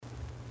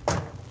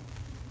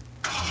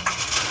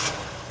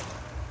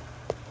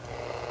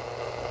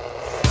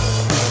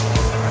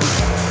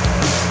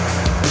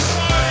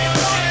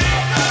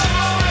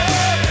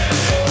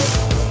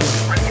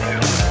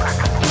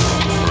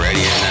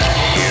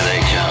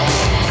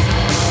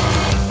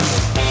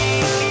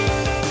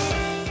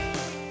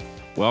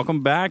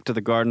Welcome back to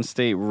the Garden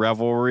State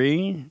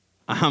Revelry.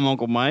 I'm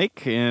Uncle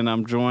Mike, and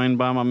I'm joined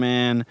by my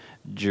man,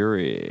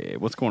 Jury.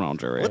 What's going on,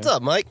 Jury? What's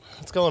up, Mike?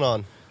 What's going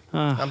on?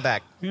 I'm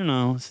back. You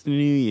know, it's the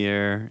new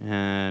year,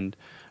 and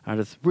I'm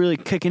just really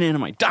kicking into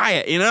my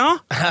diet, you know?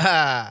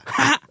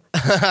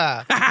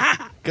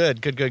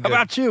 Good. How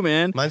about you,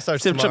 man? Mine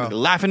starts Sip, tomorrow.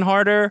 laughing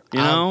harder, you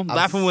know? I'm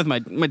laughing with my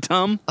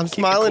tongue. I'm Keep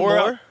smiling the core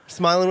more. up.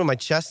 Smiling with my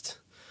chest.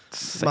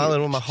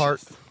 Smiling with my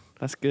heart.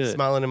 That's good.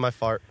 Smiling in my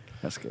fart.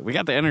 That's good. We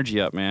got the energy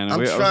up, man. I'm I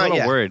was a trying, little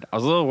yeah. worried. I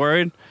was a little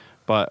worried,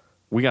 but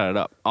we got it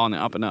up, on the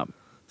up and up.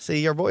 See,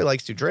 your boy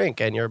likes to drink,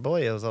 and your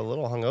boy is a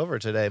little hungover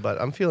today, but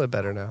I'm feeling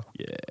better now.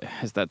 Yeah,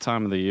 it's that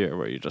time of the year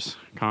where you just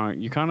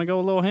kind of go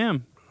a little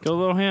ham. Go a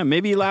little ham.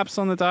 Maybe you lapse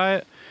on the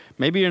diet.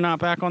 Maybe you're not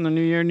back on the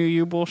new year, new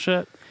you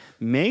bullshit.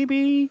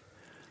 Maybe,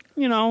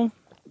 you know,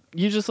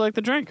 you just like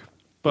the drink.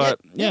 But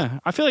yeah,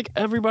 I feel like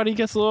everybody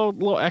gets a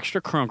little extra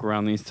crunk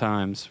around these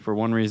times for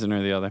one reason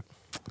or the other.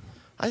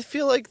 I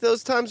feel like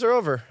those times are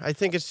over. I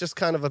think it's just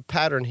kind of a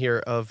pattern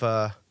here of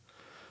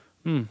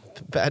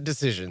bad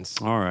decisions.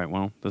 All right,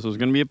 well, this was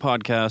going to be a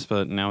podcast,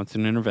 but now it's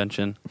an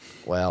intervention.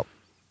 Well,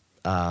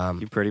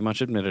 You pretty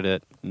much admitted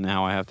it.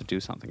 Now I have to do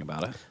something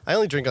about it. I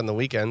only drink on the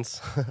weekends.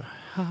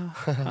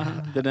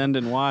 Did end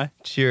in Y.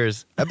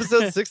 Cheers.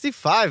 Episode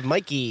 65,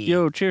 Mikey.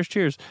 Yo,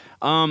 cheers.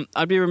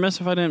 I'd be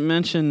remiss if I didn't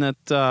mention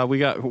that we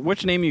got...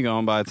 Which name you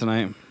going by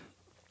tonight?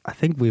 I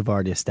think we've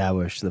already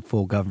established the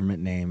full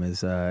government name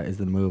is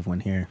the move one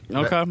here.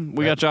 Okay,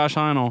 we got Josh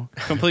Heinel,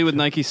 complete with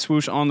Nike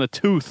swoosh on the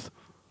tooth.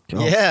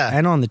 Yeah.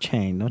 And on the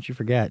chain. Don't you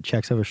forget.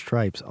 Checks over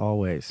stripes,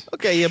 always.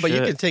 Okay, yeah, but you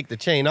Shit. can take the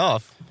chain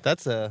off.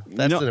 That's an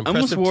impressive I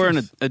almost wore an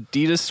tooth.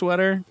 Adidas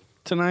sweater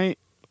tonight.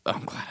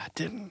 I'm glad I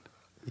didn't.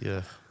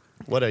 Yeah.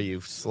 What are you,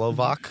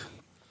 Slovak?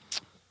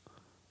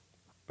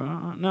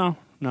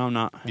 No, I'm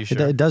not. You It,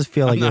 sure? it does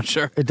feel I'm like not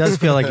you're, sure. It does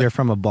feel like you're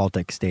from a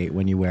Baltic state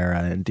when you wear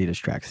an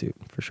Adidas tracksuit,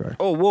 for sure.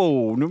 Oh,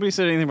 whoa. Nobody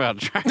said anything about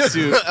a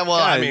tracksuit. Well,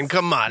 I Guys, mean,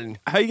 come on.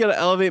 how you got to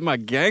elevate my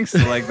gangster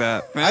like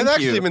that? Thank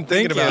actually you. been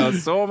thinking Thank about you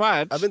so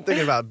much. I've been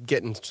thinking about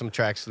getting some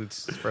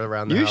tracksuits for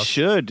around the You house.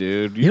 should,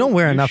 dude. You don't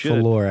wear enough should.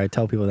 velour. I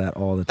tell people that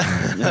all the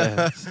time.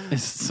 Yeah,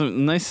 it's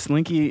some nice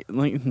slinky,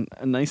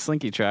 a nice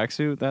slinky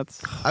tracksuit.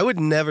 That's I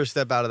would never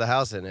step out of the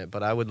house in it,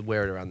 but I would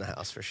wear it around the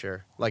house for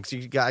sure. Like, so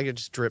I could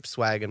just drip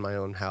swag in my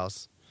own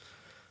house.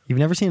 You've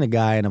never seen a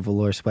guy in a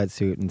velour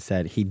sweatsuit and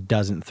said he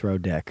doesn't throw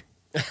dick.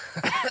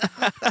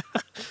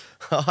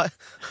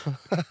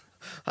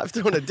 I've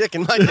thrown a dick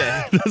in my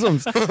day. That's what I'm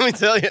saying. Let me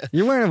tell you.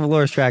 You're wearing a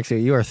velour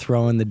tracksuit. You are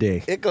throwing the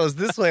D. It goes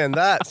this way and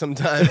that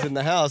sometimes in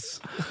the house.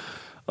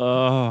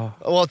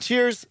 Well,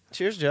 cheers.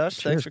 Cheers, Josh.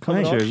 Thanks for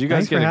coming on. cheers. You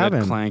guys Thanks for get a good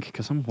having. clank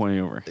because I'm way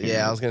over here.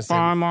 Yeah, I was gonna say-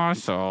 by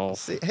myself.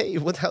 See, hey,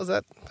 how's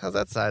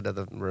that side of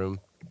the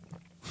room?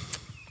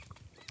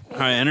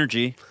 High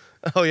energy.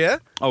 Oh, yeah?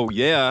 Oh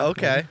yeah.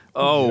 Okay.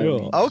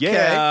 Oh Okay.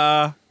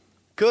 yeah.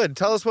 Good.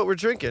 Tell us what we're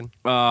drinking.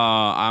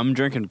 I'm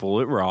drinking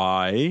Bullet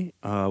Rye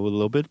with a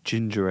little bit of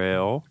ginger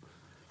ale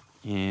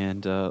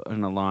and a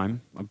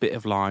lime, a bit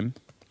of lime.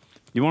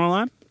 You want a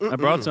lime? I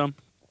brought some.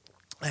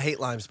 I hate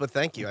limes, but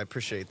thank you. I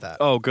appreciate that.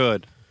 Oh,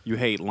 good. You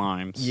hate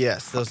limes.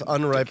 Yes, those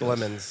unripe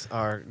lemons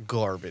are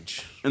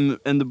garbage. And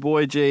the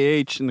boy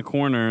JH in the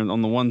corner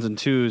on the ones and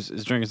twos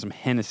is drinking some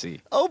Hennessy,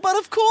 Oh, but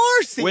of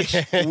course he which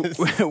is.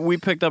 we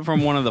picked up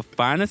from one of the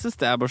finest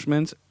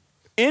establishments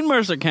in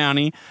Mercer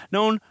County,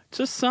 known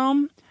to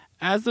some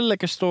as the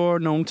liquor store,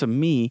 known to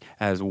me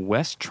as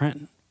West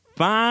Trenton.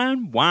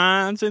 Fine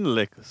wines and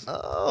liquors.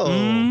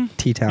 Oh,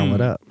 T-Town,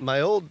 what up? my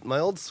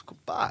old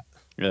spot.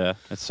 Yeah,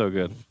 it's so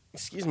good.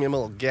 Excuse me, I'm a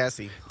little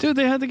gassy. Dude,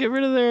 they had to get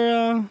rid of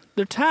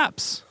their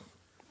taps.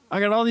 I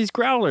got all these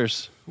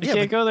growlers. You Yeah,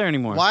 can't but go there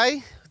anymore.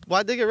 Why?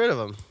 Why'd they get rid of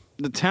them?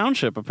 The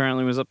township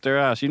apparently was up their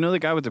ass. You know the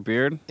guy with the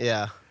beard?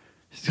 Yeah.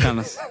 He's kind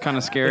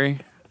of scary.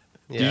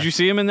 Yeah. Did you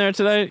see him in there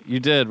today? You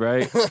did,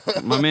 right?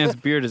 My man's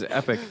beard is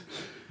epic.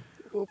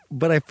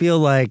 But I feel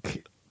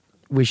like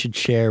we should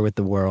share with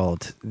the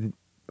world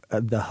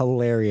the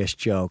hilarious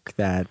joke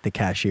that the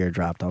cashier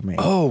dropped on me.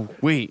 Oh,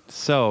 wait.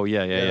 So,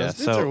 yeah. those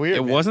dudes So are weird,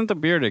 it man. wasn't the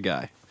bearded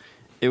guy.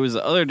 It was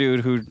the other dude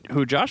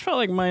who Josh felt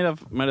like might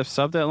have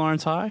subbed at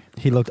Lawrence High.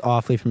 He looked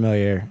awfully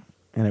familiar,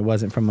 and it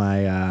wasn't from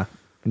my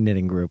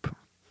knitting group.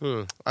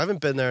 I haven't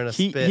been there in a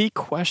He spit.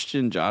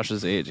 questioned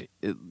Josh's age.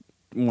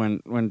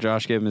 When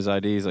Josh gave him his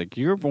ID, he's like,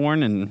 "You were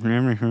born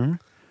in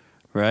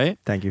right?"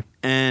 Thank you.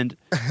 And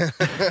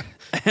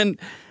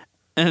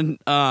and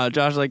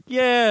Josh is like,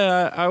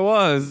 "Yeah, I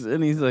was."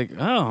 And he's like,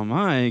 "Oh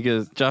my!" He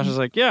goes, "Josh is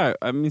like, yeah,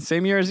 I mean,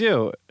 same year as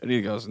you." And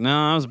he goes,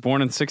 "No, I was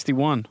born in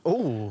 '61.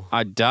 Ooh.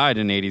 I died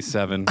in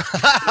 '87."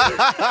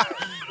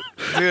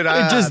 Dude,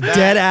 It just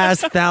dead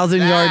ass 1,000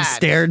 yards that-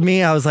 stared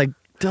me. I was like,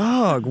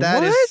 dog,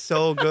 That what? is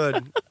so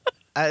good.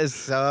 That is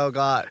so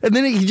good. And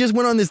then he just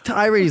went on this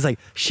tirade. He's like,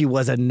 she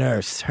was a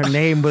nurse. Her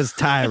name was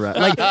Tyra.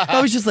 Like,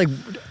 I was just like,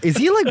 is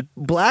he like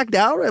blacked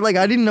out? Like,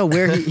 I didn't know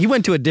where he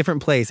went to a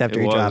different place after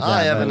It he was. dropped that.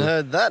 I haven't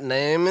heard that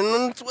name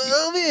in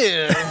 12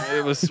 years.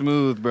 It was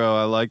smooth, bro.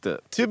 I liked it.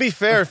 To be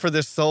fair, for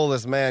this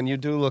soulless man, you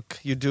do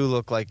look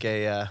like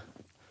a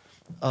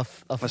a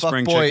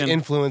spring fuckboy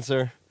chicken?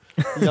 influencer,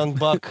 young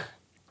buck.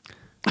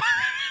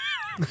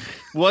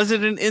 Was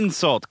it an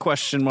insult?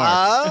 Question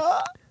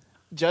mark.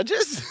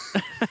 Judges?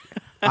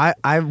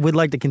 I would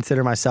like to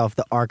consider myself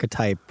the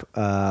archetype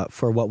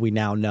for what we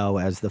now know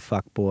as the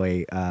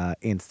fuckboy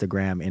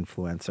Instagram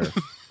influencer.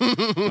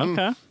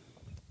 Okay.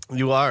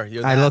 You are.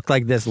 You're I that. looked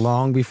like this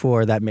long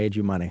before that made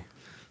you money.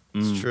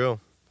 It's true.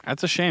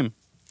 That's a shame.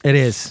 It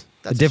is.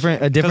 That's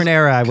a different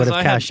era I would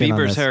have cashed I in had on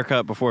Bieber's this.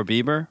 haircut before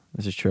Bieber,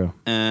 This is true.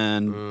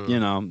 and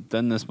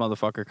then this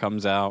motherfucker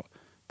comes out,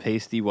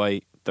 pasty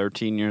white,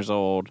 13 years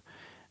old,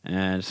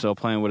 and still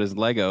playing with his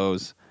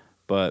Legos.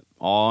 But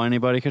all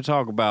anybody could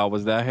talk about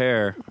was that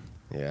hair.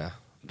 Yeah.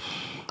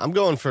 I'm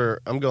going for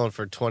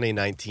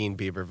 2019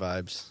 Bieber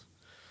vibes.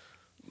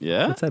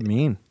 Yeah. What's that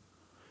mean?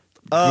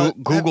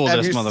 Google have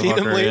this you seen him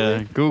motherfucker. lately?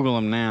 Yeah. Google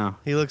him now.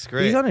 He looks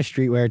great. He's on a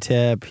streetwear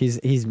tip.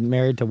 He's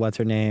married to what's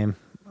her name,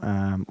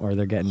 or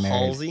they're getting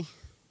married. Halsey?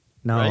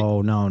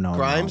 No, right? no.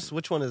 Grimes?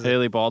 Which one is it?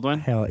 Haley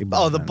Baldwin. Haley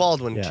Oh, the Baldwin.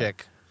 Baldwin Yeah.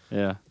 chick.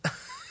 Yeah.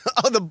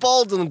 Oh, the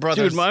Baldwin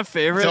brothers. Dude, my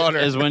favorite daughter.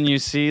 is when you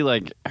see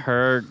like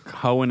her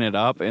hoeing it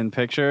up in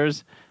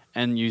pictures,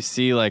 and you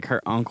see like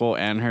her uncle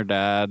and her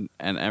dad,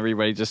 and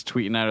everybody just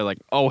tweeting at her like,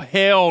 "Oh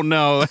hell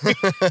no!"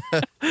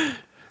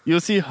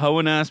 You'll see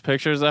hoeing ass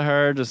pictures of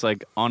her just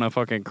like on a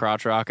fucking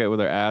crotch rocket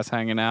with her ass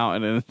hanging out,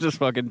 and then it's just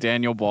fucking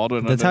Daniel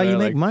Baldwin. That's under how you there,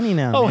 make like, money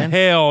now, Oh man.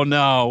 hell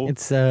no!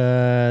 It's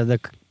the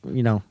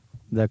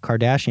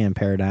Kardashian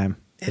paradigm.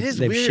 It is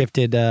They've weird.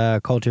 shifted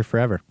culture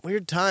forever.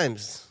 Weird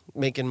times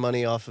making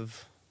money off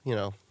of,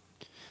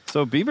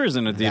 So Bieber's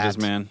an Adidas That.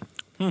 man.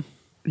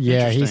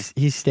 Yeah,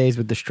 Interesting. he stays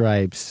with the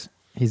stripes.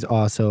 He's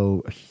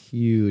also a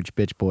huge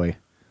bitch boy.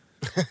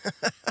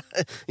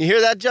 You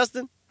hear that,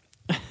 Justin?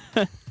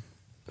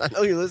 I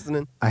know you're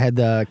listening. I had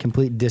the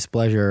complete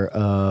displeasure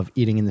of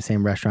eating in the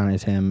same restaurant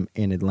as him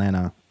in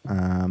Atlanta,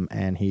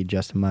 and he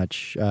just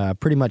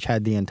pretty much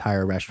had the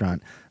entire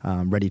restaurant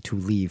ready to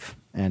leave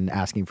and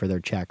asking for their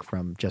check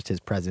from just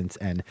his presence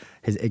and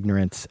his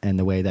ignorance and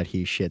the way that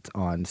he shits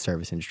on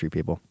service industry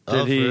people. Did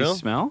Oh, for he real?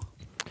 smell?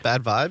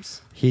 Bad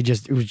vibes? He's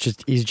just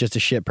a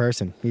shit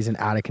person. He's an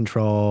out of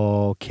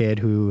control kid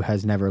who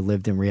has never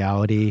lived in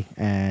reality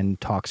and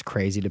talks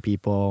crazy to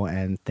people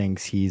and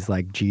thinks he's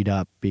like G'd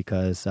up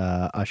because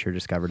Usher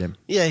discovered him.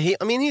 Yeah, he's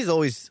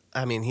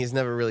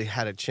never really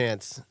had a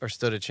chance or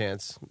stood a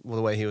chance with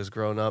the way he was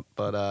grown up,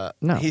 but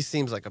No. he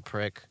seems like a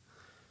prick.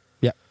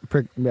 Yeah,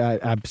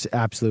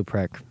 absolute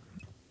prick.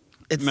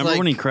 It's Remember like,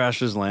 when he crashed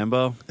his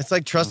Lambo? It's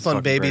like Trust That was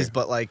Fund fucking Babies, great.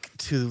 but like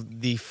to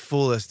the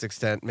fullest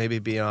extent, maybe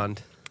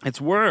beyond.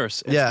 It's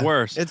worse. It's yeah,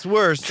 worse. It's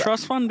worse.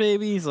 Trust fund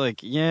babies, like,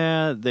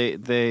 yeah,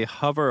 they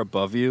hover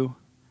above you,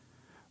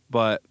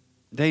 but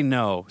they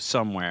know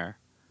somewhere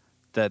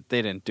that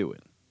they didn't do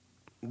it.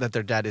 That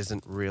their dad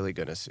isn't really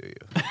going to sue you.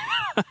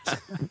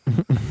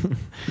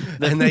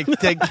 And they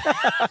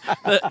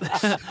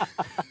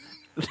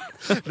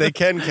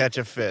can catch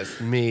a fist,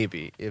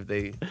 maybe, if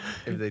they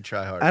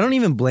try hard. I don't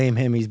even blame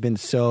him. He's been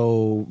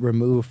so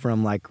removed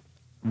from like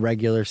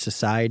regular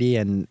society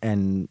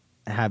and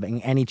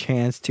having any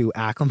chance to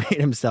acclimate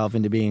himself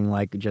into being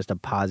like just a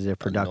positive,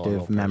 normal productive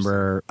person.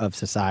 member of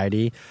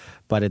society,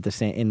 but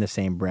in the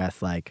same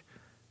breath, like,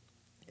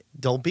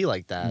 Don't be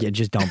like that. yeah,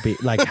 just don't be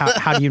like.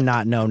 How do you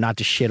not know not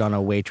to shit on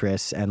a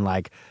waitress and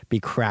like be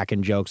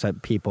cracking jokes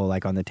at people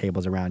like on the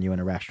tables around you in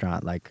a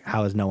restaurant? Like,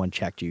 how has no one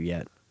checked you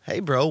yet? Hey,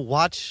 bro,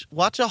 watch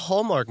a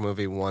Hallmark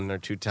movie 1 or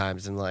 2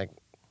 times and like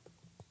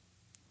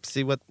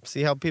see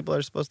how people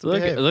are supposed to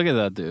behave. Look at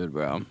that dude,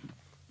 bro.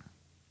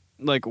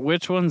 Like,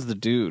 which one's the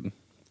dude?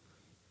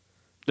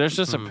 There's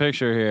just a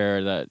picture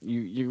here that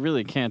you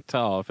really can't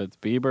tell if it's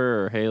Bieber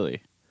or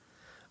Haley.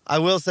 I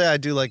will say I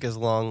do like his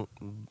long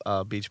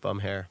beach bum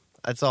hair.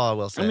 That's all I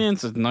will say. I mean,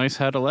 it's a nice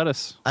head of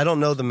lettuce. I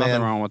don't know the man.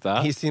 Nothing wrong with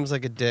that. He seems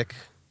like a dick,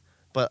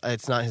 but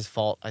it's not his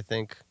fault, I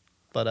think.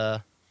 But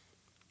at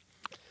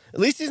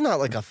least he's not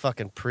like a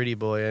fucking pretty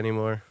boy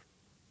anymore.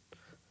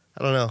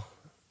 I don't know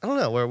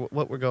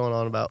what we're going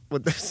on about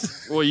with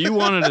this. Well, you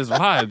wanted his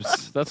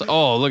vibes.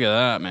 Look at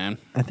that, man.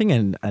 I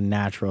think a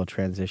natural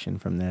transition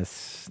from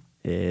this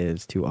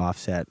is to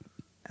offset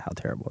how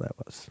terrible that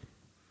was.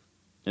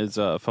 It's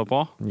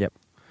football. Yep.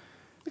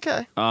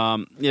 Okay.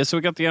 Yeah, so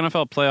we got the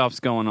NFL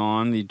playoffs going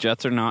on. The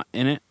Jets are not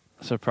in it.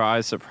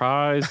 Surprise,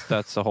 surprise.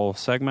 That's the whole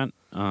segment.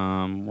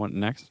 What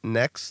next?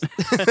 Next.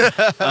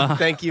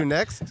 Thank you.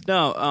 Next.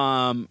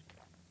 No,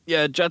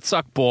 yeah, Jets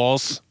suck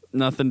balls.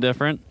 Nothing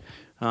different.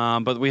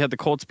 But we had the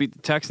Colts beat the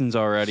Texans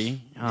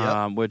already,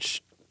 Yep.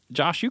 which,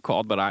 Josh, you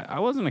called, but I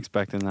wasn't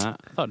expecting that.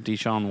 I thought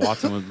Deshaun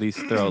Watson would at least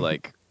throw,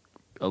 like,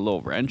 a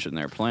little wrench in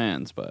their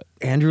plans, but...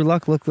 Andrew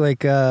Luck looked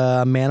like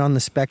a man on the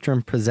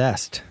spectrum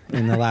possessed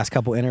in the last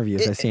couple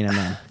interviews I've seen him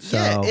in. So.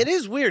 Yeah, it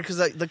is weird because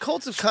like, the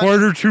Colts have kind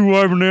Harder to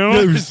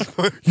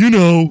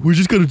we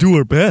just got to do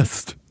our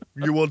best.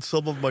 You want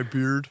some of my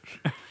beard?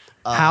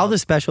 How the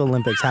Special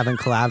Olympics haven't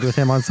collabed with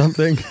him on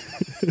something?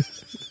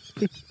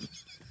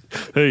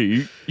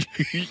 Hey,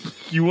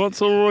 you want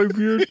some of my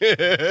beard?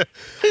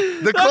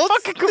 The Colts.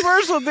 Fucking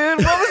commercial, dude.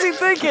 What was he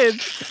thinking?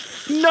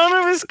 None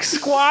of his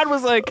squad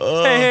was like,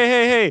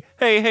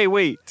 hey,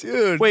 wait.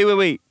 Dude.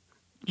 Wait.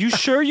 You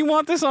sure you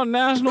want this on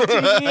national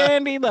TV,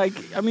 Andy? Like,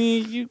 I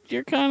mean,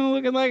 you're kind of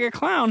looking like a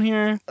clown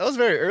here. That was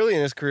very early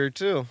in his career,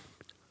 too.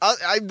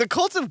 The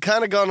Colts have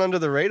kind of gone under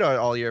the radar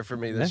all year for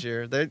me this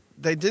year. They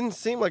didn't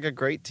seem like a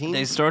great team.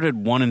 They started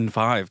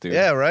 1-5, dude.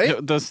 Yeah, right?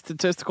 The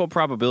statistical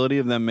probability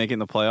of them making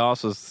the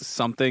playoffs was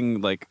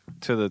something like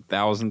to the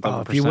 1,000th of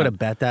a If you percent. would have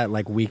bet that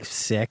like week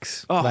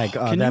 6, Oh, like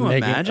can that you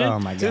making, imagine? oh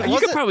my Dude, god, you could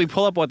Wasn't- probably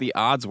pull up what the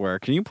odds were.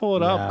 Can you pull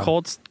it up?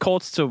 Yeah.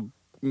 Colts to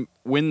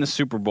win the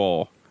Super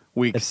Bowl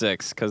week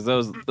 6, because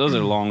those are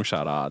long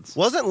shot odds.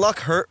 Wasn't Luck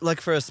hurt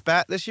like for a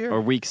spat this year? Or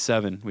week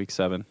 7.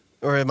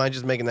 Or am I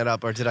just making that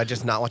up? Or did I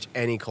just not watch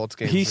any Colts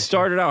games? He this year?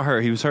 started out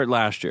hurt. He was hurt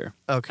last year.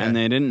 Okay. And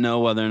they didn't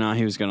know whether or not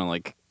he was going to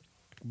like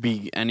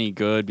be any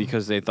good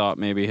because they thought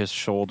maybe his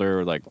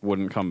shoulder like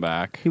wouldn't come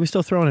back. he was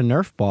still throwing a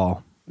Nerf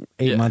ball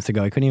 8 Yeah. months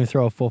ago. He couldn't even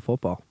throw a full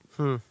football.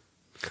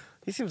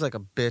 He seems like a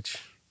bitch.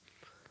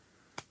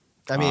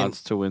 I mean,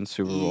 Odds to win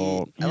Super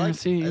Bowl. I like-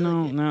 See, I you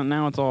like know, it.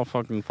 now it's all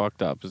fucking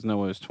fucked up. There's no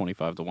way it's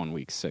 25 to 1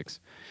 week 6.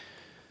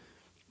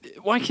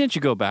 Why can't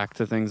you go back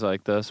to things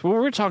like this? Well, we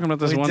were talking about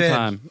this we one did.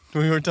 time.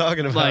 We were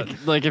talking about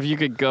Like if you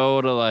could go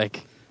to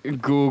like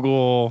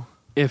Google,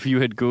 if you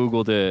had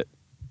Googled it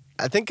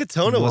I think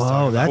Katona was Whoa,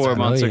 talking about that's 4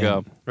 months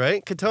brilliant. ago.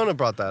 right? Katona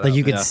brought that Like up.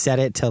 you could Yeah. set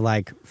it to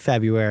like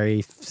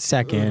February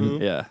 2nd,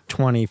 Yeah.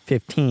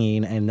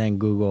 2015, and then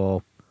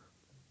Google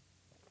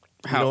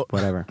How know-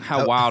 whatever.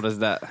 how wild is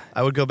that?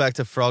 I would go back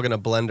to Frog in a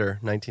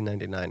Blender,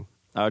 1999.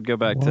 I would go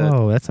back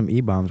Whoa, that's some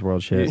E-Bombs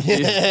World shit.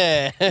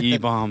 to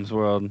E-Bombs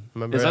World.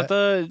 Remember Is that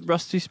the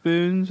Rusty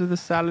Spoons with the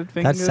salad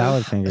fingers? That's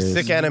Salad Fingers.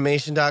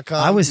 Sickanimation.com.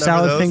 I was Remember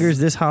Salad those? Fingers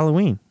this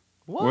Halloween.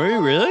 Were you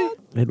really?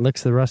 It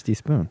licks the rusty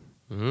spoon.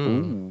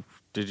 Ooh.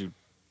 Did you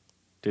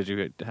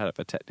have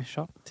a tetanus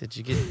shot? Did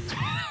you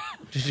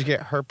get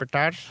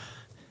herpetitis?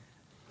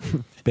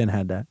 Ben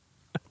had that.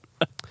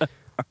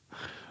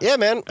 Yeah,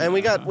 man. And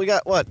we got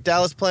what?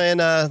 Dallas playing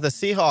the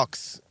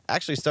Seahawks.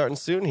 Actually starting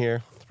soon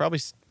here. It's probably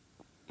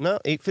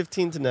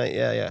 8:15 tonight.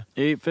 Yeah.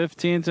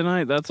 8:15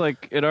 tonight. That's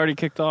like it already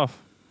kicked off.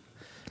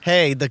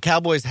 Hey, the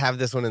Cowboys have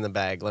this one in the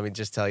bag. Let me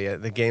just tell you,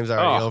 the game's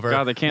already Oh, over.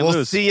 God, they can't we'll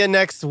lose. see you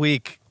next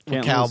week,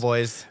 Can't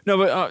Cowboys. No,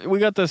 but we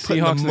got the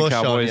Putting the Seahawks and mush the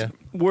on Cowboys. ya.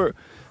 We're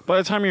by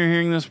the time you're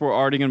hearing this, we're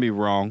already going to be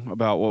wrong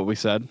about what we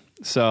said.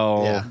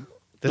 So Yeah.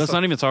 let's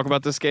not even talk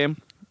about this game.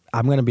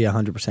 I'm going to be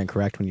 100%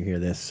 correct when you hear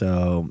this.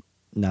 So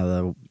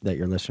now that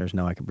your listeners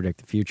know I can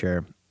predict the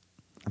future,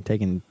 I'm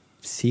taking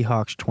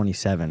Seahawks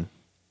 27,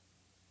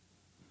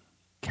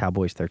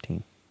 Cowboys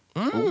 13.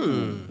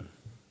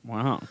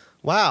 Wow.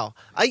 Wow.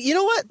 You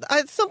know what?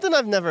 It's something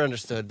I've never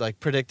understood, like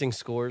predicting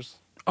scores.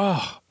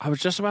 Oh, I was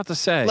just about to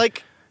say.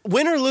 Like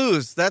win or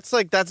lose, that's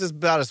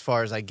about as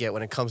far as I get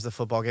when it comes to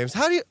football games.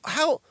 How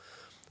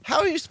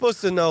are you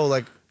supposed to know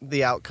like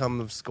the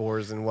outcome of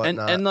scores and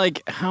whatnot? and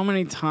like how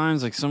many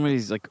times like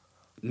somebody's like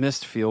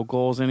missed field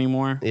goals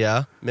anymore?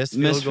 yeah, missed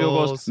field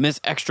goals.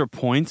 missed extra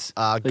points.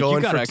 Like, going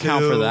you gotta for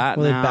account for two. that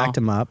Well, now. they backed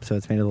him up, so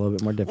it's made it a little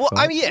bit more Well, difficult.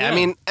 I Yeah.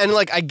 mean, and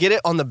like I get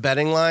it on the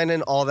betting line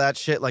and all that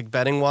shit, like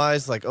betting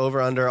wise, like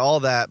over under all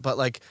that. But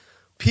like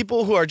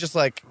people who are just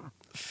like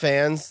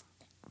fans,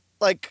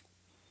 like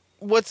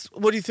what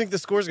do you think the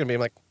score's gonna be? I'm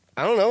like,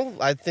 I don't know.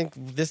 I think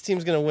this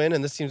team's gonna win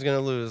and this team's gonna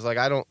lose. Like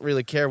I don't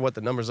really care what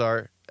the numbers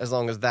are as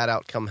long as that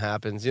outcome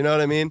happens. You know what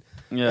I mean?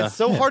 Yeah. It's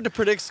so hard to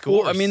predict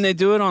scores. Well, I mean, they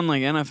do it on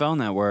like NFL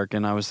Network,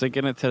 and I was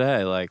thinking it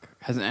today. Like,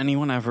 has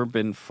anyone ever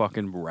been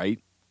fucking right?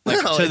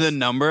 Like No, to the it's-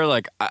 number?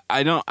 Like,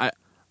 I don't.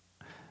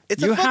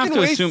 it's You a have fucking to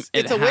waste. assume it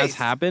It's a has waste.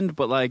 happened,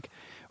 but like,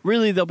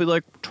 really, they'll be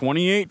like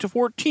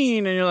 28-14,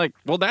 and you're like,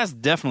 well, that's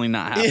definitely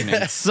not happening.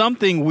 Yeah.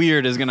 Something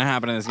weird is going to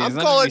happen in this game. I'm It's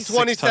not gonna calling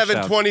be 6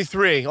 touchdowns.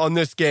 27-23 on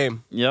this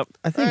game. Yep.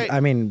 I think, Right. I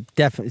mean,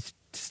 definitely,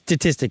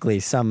 statistically,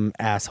 some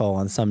asshole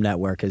on some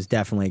network has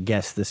definitely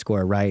guessed the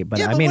score right. But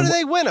Yeah, I but mean, what do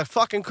they win? A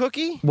fucking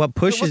cookie? what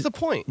pushes What's the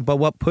point? But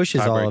what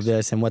pushes Tie all breaks. of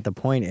this, and what the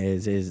point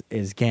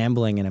is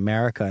gambling in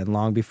America. And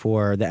long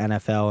before the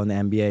NFL and the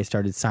NBA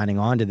started signing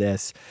on to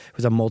this, it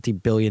was a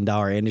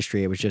multi-billion-dollar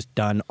industry. It was just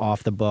done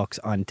off the books,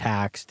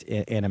 untaxed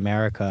in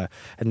America,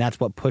 and that's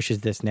what pushes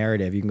this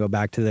narrative. You can go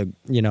back to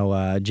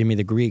the Jimmy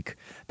the Greek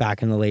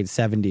back in the late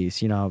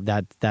 '70s. You know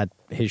that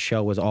his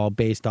show was all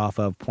based off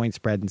of point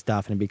spread and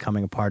stuff, and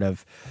becoming a part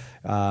of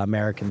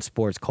American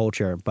sports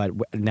culture. But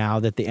now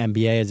that the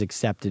NBA has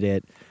accepted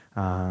it,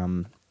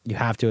 you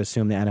have to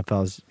assume the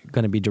NFL is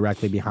going to be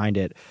directly behind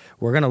it.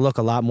 We're going to look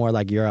a lot more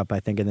like Europe,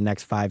 I think, in the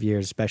next 5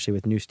 years, especially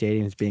with new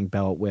stadiums being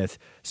built, with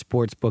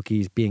sports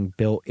bookies being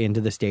built into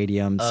the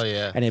stadiums, Oh,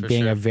 yeah, and it for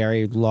being sure. a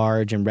very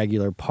large and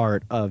regular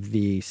part of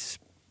the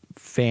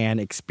fan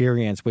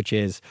experience, which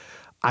is,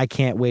 I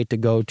can't wait to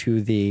go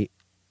to the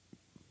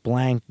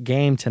blank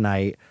game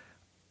tonight.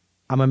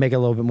 I'm going to make it a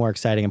little bit more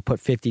exciting and put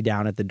 50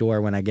 down at the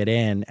door when I get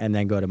in and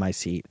then go to my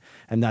seat.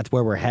 And that's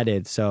where we're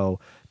headed.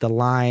 So the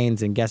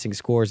lines and guessing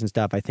scores and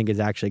stuff, I think, is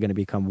actually going to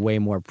become way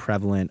more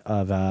prevalent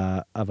of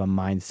a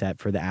mindset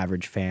for the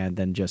average fan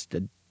than just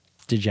a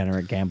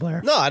degenerate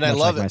gambler. No, and I much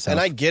love like it. myself. And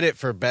I get it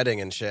for betting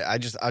and shit. I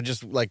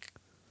just like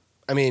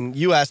I mean,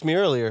 you asked me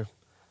earlier,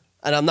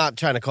 and I'm not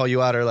trying to call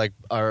you out or like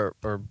or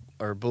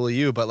bully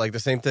you, but like the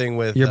same thing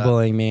with You're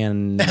bullying me,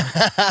 and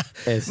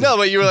it's No,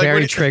 but you were like, very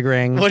what do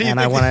triggering. what do you and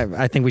think-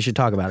 I think we should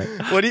talk about it.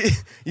 What do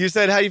you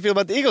said? How do you feel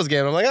about the Eagles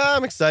game? I'm like,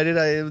 I'm excited.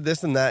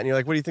 This and that, and you're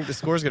like, what do you think the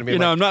score's gonna be? You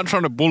I'm know, like, I'm not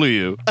trying to bully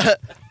you.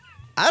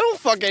 I don't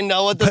fucking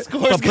know what the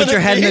score's But gonna put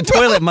your head be. in the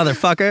toilet,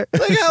 motherfucker.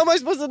 Like, how am I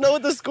supposed to know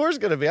what the score's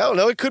gonna be? I don't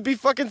know. It could be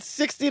fucking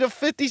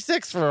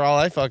 60-56 for all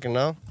I fucking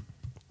know.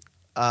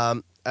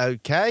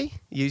 Okay,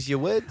 use your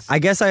words. I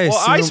guess I Well,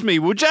 assume. ice me,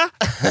 would ya?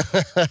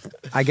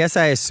 I guess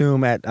I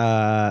assume at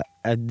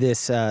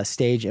this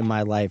stage in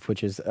my life,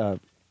 which is a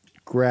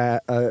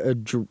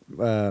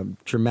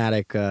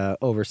dramatic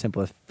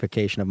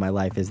oversimplification of my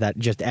life, is that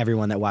just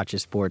everyone that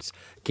watches sports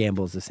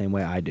gambles the same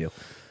way I do.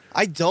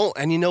 I don't,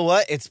 and you know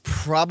what? It's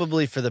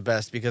probably for the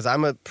best because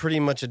I'm pretty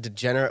much a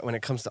degenerate when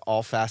it comes to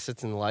all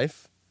facets in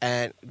life.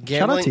 And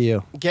gambling, Shout out to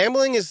you.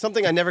 Gambling is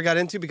something I never got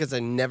into because I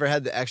never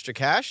had the extra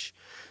cash.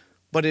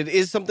 But it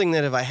is something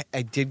that if I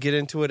did get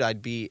into it,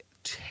 I'd be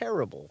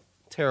terrible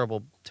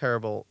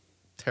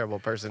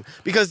person.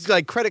 Because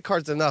like credit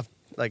cards enough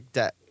like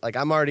debt. Like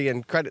I'm already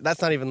in credit.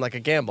 That's not even like a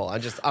gamble. I'm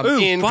Ooh,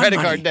 in fun credit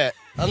money. card debt.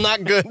 I'm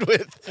not good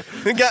with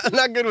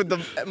the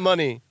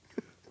money.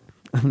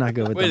 I'm not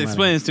good with Wait, the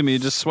explain this to me. You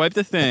just swipe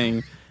the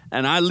thing,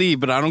 and I leave,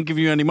 but I don't give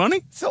you any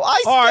money? So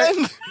I All right.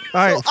 spend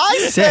All right, so I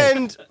sick.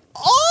 spend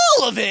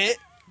all of it,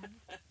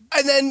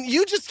 and then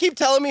you just keep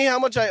telling me how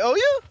much I owe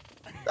you?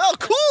 Oh,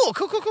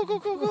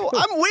 cool.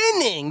 I'm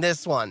winning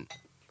this one.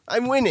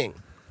 I'm winning.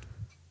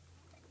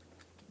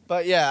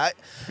 But yeah,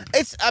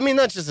 I mean,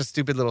 that's just a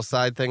stupid little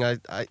side thing. I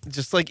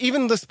just like,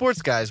 even the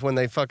sports guys, when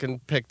they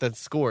fucking pick the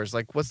scores,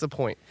 like, what's the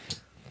point?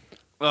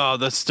 Oh,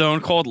 the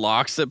stone cold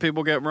locks that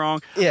people get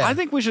wrong. Yeah. I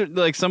think we should,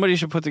 like, somebody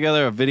should put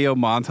together a video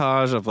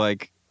montage of,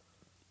 like,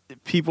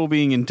 people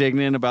being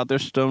indignant about their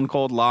stone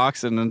cold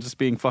locks and then just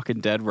being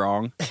fucking dead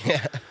wrong.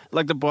 Yeah.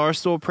 Like, the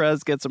Barstool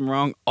Prez gets them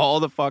wrong all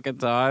the fucking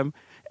time.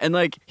 And,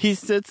 like, he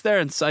sits there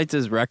and cites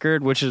his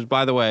record, which is,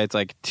 by the way, it's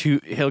like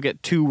he'll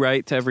get 2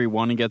 right to every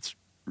one he gets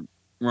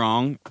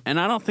wrong. And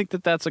I don't think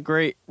that that's a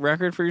great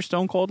record for your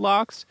stone cold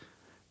locks.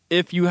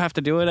 If you have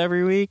to do it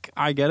every week,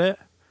 I get it.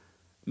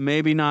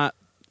 Maybe not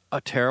a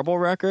terrible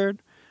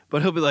record,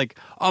 but he'll be like,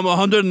 I'm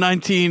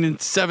 119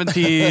 and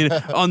 17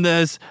 on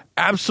this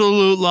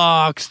absolute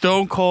lock,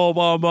 stone cold,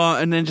 blah, blah,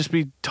 and then just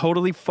be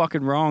totally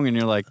fucking wrong. And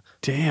you're like,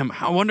 damn,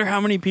 I wonder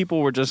how many people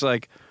were just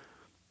like,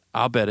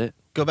 I'll bet it.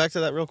 Go back to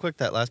that real quick,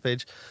 that last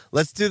page.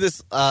 Let's do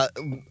this,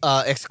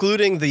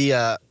 excluding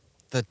the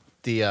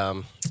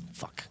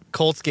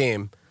Colts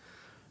game.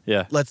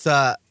 Yeah. Let's,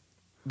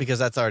 because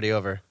that's already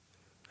over.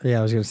 Yeah,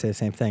 I was going to say the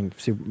same thing.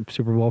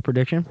 Super Bowl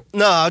prediction?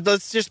 No,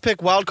 let's just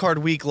pick wild card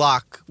week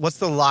lock. What's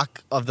the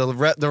lock of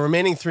the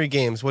remaining 3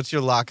 games? What's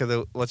your lock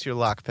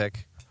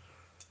pick?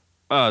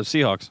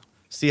 Seahawks.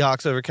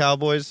 Seahawks over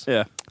Cowboys.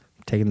 Yeah.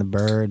 Taking the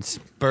Birds.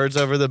 Birds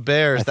over the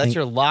Bears. I That's think-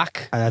 your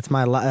lock. That's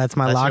my That's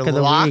lock your of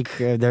the lock?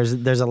 week. There's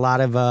a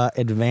lot of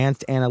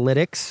advanced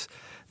analytics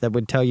that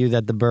would tell you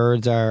that the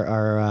Birds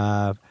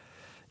are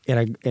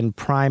in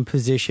prime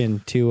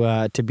position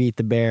to beat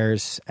the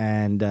Bears,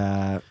 and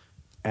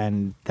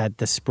that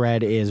the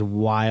spread is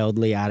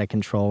wildly out of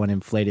control and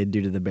inflated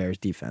due to the Bears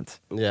defense.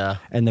 Yeah.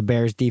 And the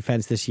Bears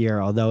defense this year,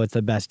 although it's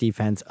the best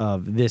defense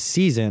of this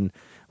season,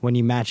 when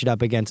you match it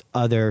up against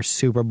other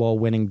Super Bowl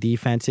winning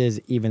defenses,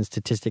 even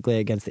statistically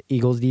against the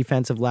Eagles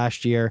defense of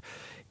last year,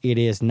 it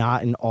is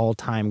not an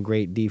all-time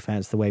great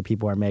defense the way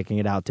people are making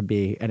it out to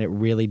be, and it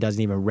really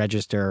doesn't even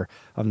register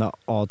on the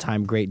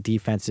all-time great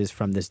defenses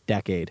from this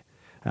decade.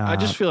 I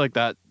just feel like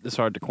that is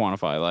hard to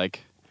quantify. Like,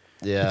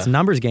 Yeah. It's a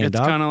numbers game, it's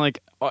dog. kind of like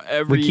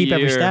every We keep year,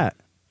 every stat.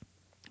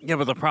 Yeah,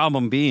 but the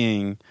problem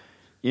being,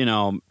 you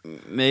know,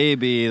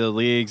 maybe the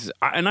leagues,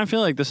 and I feel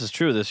like this is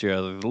true this year.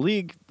 The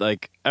league,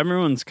 like,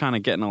 everyone's kind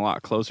of getting a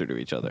lot closer to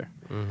each other.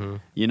 Mm-hmm.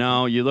 You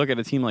know, you look at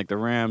a team like the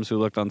Rams who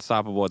looked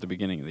unstoppable at the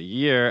beginning of the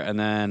year, and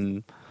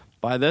then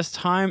by this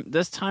time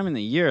in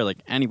the year, like,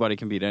 anybody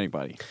can beat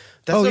anybody.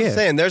 That's Oh, what yeah. I'm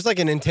saying. There's like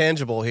an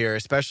intangible here,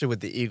 especially with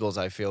the Eagles,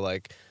 I feel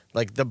like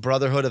the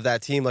brotherhood of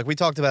that team. Like we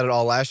talked about it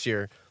all last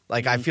year.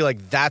 Like I feel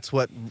like that's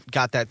what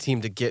got that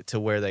team to get to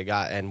where they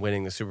got and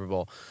winning the Super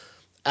Bowl.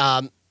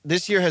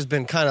 This year has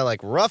been kind of like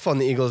rough on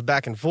the Eagles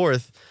back and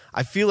forth.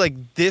 I feel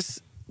like this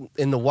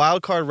in the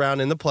wild card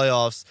round in the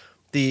playoffs,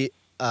 the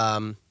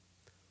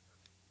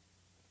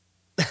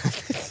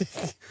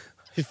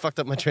he fucked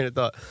up my train of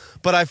thought.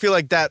 But I feel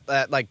like that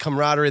like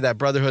camaraderie, that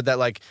brotherhood, that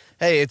like,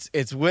 hey,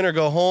 it's win or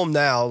go home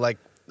now. Like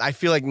I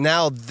feel like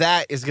now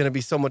that is going to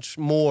be so much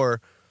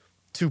more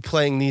to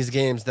playing these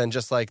games than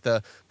just like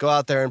the go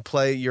out there and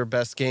play your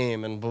best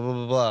game and blah blah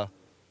blah blah.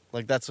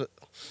 Like that's what.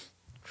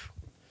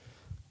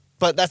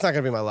 But that's not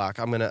gonna be my lock.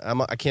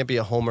 I can't be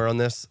a homer on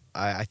this.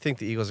 I think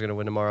the Eagles are gonna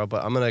win tomorrow,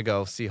 but I'm gonna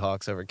go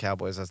Seahawks over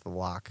Cowboys as the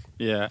lock.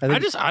 Yeah, I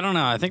think- I don't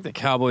know. I think the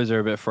Cowboys are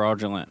a bit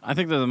fraudulent. I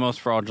think they're the most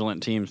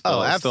fraudulent team still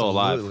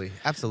alive.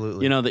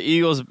 Absolutely. You know, the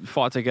Eagles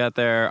fought to get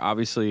there.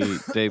 Obviously,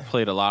 they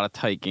played a lot of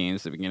tight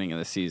games at the beginning of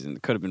the season.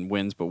 Could have been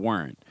wins, but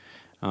weren't.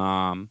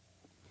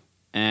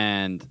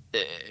 and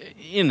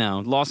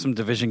lost some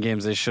division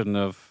games they shouldn't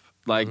have.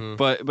 Like,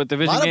 but A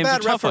division lot of games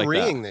bad are tough like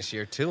refereeing that. this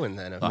year too in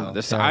the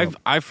NFL.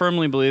 I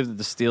firmly believe that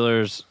the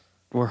Steelers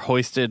were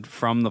hoisted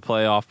from the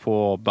playoff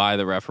pool by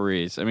the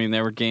referees. I mean,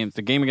 there were games.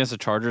 The game against the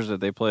Chargers that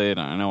they played.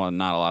 I know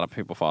not a lot of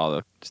people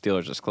follow the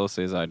Steelers as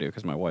closely as I do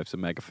because my wife's a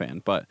mega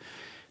fan. But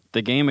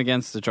the game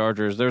against the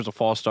Chargers, there's a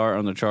false start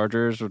on the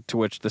Chargers, to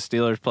which the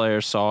Steelers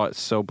players saw it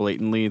so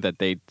blatantly that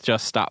they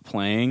just stopped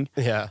playing.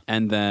 Yeah.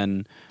 And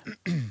then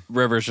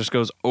Rivers just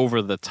goes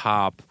over the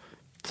top,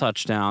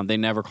 touchdown. They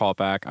never call it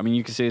back. I mean,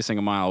 you can see this thing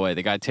a mile away.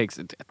 The guy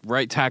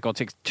right tackle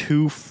takes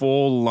 2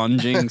 full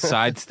lunging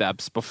side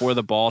steps before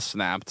the ball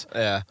snapped.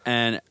 Yeah.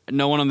 And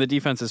no one on the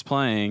defense is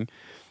playing.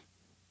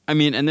 I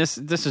mean, and this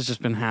has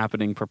just been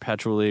happening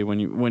perpetually when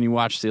you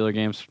watch Steeler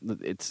games.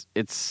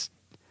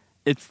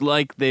 It's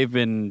like they've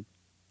been,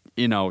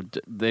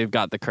 they've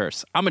got the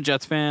curse. I'm a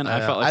Jets fan. I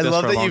felt like I this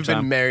love for a that long you've time.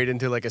 been married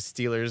into like a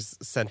Steelers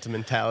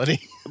sentimentality.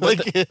 But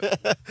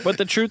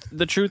the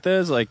truth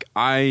is, like,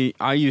 I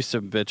used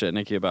to bitch at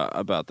Nikki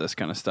about this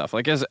kind of stuff.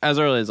 Like as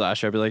early as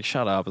last year, I'd be like,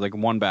 shut up, like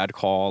one bad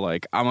call.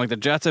 Like I'm like, the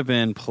Jets have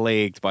been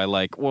plagued by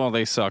like, well,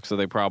 they suck, so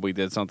they probably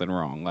did something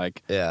wrong.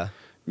 Like, Yeah.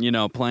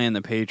 Playing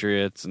the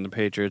Patriots, and the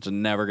Patriots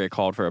never get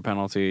called for a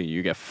penalty.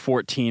 You get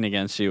 14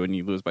 against you and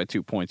you lose by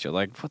 2 points. You're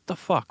like, what the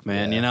fuck,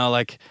 man? Yeah.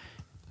 Like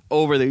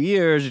over the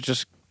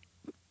years,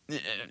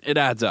 it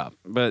adds up.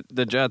 But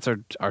the Jets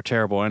are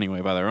terrible anyway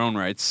by their own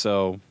rights.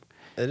 So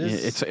It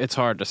is. it's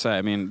hard to say.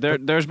 I mean,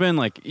 there's been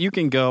like, you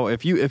can go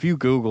if you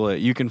Google it,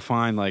 you can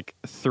find like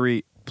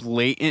 3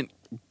 blatant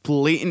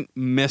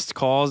missed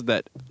calls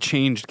that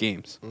changed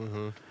games,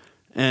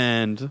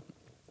 and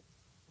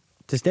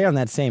To stay on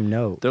that same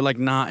note, they're like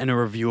not in a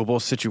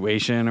reviewable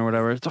situation or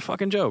whatever. It's a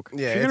fucking joke.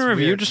 Yeah, if you're it's gonna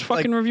review, weird. just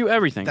fucking Like, review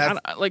everything.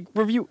 that's-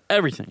 Review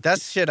everything.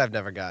 That's shit I've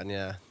never gotten.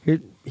 Yeah.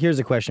 here's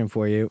a question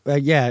for you.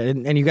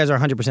 And you guys are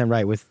 100%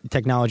 right with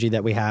technology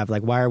that we have.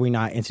 Like, why are we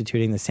not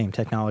instituting the same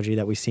technology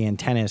that we see in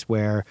tennis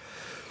where,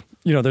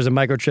 there's a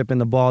microchip in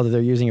the ball that they're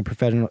using in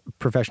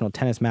professional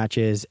tennis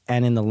matches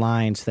and in the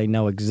line so they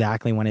know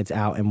exactly when it's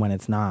out and when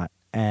it's not?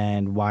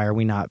 And why are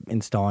we not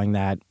installing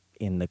that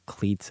in the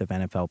cleats of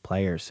NFL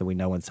players so we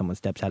know when someone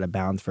steps out of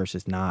bounds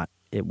versus not?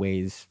 It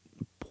weighs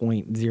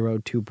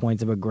 0.02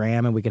 points of a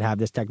gram, and we could have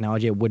this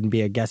technology. It wouldn't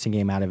be a guessing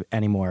game out of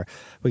anymore.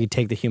 We could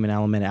take the human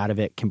element out of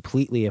it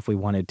completely if we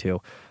wanted to.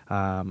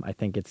 I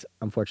think it's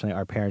unfortunately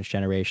our parents'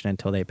 generation.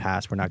 Until they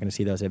pass, we're not going to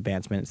see those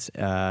advancements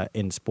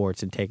in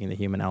sports and taking the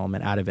human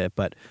element out of it.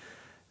 But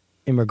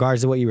in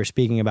regards to what you were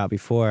speaking about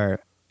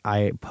before,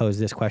 I pose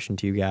this question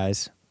to you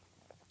guys.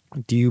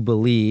 Do you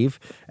believe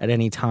at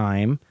any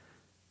time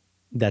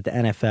that the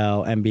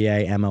NFL,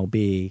 NBA,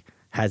 MLB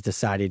has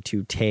decided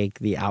to take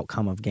the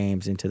outcome of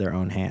games into their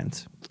own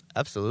hands?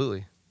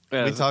 Absolutely.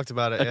 Yeah, We talked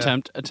about it. yeah.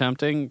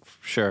 Attempting,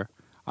 sure.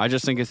 I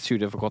just think it's too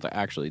difficult to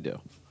actually do.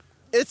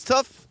 It's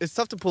tough. It's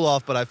tough to pull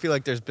off, but I feel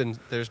like there's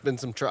been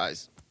some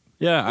tries.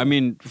 Yeah, I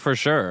mean, for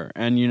sure.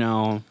 And,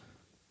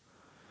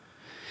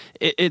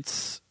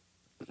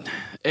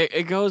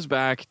 it goes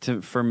back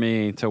for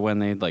me to when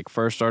they like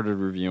first started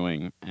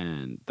reviewing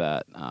and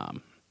that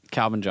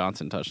Calvin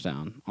Johnson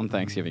touchdown on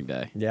Thanksgiving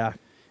Day. Yeah.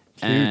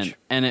 Huge.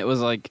 And it was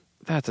like,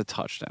 that's a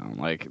touchdown.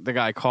 Like, the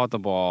guy caught the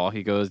ball,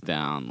 he goes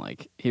down,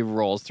 like, he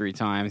rolls 3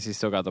 times, he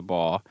still got the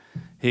ball.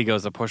 He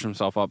goes to push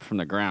himself up from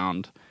the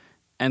ground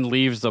and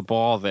leaves the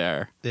ball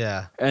there.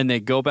 Yeah. And they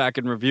go back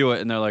and review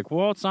it, and they're like,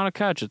 well, it's not a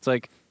catch. It's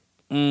like,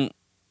 That's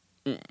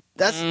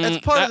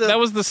part of the. that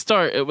was the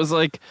start. It was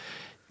like,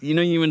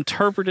 you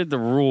interpreted the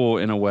rule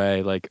in a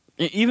way, like,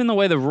 even the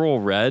way the rule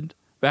read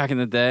back in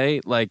the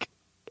day, like,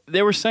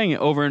 they were saying it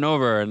over and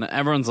over, and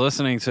everyone's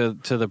listening to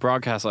the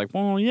broadcast like,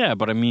 well, yeah,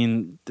 but I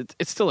mean,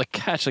 it's still a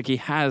catch. Like, he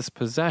has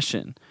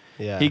possession.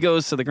 Yeah. He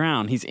goes to the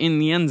ground. He's in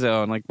the end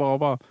zone. Like, blah,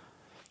 blah, blah.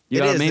 You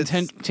got to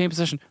maintain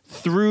possession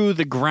through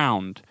the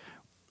ground.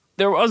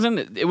 It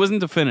wasn't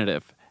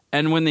definitive.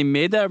 And when they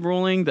made that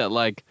ruling that,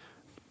 like,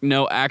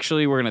 no,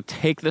 actually, we're going to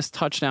take this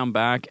touchdown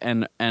back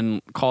and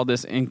call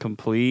this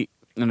incomplete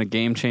in a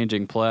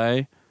game-changing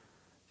play,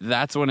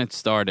 that's when it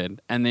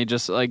started. And they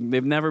just, like,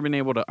 they've never been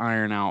able to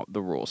iron out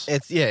the rules.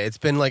 It's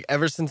been like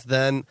ever since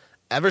then,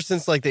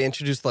 like they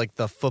introduced like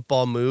the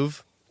football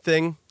move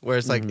thing, where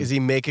it's like, is he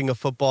making a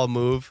football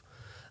move?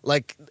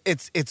 Like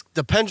it's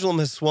the pendulum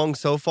has swung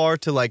so far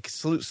to like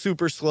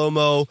super slow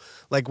mo.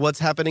 Like what's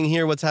happening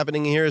here? What's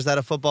happening here? Is that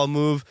a football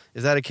move?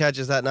 Is that a catch?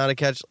 Is that not a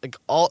catch? Like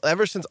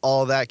ever since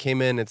all of that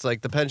came in, it's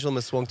like the pendulum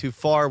has swung too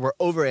far. We're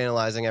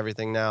overanalyzing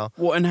everything now.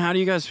 Well, and how do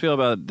you guys feel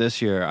about it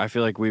this year? I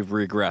feel like we've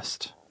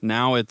regressed.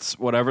 Now it's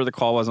whatever the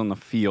call was on the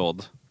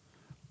field,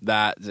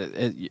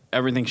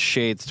 everything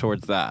shades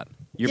towards that.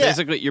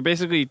 You're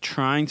basically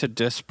trying to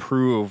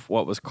disprove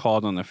what was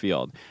called on the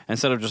field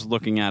instead of just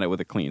looking at it with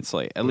a clean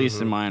slate. At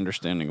least in my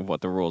understanding of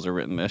what the rules are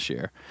written this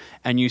year.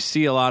 And you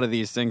see a lot of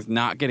these things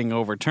not getting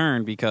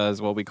overturned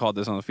because, well, we called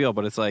this on the field,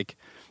 but it's like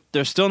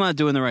they're still not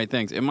doing the right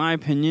things. In my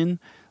opinion,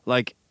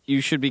 like,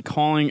 you should be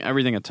calling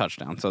everything a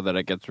touchdown so that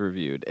it gets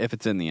reviewed if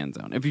it's in the end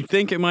zone. If you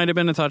think it might have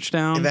been a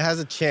touchdown, If it has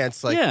a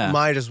chance, like, Yeah.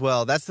 might as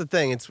well. That's the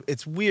thing.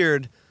 It's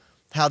weird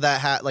how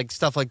that like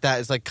stuff like that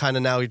is like kind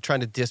of now you're trying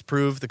to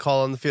disprove the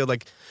call on the field.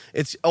 Like,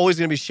 it's always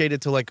going to be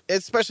shaded to like,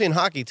 especially in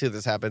hockey too.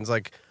 This happens.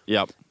 Like,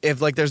 yep.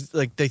 if like there's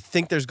like they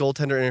think there's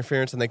goaltender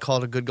interference and they call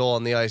it a good goal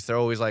on the ice, they're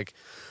always like,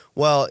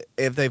 well,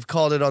 if they've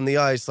called it on the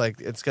ice, like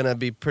it's going to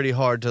be pretty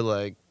hard to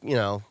like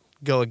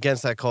go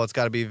against that call. It's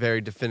got to be very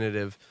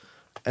definitive.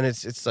 And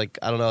it's like,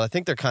 I don't know. I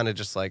think they're kind of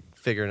just like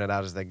figuring it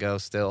out as they go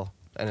still.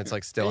 And it's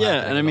like still Yeah,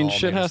 happening and I in mean, all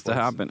shit major has to sports.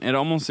 happen. It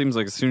almost seems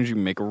like as soon as you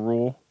make a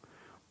rule,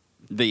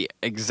 the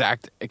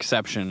exact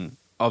exception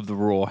of the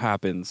rule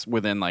happens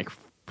within like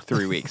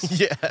 3 weeks.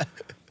 Yeah.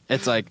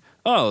 It's like,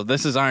 oh,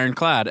 this is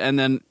ironclad. And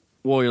then,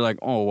 well, you're like,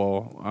 oh,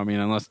 well, I mean,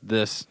 unless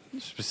this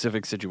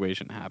specific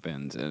situation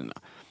happens. And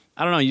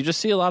I don't know. You just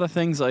see a lot of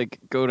things like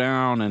go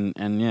down.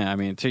 And yeah, I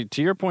mean,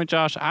 to your point,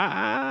 Josh,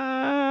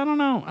 I don't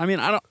know. I mean,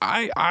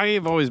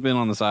 I've always been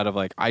on the side of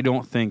like, I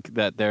don't think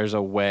that there's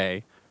a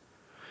way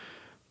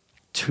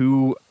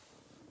to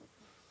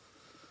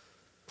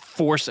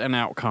force an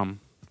outcome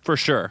for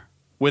sure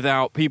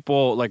without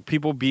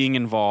people being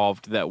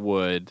involved that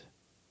would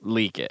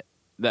leak it.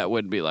 That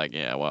would be like,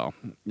 yeah, well,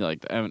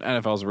 like the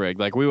NFL's rigged.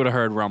 Like we would have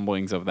heard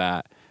rumblings of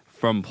that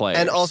from players.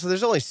 And also,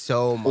 there's only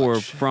so much.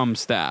 or from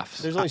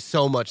staffs. There's only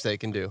so much they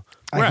can do.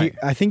 Right.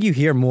 I think you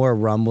hear more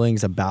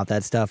rumblings about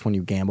that stuff when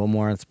you gamble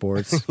more on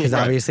sports because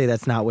Right. obviously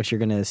that's not what you're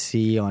going to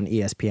see on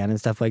ESPN and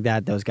stuff like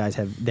that. Those guys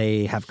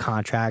have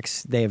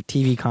contracts, they have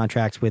TV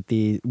contracts with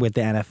the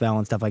NFL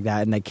and stuff like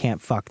that, and they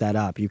can't fuck that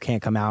up. You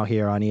can't come out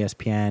here on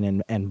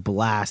ESPN and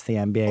blast the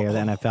NBA or the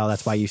NFL.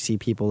 That's why you see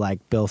people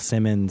like Bill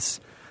Simmons,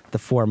 the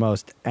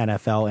foremost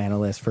NFL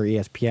analyst for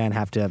ESPN,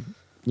 have to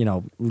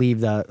leave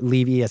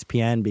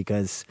ESPN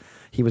because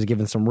he was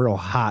given some real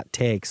hot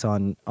takes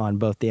on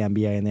both the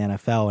NBA and the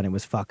NFL, and it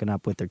was fucking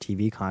up with their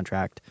TV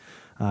contract.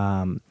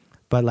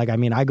 But like, I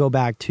mean, I go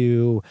back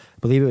to, I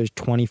believe it was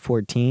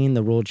 2014,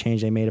 the rule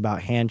change they made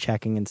about hand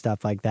checking and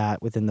stuff like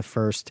that within the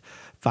first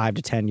 5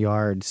 to 10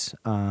 yards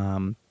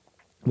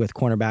with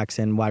cornerbacks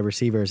and wide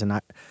receivers. And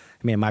I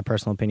mean, in my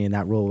personal opinion,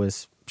 that rule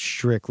was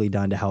strictly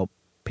done to help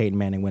Peyton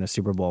Manning win a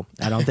Super Bowl.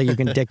 I don't think you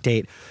can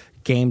dictate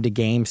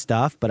game-to-game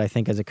stuff, but I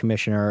think as a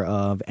commissioner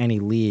of any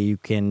league, you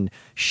can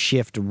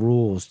shift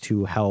rules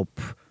to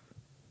help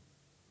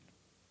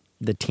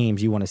the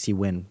teams you want to see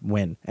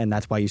win. And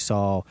that's why you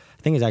saw,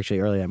 I think it was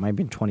actually earlier, it might have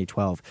been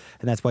 2012,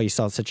 and that's why you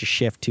saw such a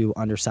shift to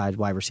undersized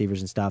wide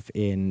receivers and stuff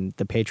in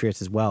the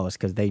Patriots as well, is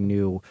because they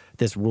knew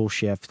this rule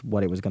shift,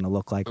 what it was going to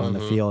look like on the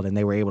field, and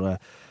they were able to,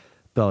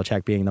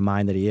 Belichick being the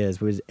mind that he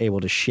is, was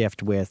able to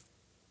shift with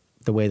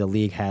the way the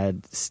league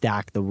had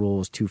stacked the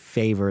rules to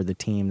favor the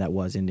team that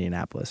was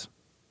Indianapolis.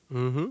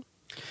 Mm-hmm.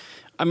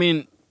 I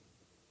mean,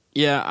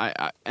 yeah,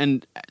 I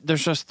and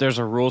there's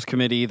a rules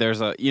committee. There's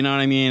a, you know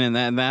what I mean,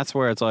 and that's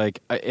where it's like,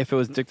 if it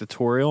was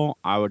dictatorial,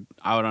 I would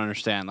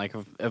understand. Like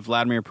if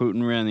Vladimir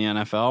Putin ran the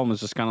NFL and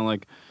was just kind of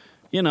like,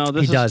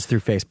 this does through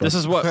Facebook. This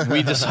is what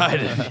we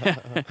decided.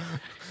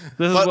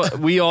 This is what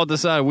we all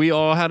decided. We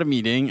all had a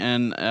meeting,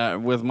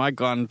 and with my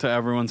gun to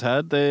everyone's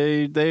head,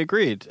 they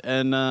agreed,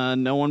 and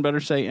no one better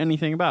say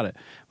anything about it.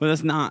 But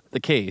that's not the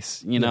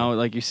case.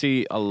 Like you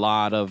see a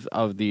lot of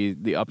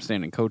the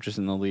upstanding coaches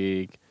in the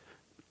league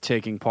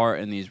taking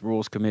part in these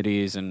rules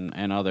committees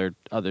and other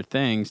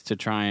things to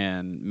try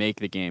and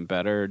make the game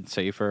better and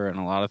safer and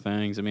a lot of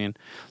things. I mean,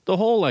 the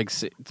whole like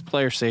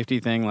player safety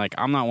thing, like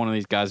I'm not one of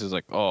these guys who's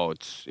like, oh,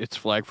 it's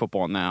flag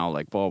football now,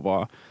 like blah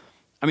blah.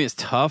 I mean, it's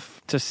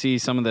tough to see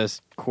some of this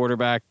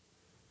quarterback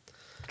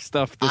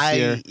stuff this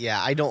year.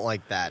 Yeah, I don't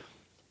like that.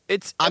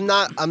 I'm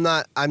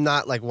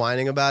not like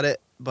whining about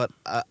it, but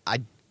I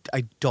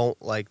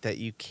don't like that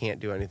you can't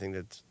do anything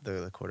to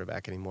the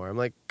quarterback anymore. I'm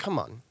like, come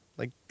on.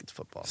 Like, it's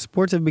football.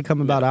 Sports have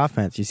become about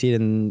offense. You see it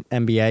in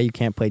NBA, you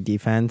can't play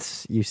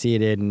defense. You see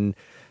it in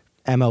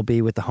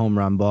MLB with the home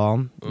run ball.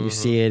 Mm-hmm. You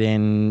see it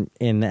in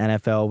the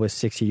NFL with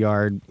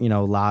 60-yard,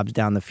 lobs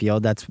down the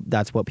field.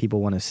 That's what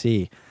people want to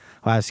see.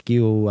 I'll ask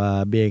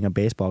you, being a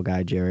baseball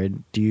guy,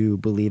 Jared, do you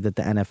believe that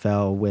the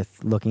NFL,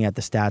 with looking at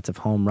the stats of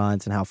home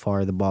runs and how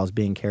far the ball's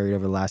being carried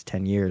over the last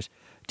 10 years,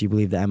 do you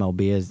believe the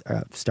MLB has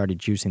started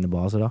juicing the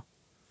balls at all?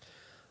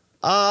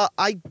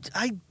 I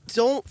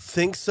don't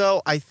think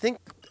so. I think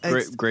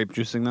grape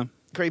juicing them.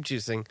 Grape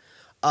juicing.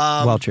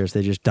 Welchers,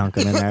 they just dunk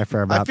them in there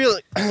for about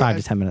 5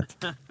 to 10 minutes.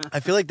 I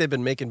feel like they've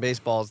been making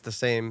baseballs the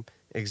same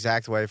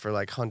exact way for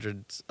like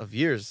hundreds of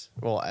years.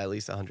 Well, at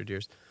least 100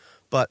 years.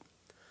 But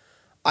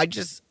I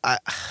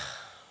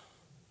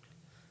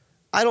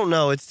don't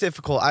know. It's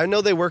difficult. I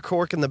know they were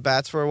corking the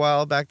bats for a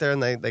while back there,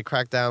 and they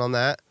cracked down on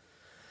that.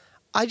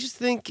 I just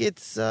think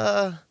it's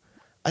I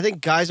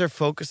think guys are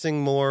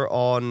focusing more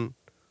on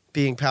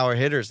being power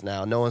hitters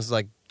now. No one's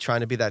like trying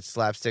to be that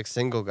slapstick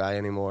single guy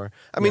anymore.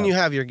 I mean, you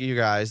have your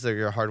guys, they're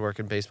your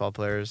hardworking baseball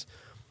players.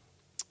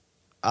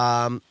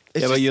 But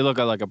you look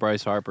at like a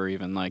Bryce Harper,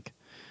 even like,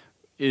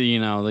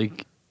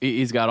 like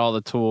he's got all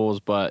the tools,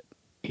 but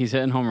he's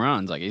hitting home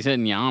runs. Like, he's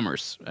hitting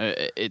yammers.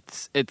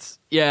 It's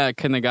yeah,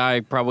 can the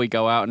guy probably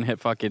go out and hit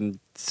fucking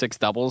 6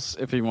 doubles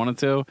if he wanted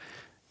to?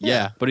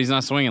 Yeah, but he's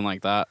not swinging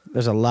like that.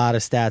 There's a lot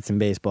of stats in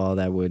baseball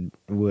that would.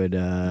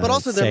 But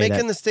also, they're say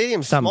making that the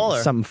stadium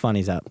smaller. Something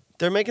funny's up.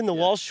 They're making the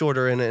walls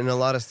shorter in a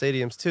lot of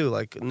stadiums too.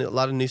 Like a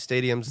lot of new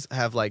stadiums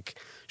have like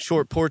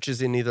short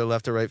porches in either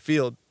left or right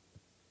field.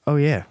 Oh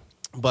yeah.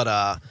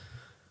 But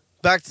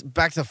back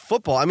to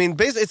football. I mean,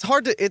 it's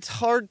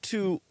hard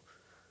to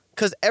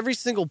because every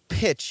single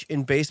pitch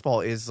in baseball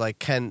is like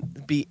can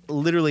be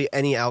literally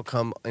any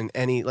outcome in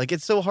any like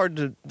it's so hard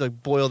to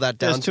like boil that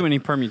down. There's too many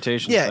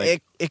permutations. Yeah,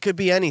 like, it could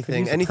be anything.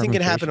 use the Anything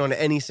can happen on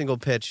any single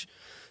pitch.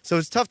 So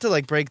it's tough to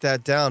like break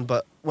that down.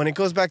 But when it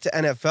goes back to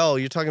NFL,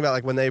 you're talking about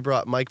like when they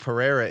brought Mike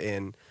Pereira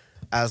in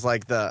as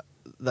like the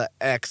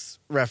ex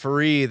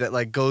referee that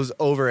like goes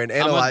over and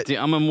analyzes.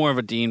 I'm a more of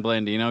a Dean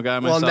Blandino guy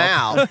myself.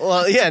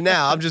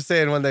 Now I'm just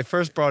saying when they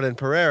first brought in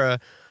Pereira,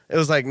 it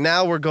was like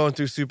now we're going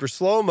through super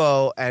slow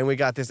mo and we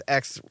got this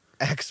ex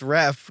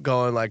ref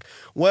going like,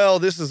 well,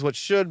 this is what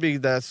should be.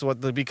 That's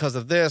what because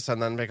of this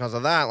and then because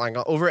of that, like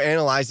over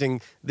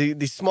analyzing the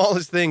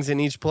smallest things in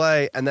each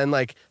play, and then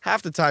like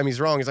half the time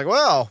he's wrong. He's like,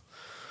 well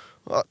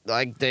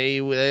like they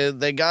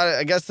got it.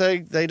 I guess they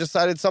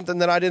decided something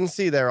that I didn't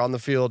see there on the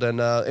field, and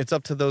it's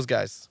up to those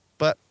guys.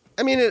 But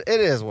I mean, it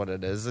is what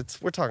it is.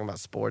 We're talking about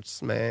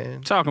sports,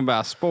 man. Talking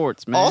about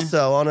sports, man.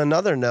 Also, on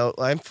another note,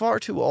 I'm far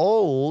too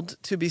old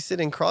to be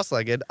sitting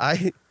cross-legged.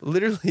 I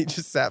literally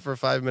just sat for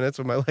 5 minutes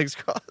with my legs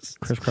crossed.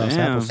 Crisscross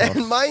Damn. applesauce.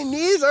 And my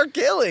knees are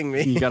killing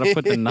me. You got to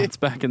put the nuts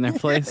back in their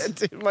place.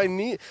 Yeah, dude, my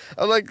knee.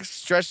 I'm like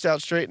stretched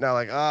out straight now,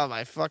 like, oh,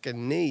 my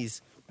fucking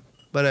knees.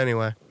 But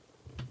anyway.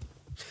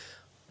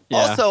 Yeah.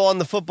 Also on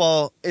the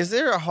football, is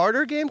there a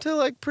harder game to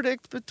like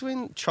predict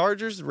between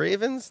Chargers,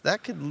 Ravens?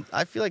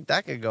 I feel like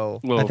that could go.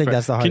 Little I think fa-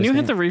 that's the Can you hardest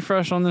hit game. the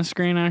refresh on this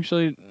screen,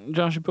 actually,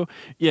 Joshua Poo?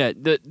 Yeah,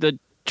 the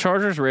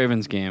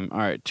Chargers-Ravens game. All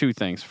right, 2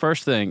 things.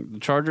 First thing, the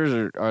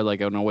Chargers are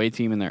like an away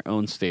team in their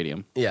own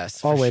stadium,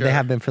 Yes. Oh for wait, sure. they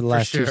have been for the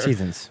last 2 sure.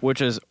 seasons.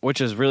 which is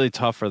really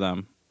tough for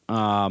them.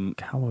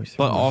 Cowboys.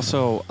 But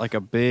also like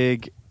a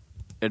big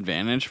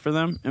advantage for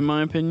them, in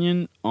my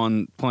opinion,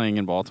 on playing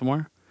in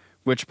Baltimore,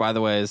 which, by the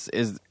way,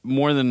 is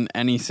more than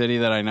any city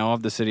that I know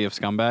of, the city of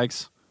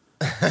scumbags.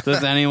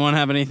 Does anyone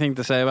have anything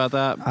to say about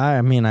that?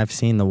 I mean, I've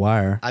seen The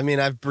Wire. I mean,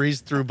 I've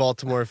breezed through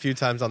Baltimore a few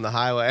times on the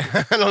highway.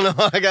 I don't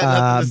know. I got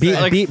nothing to be-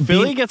 say. Like,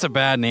 Philly gets a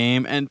bad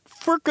name, and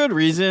for good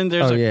reason.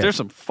 There's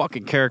some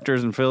fucking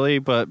characters in Philly,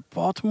 but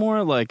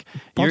Baltimore, like,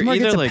 Baltimore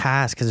you're gets either a like,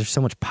 pass because there's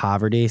so much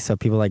poverty, so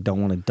people like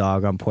don't want to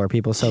dog on poor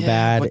people so Yeah,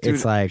 bad. but dude,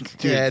 It's like,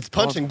 dude, yeah, it's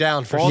punching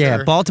down for yeah,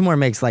 sure. Baltimore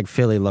makes like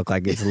Philly look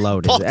like it's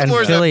loaded, and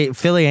Baltimore's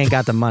Philly ain't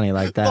got the money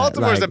like that.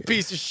 Baltimore's like, a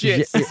piece of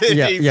shit Yeah,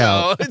 city,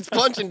 yeah. so it's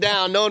punching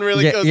down. No one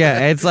really yeah, goes yeah,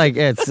 there. it's like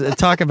it's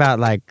talk about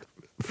like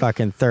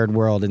fucking third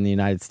world in the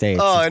United States.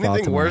 Oh, It's anything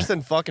Baltimore. worse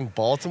than fucking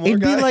Baltimore, It'd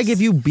be guys? like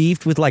if you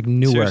beefed with like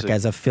Newark Seriously.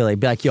 as a Philly.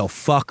 Be like, yo,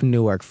 fuck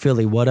Newark,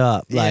 Philly, what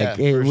up? Like,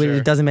 Yeah, for sure.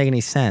 it doesn't make any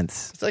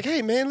sense. It's like,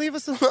 hey, man, leave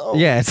us alone.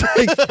 Yeah, it's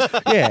like,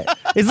 yeah,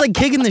 it's like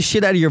kicking the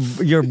shit out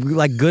of your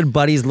like good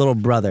buddy's little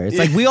brother. It's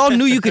like we all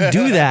knew you could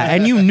do that,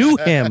 and you knew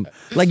him.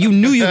 Like you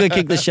knew you could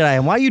kick the shit out of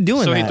him. Why are you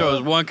doing so that? he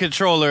throws one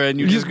controller and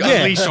you just Yeah.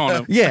 unleash on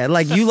him. Yeah,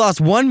 like you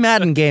lost one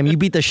Madden game, you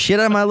beat the shit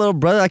out of my little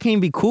brother. I can't even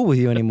be cool with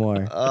you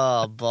anymore.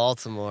 Oh,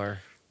 Baltimore.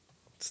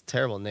 It's a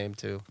terrible name,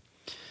 too.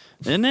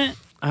 Isn't it?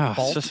 Oh,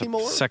 it's just a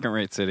Baltimore?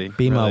 second-rate city.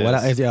 BMO, Really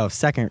what? is. Yo,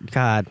 second,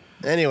 God.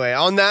 Anyway,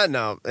 on that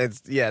note,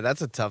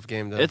 that's a tough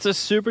game, though. It's a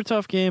super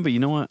tough game, but you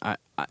know what?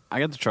 I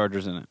got the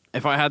Chargers in it.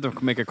 If I had to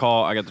make a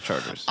call, I got the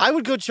Chargers. I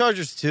would go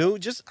Chargers, too.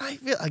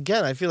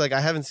 I feel like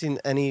I haven't seen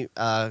any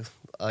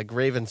like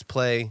Ravens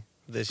play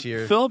this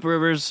year. Philip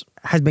Rivers,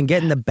 Has been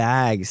getting the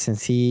bag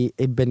since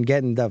he'd been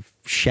getting the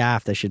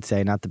shaft, I should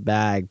say, not the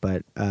bag,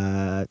 but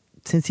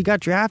since he got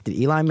drafted.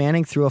 Eli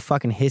Manning threw a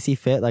fucking hissy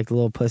fit like the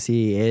little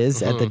pussy he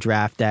is at the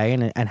draft day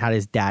and had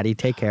his daddy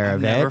take care I've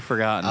of never it.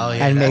 forgotten. Oh,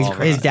 yeah, And that's made,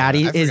 crazy. his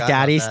daddy I forgot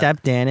about that.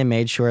 stepped in and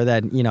made sure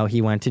that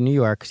he went to New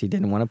York because he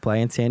didn't want to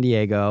play in San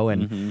Diego.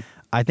 And Mm-hmm.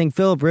 I think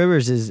Philip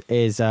Rivers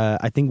is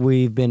I think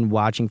we've been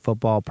watching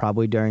football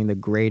probably during the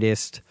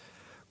greatest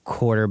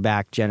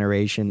quarterback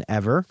generation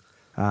ever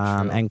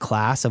and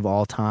class of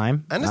all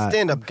time. And a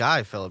stand-up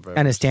guy, Philip Rivers.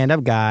 And a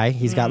stand-up guy.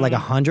 He's got like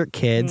 100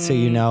 kids,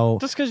 so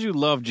Just because you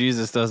love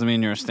Jesus doesn't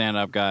mean you're a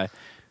stand-up guy.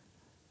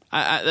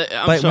 I'm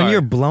But sorry. when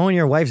you're blowing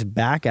your wife's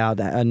back out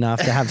enough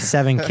to have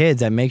 7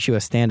 kids, that makes you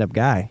a stand-up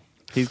guy.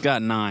 He's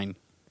got 9.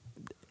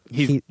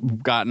 He's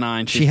got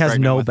 9. She She's has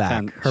pregnant no with back.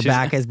 10. Her She's-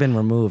 back has been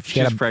removed. She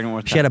she's had pregnant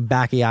with she had 10. a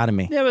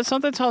bacchiotomy. Yeah, but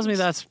something tells me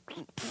that's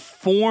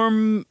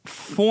form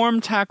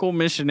tackle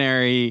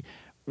missionary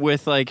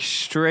with like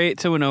straight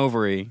to an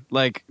ovary.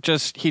 Like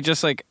he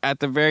just like at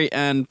the very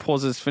end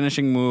pulls his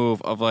finishing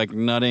move of like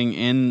nutting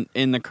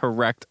in the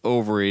correct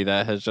ovary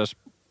that has just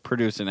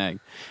produced an egg.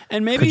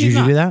 And maybe Could he's you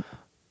not. do that?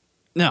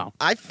 No,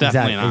 I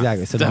definitely not.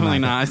 exactly. So don't Definitely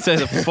knock it. not. I say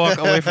the fuck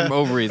away from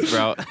ovaries,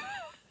 bro.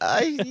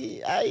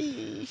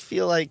 I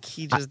feel like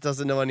he just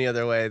doesn't know any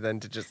other way than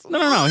to just.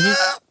 No. He's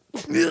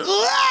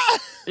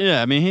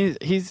yeah. I mean,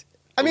 he's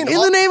I mean, In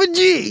the name of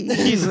G.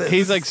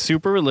 he's like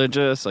super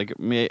religious. Like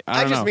I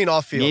don't just know. mean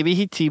off field. Maybe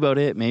he T-bowed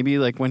it. Maybe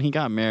like when he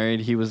got married,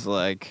 he was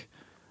like,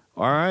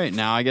 "All right,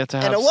 now I get to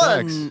have and a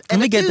sex." one. Let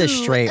me get this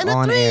two, straight and a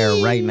on three.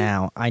 air right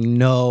now.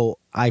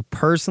 I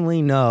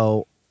personally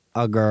know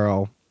a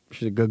girl.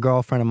 She's a good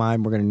girlfriend of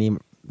mine. We're going to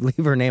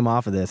leave her name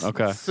off of this.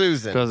 Okay.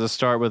 Susan. Does it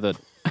start with a?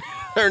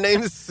 Her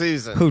name is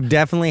Susan. Who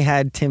definitely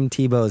had Tim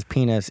Tebow's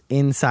penis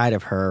inside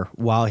of her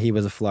while he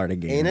was a Florida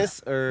gamer.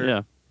 Anus or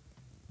Yeah.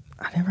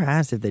 I never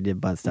asked if they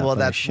did butt stuff. well,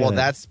 but I that's should.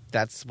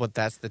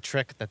 that's the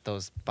trick that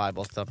those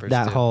Bible stuffers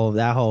that do. whole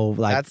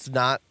like that's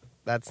not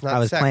I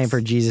was sex. playing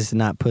for Jesus and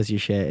not pussy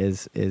shit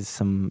is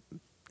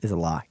a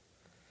lie.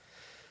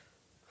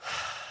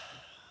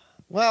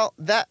 Well,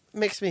 that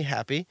makes me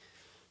happy.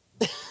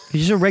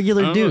 He's just a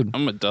regular dude.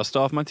 I'm gonna dust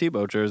off my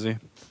T-bow jersey.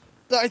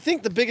 I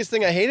think the biggest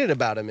thing I hated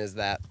about him is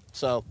that.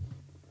 So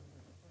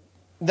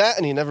that,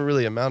 and he never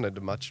really amounted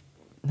to much.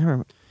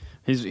 Never,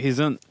 He's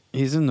in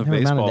the Never amounted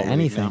baseball to league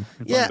anything. now.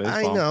 He Yeah, plays I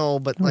baseball. know,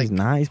 but no, like, he's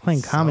not. He's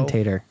playing so-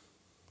 commentator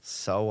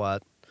so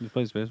what? He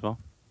plays baseball.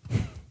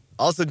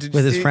 Also, did you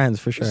with his see- friends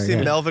for Did you sure. see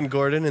Yeah. Melvin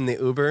Gordon in the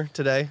Uber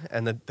today,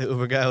 and the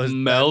Uber guy was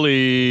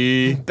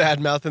Melly. bad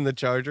mouthing the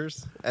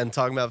Chargers and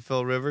talking about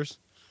Phil Rivers.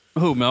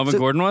 Who Melvin So-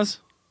 Gordon was?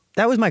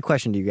 That was my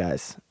question to you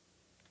guys.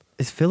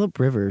 Is Phillip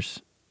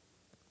Rivers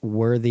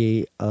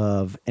worthy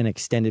of an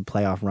extended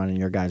playoff run in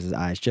your guys'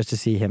 eyes just to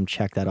see him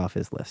check that off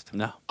his list?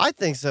 No, I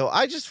think so.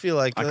 I just feel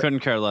like I couldn't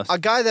care less. a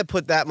guy that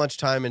put that much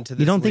time into this.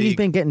 You don't think he's league-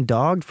 been getting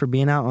dogged for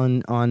being out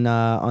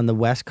on the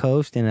West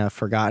Coast in a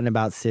forgotten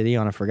about city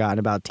on a forgotten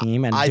about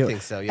team? And I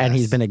think so, And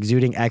he's yes. been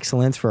exuding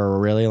excellence for a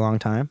really long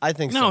time. I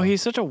think so. No,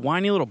 he's such a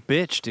whiny little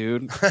bitch,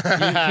 dude. He's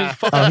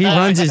fucking Oh, he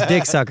runs his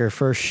dick sucker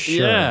for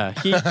sure. Yeah,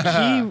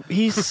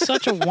 he's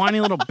such a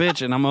whiny little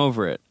bitch, and I'm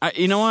over it.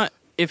 You know what?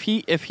 If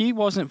he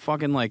wasn't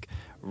fucking like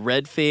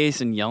red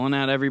face and yelling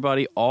at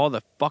everybody all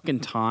the fucking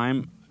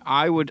time,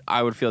 I would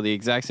feel the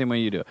exact same way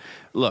you do.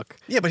 Look,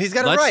 Yeah, but he's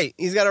got a Let's- right.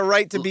 He's got a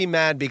right to be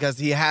mad because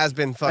he has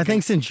been fucking. I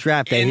think since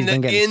draft day he's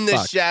been getting in the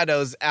fucked.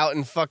 shadows, out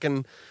in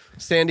fucking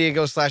San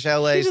Diego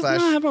 /LA he does not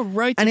have a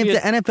right. To And if be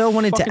the a NFL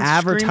wanted to fucking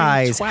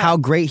advertise screaming twat. how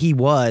great he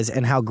was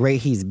and how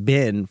great he's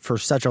been for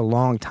such a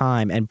long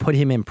time and put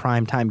him in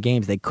primetime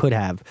games, they could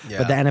have.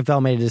 But the Yeah.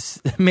 NFL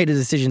made a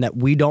decision that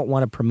we don't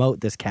want to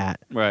promote this cat.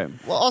 right.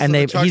 Well, also and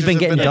the he's Chargers been have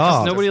getting a-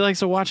 dogged. Nobody likes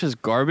to watch his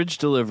garbage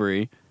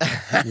delivery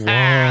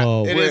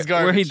Whoa. It where, is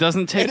garbage. where he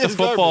doesn't take It the is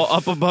football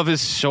garbage. up above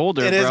his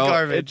shoulder, It is bro.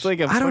 garbage. It's like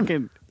a I don't-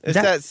 fucking. It's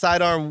That- that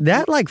sidearm.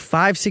 That like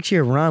 5-6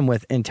 year run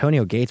with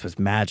Antonio Gates was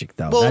magic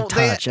though. Well, that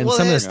touch and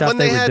some of the stuff when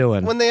they were had,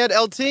 doing. when they had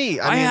LT.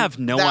 I mean, have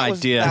no that was-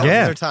 idea. That was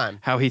Yeah. their time.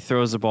 How he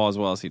throws the ball as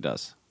well as he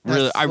does. That's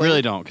Really, I like-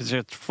 really don't, because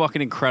it's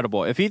fucking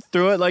incredible. If he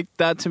threw it like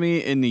that to me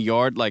in the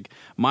yard, like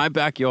my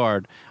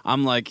backyard,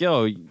 I'm like,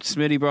 yo,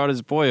 Smitty brought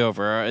his boy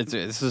over. It's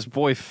his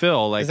boy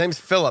Phil. Like, His name's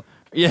Philip.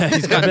 yeah,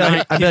 he's got.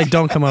 I'd be like,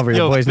 don't come over. Your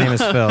Yo, boy's name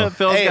is Phil.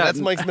 Phil's Hey, got, that's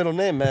Mike's middle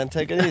name, man.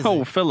 Take it easy.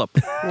 Oh, Philip.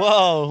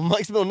 Whoa,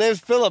 Mike's middle name's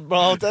Philip,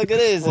 bro. Take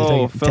it easy.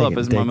 Whoa, Take it- Philip take it,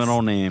 is my Diggs.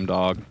 middle name,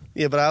 dog.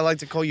 Yeah, but I like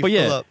to call you But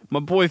yeah, Philip.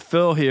 my boy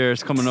Phil here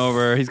is coming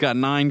over. He's got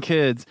 9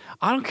 kids.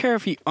 I don't care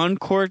if he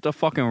uncorked a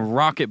fucking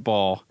rocket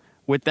ball.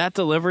 With that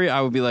delivery, I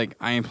would be like,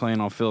 I ain't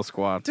playing on Phil's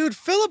squad. Dude,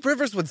 Philip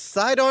Rivers would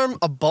sidearm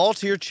a ball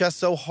to your chest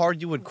so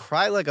hard you would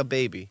cry like a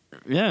baby.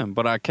 Yeah,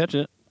 but I catch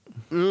it.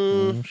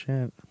 Oh,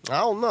 shit. I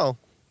don't know.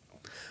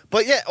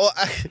 But yeah, well,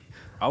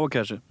 I would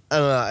catch it. I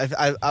don't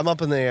know. I'm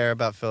up in the air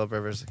about Philip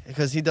Rivers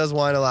because he does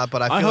whine a lot,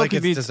 but I feel like he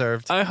it's beats,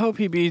 deserved. I hope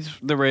he beats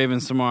the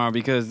Ravens tomorrow,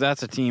 because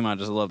that's a team I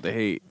just love to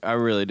hate. I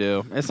really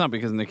do. It's not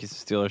because Nicky's a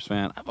Steelers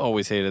fan. I've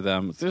always hated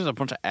them. There's a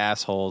bunch of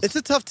assholes. It's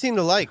a tough team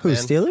to like, Who, man.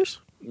 Steelers?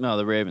 No,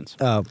 the Ravens.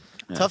 Oh,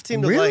 Tough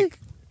team to Really? like.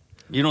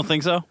 You don't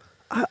think so?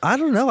 I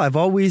don't know. I've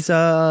always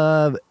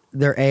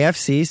they're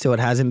AFC, so it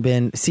hasn't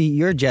been. See,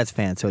 you're a Jets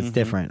fan, so it's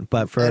different.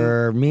 But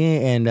for me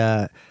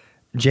and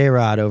J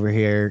Rod over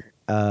here,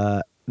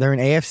 they're an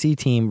AFC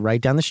team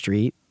right down the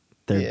street.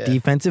 They're Yeah.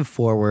 defensive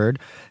forward.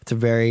 It's a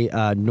very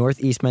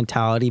Northeast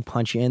mentality,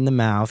 punch you in the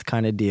mouth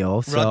kind of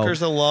deal. So,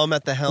 Rutgers alum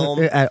at the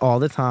helm. at all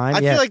the time. I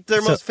yeah. feel like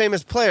their So- most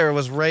famous player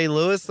was Ray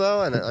Lewis,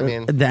 though, and I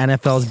mean, the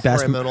NFL's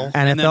best criminal.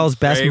 NFL's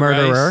best Ray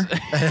murderer.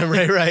 Rice.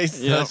 Ray Rice.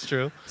 Yep. That's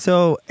true.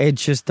 So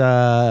it's just,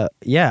 yeah,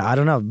 I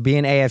don't know.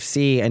 Being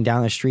AFC and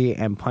down the street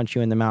and punch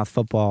you in the mouth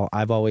football,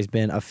 I've always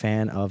been a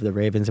fan of the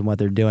Ravens and what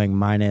they're doing,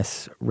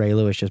 minus Ray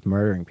Lewis just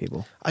murdering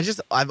people.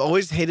 I've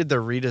always hated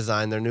their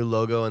redesign, their new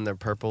logo and their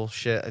purple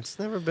shit. It's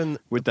never been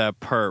With that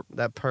perp.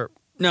 that perp.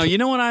 No, you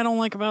know what I don't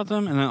like about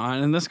them?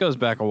 And this goes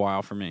back a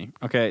while for me.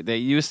 Okay, they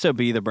used to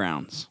be the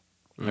Browns.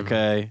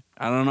 Okay?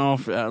 I don't know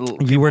if... You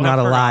people were have not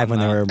alive forgotten when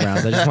they that. were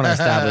Browns. I just want to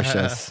establish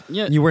this.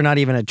 Yeah. You were not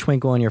even a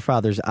twinkle in your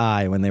father's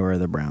eye when they were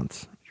the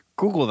Browns.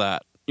 Google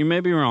that. You may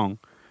be wrong.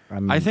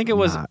 I'm I think it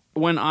was not.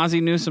 when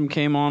Ozzie Newsome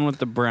came on with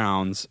the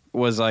Browns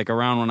was like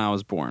around when I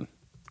was born,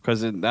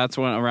 because that's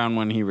around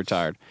when he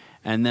retired.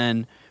 And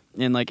then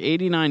in like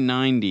 89,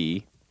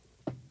 90,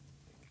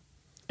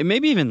 it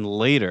maybe even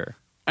later.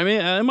 I mean,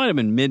 it might have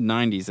been mid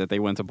 90s that they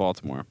went to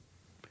Baltimore.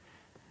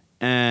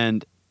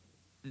 And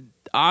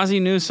Ozzie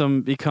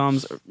Newsome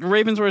becomes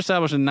Ravens were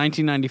established in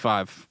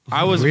 1995.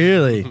 I was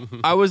Really?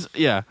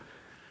 yeah.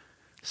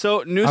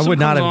 So Newsome I would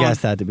not comes have on-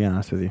 guessed that, to be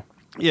honest with you.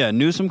 Yeah,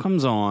 Newsome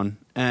comes on,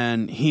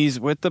 and he's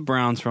with the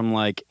Browns from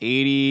like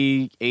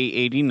 88,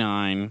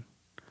 89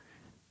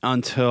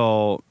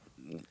 until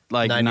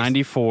like 90s.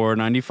 94,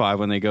 95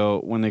 when they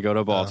go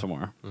to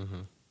Baltimore.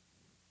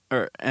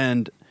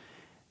 And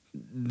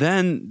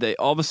then they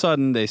all of a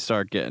sudden they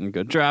start getting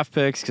good draft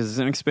picks because it's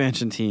an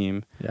expansion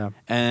team. Yeah.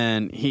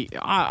 And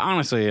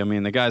honestly, I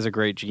mean, the guy's a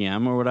great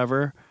GM or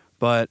whatever,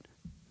 but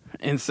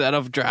instead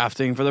of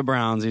drafting for the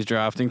Browns, he's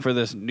drafting for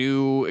this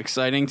new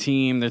exciting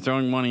team. They're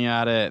throwing money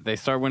at it. They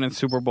start winning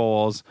Super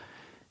Bowls,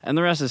 and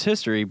the rest is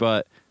history.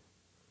 But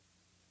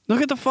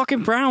look at the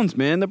fucking Browns,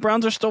 man. The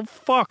Browns are still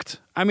fucked.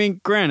 I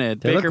mean,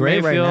 granted, They Baker look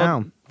great Mayfield, right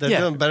now. They're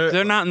doing better.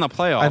 They're not in the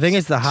playoffs. I think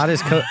it's the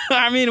hottest coach.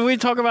 I mean, we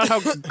talk about how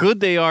good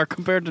they are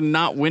compared to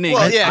not winning.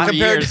 Well, yeah, for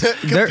compared years. to,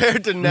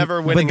 compared to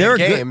never winning they're a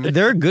game.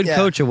 They're a good Yeah.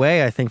 coach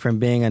away, I think, from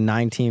being a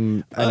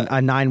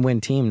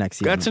 9-win team next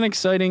season.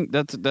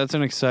 That's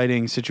an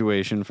exciting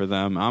situation for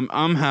them.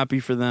 I'm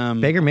happy for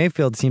them. Baker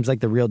Mayfield seems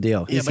like the real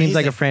deal. He Yeah, but seems he's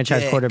like a a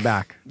franchise dick.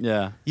 quarterback.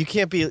 Yeah. You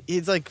can't be.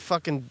 He's like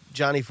fucking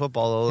Johnny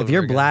Football all over If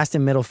you're again.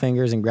 blasting middle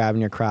fingers and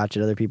grabbing your crotch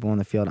at other people on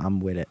the field,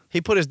 I'm with it.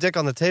 He put his dick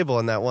on the table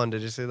in that one.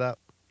 Did you see that?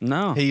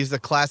 No, He used the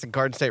classic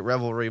Garden State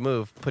Revelry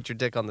move. Put your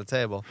dick on the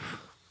table.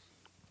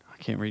 I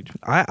can't reach.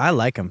 I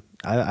like him.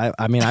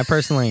 I mean, I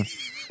personally.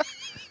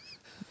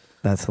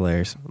 That's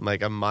hilarious.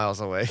 Mike, I'm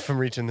miles away from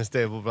reaching this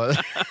table, brother.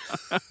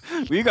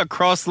 You got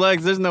crossed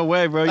legs. There's no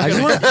way, bro. I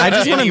just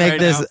want to make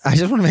this. I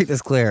just want to make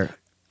this clear.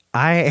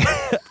 I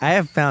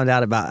have found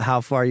out about how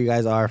far you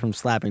guys are from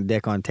slapping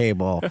dick on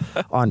table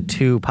on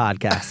 2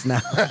 podcasts now.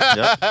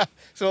 Yep.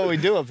 That's what we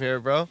do up here,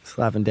 bro.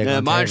 Slapping dick Yeah,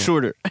 on mine's table.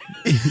 shorter.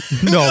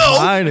 No,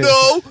 mine is.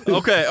 No,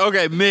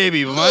 okay,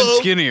 maybe, but mine's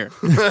skinnier.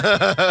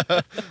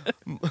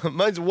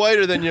 mine's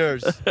whiter than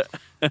yours.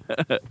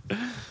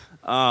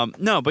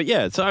 No, but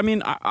yeah. So I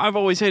mean, I've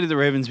always hated the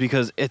Ravens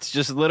because it's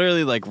just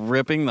literally like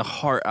ripping the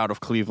heart out of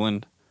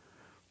Cleveland,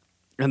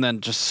 and then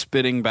just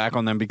spitting back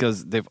on them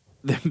because they've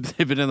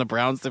been in the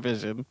Browns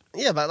division.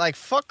 Yeah, but like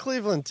fuck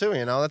Cleveland too.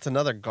 You know that's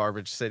another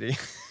garbage city.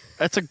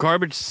 That's a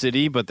garbage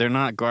city, but they're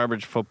not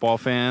garbage football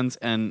fans.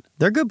 And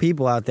They're good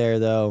people out there,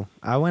 though.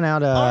 I went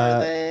out. Are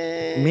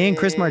they? Me and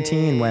Chris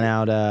Martin went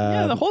out.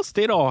 yeah, the whole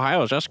state of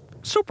Ohio is just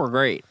super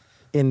great.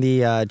 In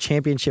the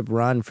championship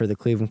run for the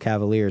Cleveland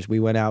Cavaliers. We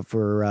went out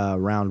for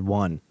round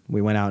 1.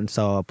 We went out and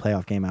saw a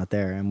playoff game out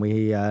there, and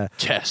we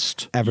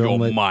Test Everyone your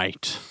would-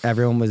 might.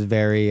 everyone was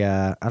very.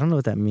 I don't know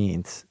what that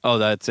means. Oh,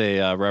 that's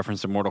a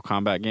reference to Mortal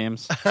Kombat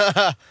games.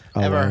 Oh,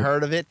 Ever word.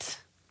 heard of it?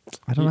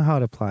 I don't know how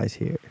it applies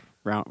here.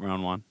 round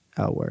 1.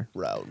 Oh word.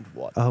 Round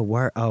 1. Oh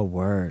word. Oh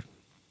word.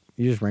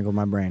 You just wrinkled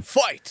my brain.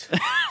 Fight.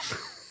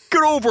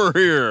 Get over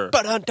here.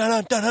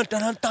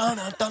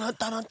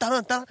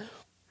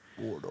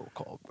 Mortal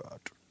Kombat.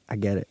 I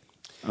get it.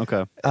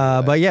 Okay.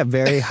 But yeah,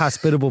 very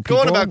hospitable people.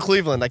 Going about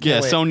Cleveland, I can't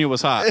Yeah, wait. Sonya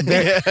was hot.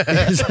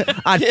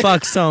 I'd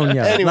fuck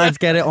Sonya. Anyway. Let's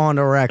get it on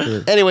the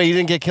record. Anyway, you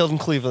didn't get killed in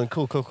Cleveland.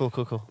 Cool.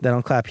 They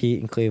don't clap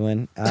heat in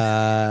Cleveland.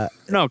 No,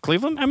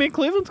 Cleveland. I mean,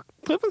 Cleveland's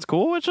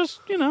cool. It's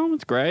just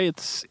it's gray.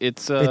 It's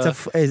It's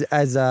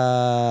as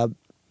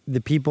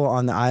the people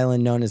on the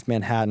island known as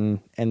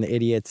Manhattan and the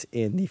idiots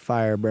in the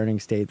fire burning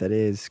state that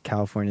is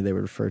California, they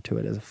would refer to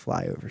it as a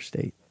flyover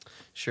state.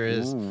 Sure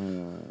is.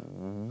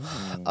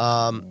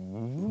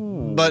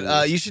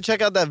 But you should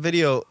check out that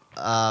video.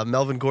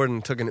 Melvin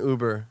Gordon took an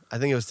Uber. I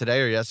think it was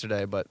today or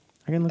yesterday. But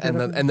I can look and it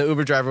the up. and the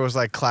Uber driver was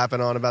like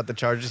clapping on about the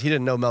charges. He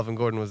didn't know Melvin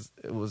Gordon was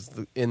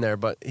in there,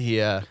 but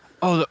he. oh,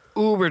 the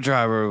Uber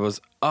driver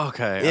was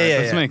okay.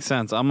 Yeah, This yeah. makes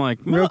sense. I'm like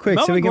Real quick,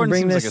 so Melvin we can Gordon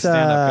bring seems this. Like a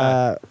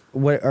stand-up guy.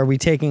 What are we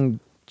taking?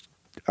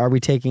 Are we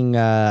taking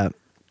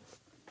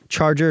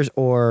Chargers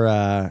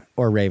or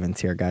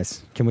Ravens here,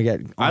 guys? Can we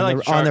get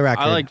on the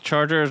record? I like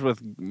Chargers with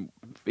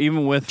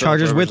even with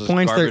Chargers with versus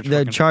points. garbage The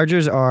fucking-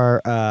 Chargers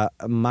are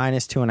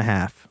minus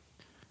 2.5.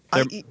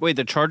 Wait,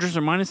 the Chargers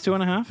are minus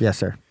 2.5. Yes,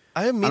 sir.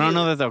 I I don't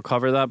know that they'll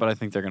cover that, but I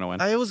think they're gonna win.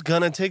 I was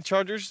gonna take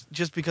Chargers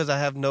just because I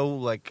had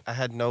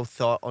no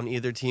thought on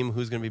either team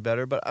who's gonna be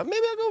better, but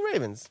maybe I'll go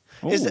Ravens.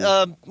 Is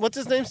Ooh. what's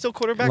his name still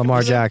quarterback?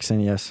 Lamar for them? Jackson.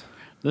 Yes.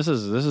 This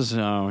is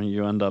how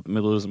you end up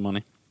losing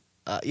money.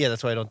 Yeah,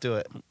 that's why I don't do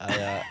it.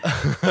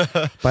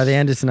 I, By the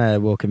end of tonight, I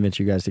will convince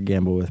you guys to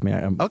gamble with me.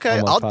 I'm okay,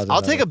 almost positive I'll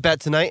of take it. a bet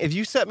tonight. If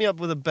you set me up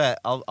with a bet,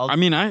 I'll I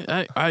mean,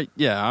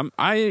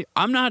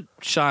 I'm not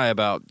shy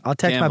about. I'll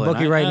text gambling. my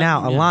bookie right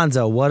now. yeah.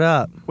 Alonzo, what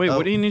up? Wait, Oh.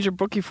 what do you need your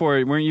bookie for?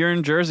 You're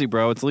in Jersey,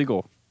 bro. It's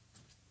legal.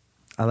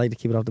 I like to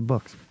keep it off the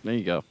books. There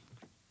you go.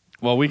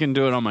 Well, we can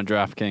do it on my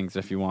DraftKings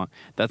if you want.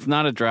 That's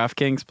not a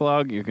DraftKings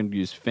plug. You can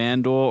use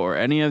FanDuel or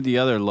any of the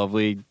other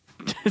lovely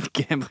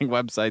gambling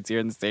websites here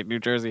in the state of New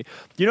Jersey.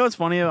 You know what's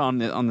funny on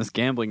this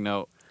gambling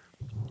note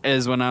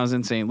is when I was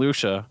in St.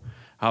 Lucia,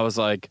 I was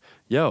like,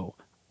 yo,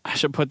 I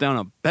should put down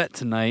a bet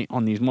tonight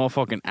on these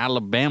motherfucking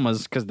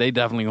Alabamas because they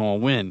definitely gonna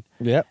win.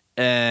 Yep.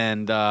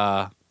 And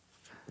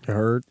You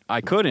heard. I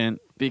couldn't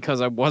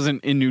because I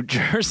wasn't in New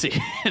Jersey.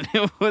 And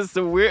it was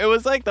it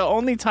was like the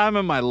only time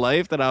in my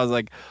life that I was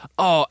like,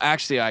 oh,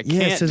 actually, I can't.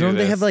 Yeah, so do don't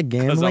they this have like 'cause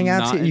gambling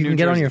I'm apps not that in you New can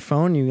get on Jersey. your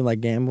phone? You can like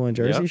gamble in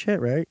Jersey Yep.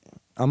 shit, right?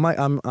 I'm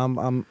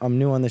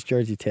new on this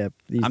Jersey tip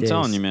these I'm days.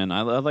 telling you, man,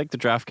 I like the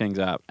DraftKings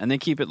app, and they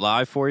keep it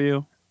live for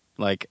you.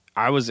 Like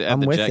I was at I'm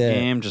the with Jet it.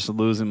 game, just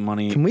losing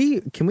money. Can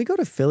we go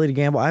to Philly to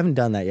gamble? I haven't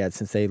done that yet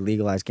since they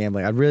legalized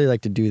gambling. I'd really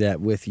like to do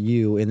that with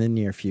you in the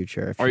near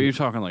future. Are you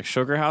talking like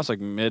Sugar House, like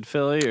mid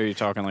Philly, or are you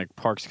talking like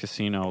Parks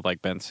Casino,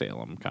 like Ben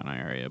Salem kind of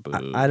area?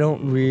 Boo. I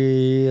don't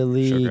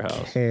really Sugar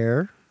House.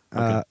 care.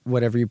 Okay.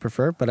 Whatever you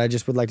prefer, but I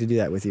just would like to do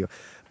that with you.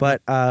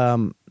 But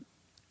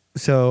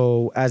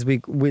so as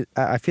we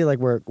I feel like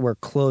we're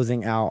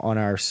closing out on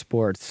our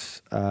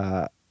sports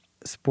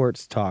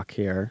talk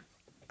here.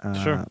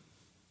 Sure.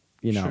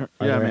 You know, Sure.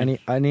 are Yeah, there I mean-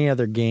 any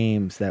other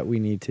games that we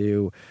need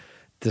to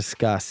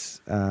discuss?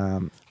 I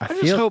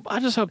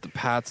just hope the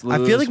Pats lose.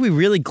 I feel like we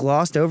really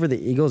glossed over the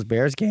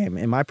Eagles-Bears game.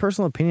 In my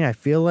personal opinion, I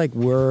feel like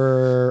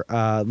we're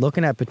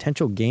looking at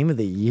potential game of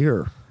the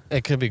year.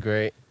 It could be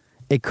great.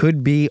 It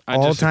could be I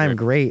all-time disagree.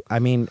 great. I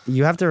mean,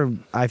 you have to.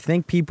 I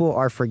think people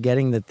are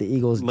forgetting that the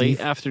Eagles. late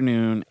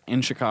afternoon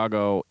in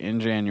Chicago in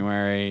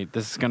January.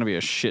 This is going to be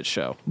a shit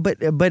show.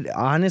 But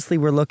honestly,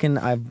 we're looking.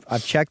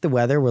 I've checked the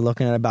weather. We're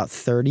looking at about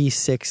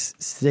 36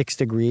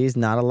 degrees.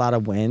 Not a lot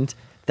of wind.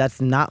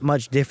 That's not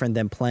much different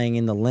than playing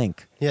in the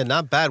link. Yeah,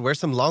 not bad. Wear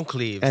some long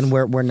sleeves. And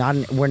we're not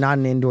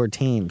an indoor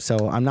team,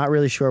 so I'm not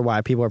really sure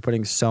why people are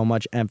putting so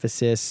much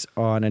emphasis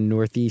on a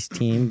Northeast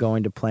team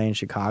going to play in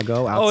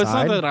Chicago outside. Oh, it's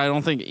not that I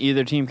don't think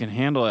either team can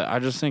handle it. I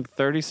just think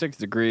 36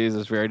 degrees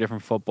is very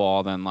different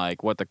football than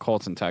like what the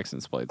Colts and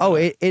Texans played. Oh,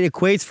 today. it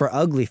equates for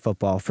ugly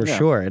football for Yeah.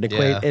 sure. It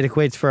Yeah.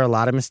 equates for a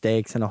lot of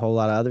mistakes and a whole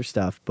lot of other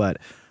stuff. But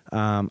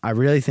I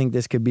really think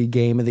this could be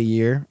game of the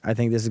year. I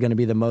think this is going to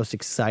be the most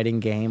exciting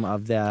game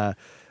of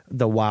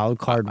the wild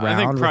card round. I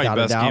think probably without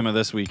a best doubt. game of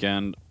this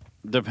weekend,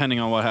 depending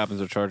on what happens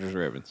with Chargers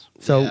Ravens.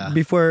 So Yeah.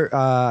 before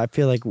I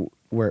feel like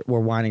we're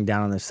winding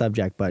down on this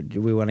subject, but do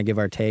we want to give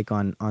our take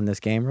on this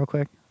game real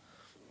quick?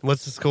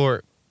 What's the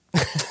score?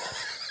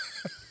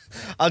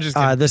 I'll just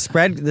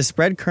The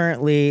spread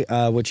currently,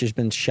 which has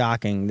been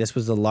shocking. This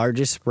was the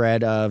largest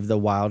spread of the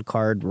wild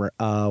card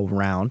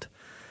round.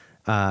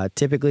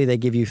 Typically, they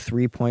give you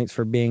 3 points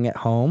for being at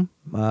home,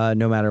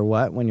 no matter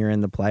what, when you're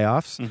in the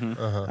playoffs.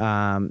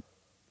 Uh-huh.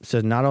 So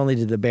not only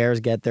did the Bears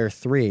get their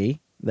 3,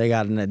 they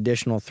got an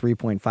additional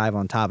 3.5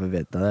 on top of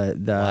it. The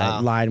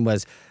Wow. line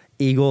was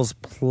Eagles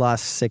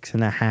plus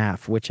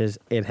 6.5, which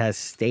it has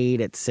stayed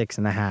at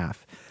 6.5.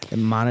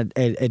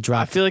 It I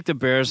dropped. feel like the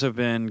Bears have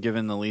been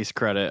given the least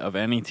credit of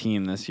any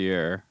team this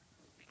year,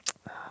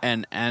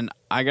 and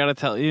I gotta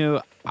tell you,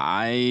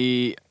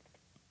 I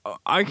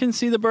can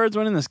see the Birds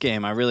winning this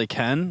game. I really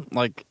can.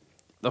 Like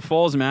the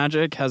Foles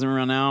magic hasn't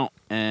run out,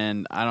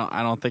 and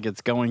I don't think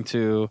it's going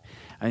to.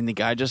 I mean, the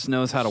guy just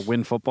knows how to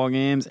win football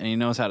games, and he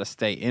knows how to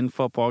stay in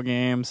football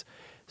games.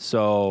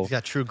 So He's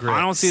got true grit.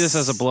 I don't see this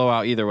as a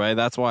blowout either way.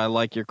 That's why I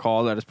like your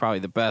call. That is probably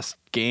the best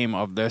game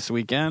of this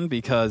weekend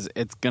because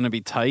it's going to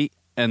be tight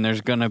and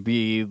there's going to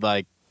be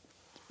like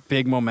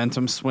big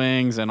momentum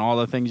swings and all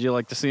the things you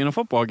like to see in a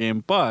football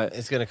game. But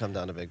It's going to come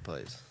down to big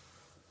plays.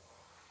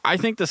 I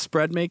think the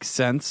spread makes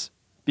sense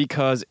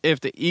because if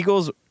the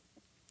Eagles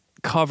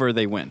cover,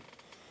 they win.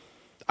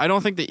 I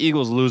don't think the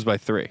Eagles lose by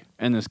 3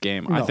 in this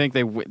game. I No. think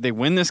they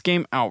win this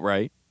game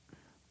outright,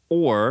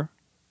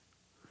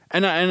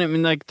 and I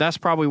mean like that's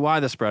probably why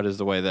the spread is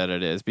the way that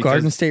it is. Because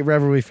Garden State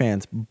Revelry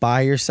fans,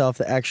 buy yourself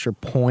the extra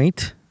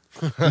point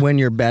when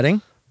you're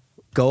betting.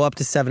 Go up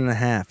to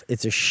 7.5.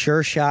 It's a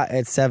sure shot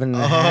at 7.5.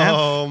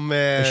 Oh, A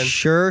man.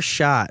 sure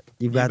shot.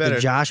 You've got better.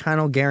 the Josh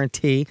Heinold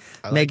guarantee.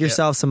 I like Make it.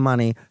 yourself some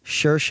money.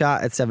 Sure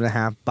shot at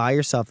 7.5. Buy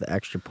yourself the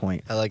extra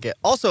point. I like it.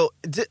 Also,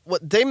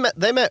 they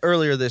met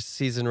earlier this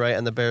season, right?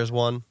 And the Bears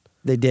won.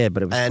 They did,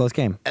 but it was a close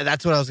game. And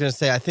that's what I was going to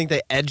say. I think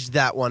they edged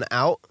that one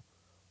out.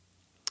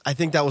 I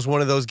think that was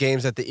one of those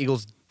games that the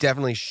Eagles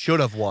definitely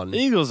should have won. the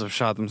Eagles have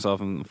shot themselves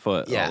in the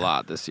foot Yeah. a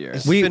lot this year.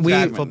 It's We- been we-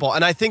 bad football,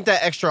 and I think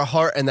that extra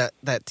heart and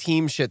that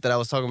team shit that I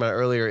was talking about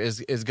earlier is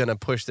going to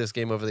push this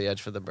game over the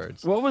edge for the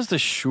Birds. What was the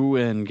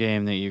shoe-in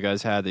game that you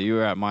guys had that you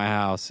were at my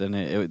house and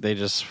they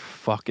just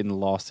fucking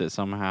lost it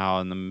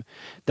somehow? And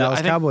That was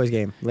I think- Cowboys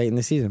game late in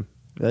the season.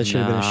 That should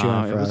have been a shoe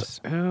No, in for us.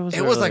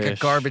 It was like a early-ish.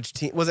 garbage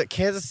team. Was it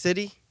Kansas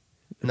City?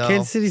 No,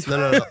 Kansas City's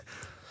no.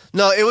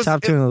 No, it was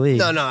top 2 in the league.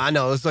 No, I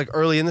know. It was like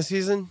early in the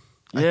season.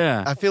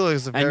 Yeah. I feel like it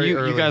was a And very you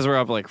early. guys were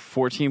up like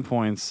 14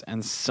 points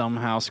and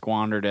somehow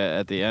squandered it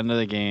at the end of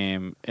the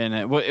game. And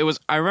it was.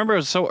 I remember it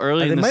was so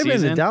early It in the might have been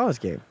season. the Dallas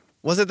game.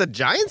 Was it the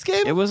Giants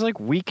game? It was like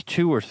week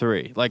 2 or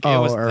 3. Like it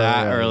Oh, was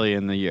that early. early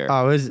in the year.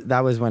 Oh,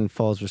 that was when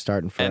Foles was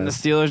starting for And the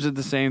us. Steelers did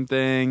the same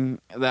thing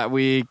that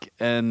week,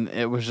 and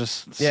it was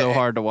just Yeah, so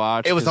hard to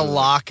watch. It was a 'cause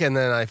lock, and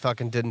then I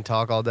fucking didn't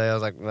talk all day. I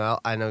was like, well,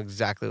 I know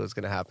exactly what's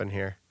going to happen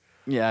here.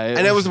 Yeah,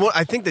 And it was more,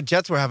 I think the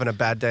Jets were having a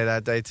bad day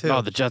that day, too.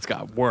 Oh, the Jets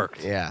got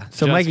worked. yeah.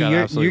 So, Jets Mikey, got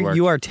absolutely worked.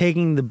 you are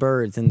taking the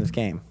Birds in this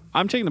game.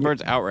 I'm taking the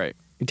Birds outright.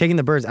 You're taking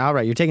the Birds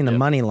outright. You're taking the Yep.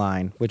 money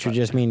line, which would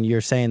just mean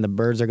you're saying the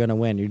Birds are going to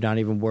win. You're not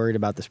even worried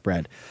about the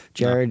spread.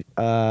 Jared,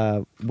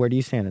 where do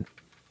you stand?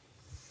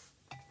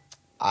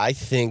 I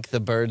think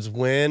the Birds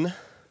win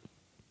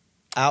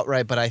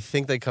outright, but I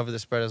think they cover the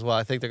spread as well.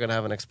 I think they're going to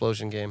have an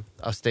explosion game,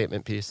 a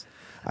statement piece.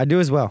 I do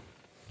as well.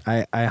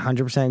 I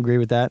 100% agree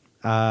with that.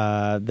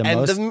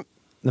 The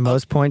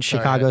most points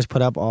sorry, Chicago's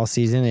put up all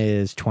season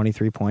is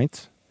 23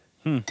 points.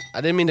 I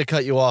didn't mean to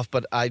cut you off,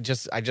 but I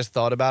just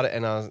thought about it,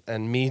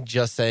 and me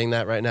just saying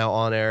that right now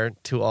on air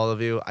to all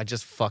of you, I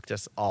just fucked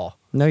us all.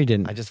 No, you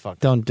didn't. I just fucked.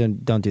 Don't do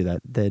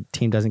that. The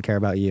team doesn't care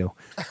about you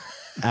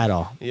at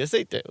all. Yes,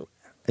 they do.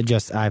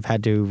 I've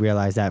had to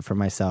realize that for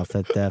myself,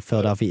 that the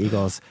Philadelphia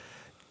Eagles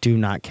do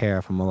not care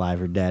if I'm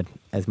alive or dead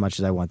as much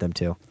as I want them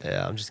to.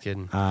 Yeah, I'm just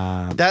kidding.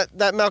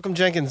 That Malcolm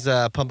Jenkins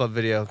pump up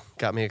video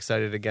got me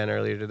excited again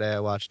earlier today.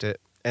 I watched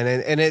it, and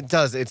it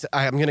does.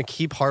 I'm gonna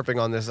keep harping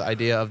on this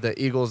idea of the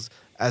Eagles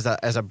as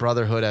a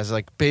brotherhood, as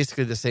like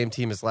basically the same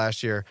team as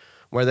last year,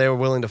 where they were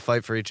willing to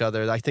fight for each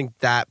other. I think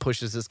that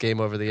pushes this game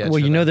over the edge. Well,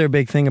 for you know them. their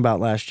big thing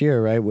about last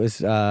year, right, was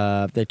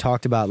they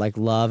talked about like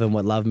love and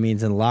what love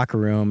means in the locker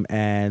room,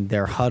 and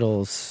their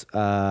huddles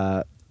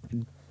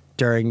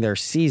during their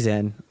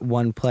season.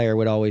 One player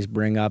would always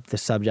bring up the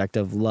subject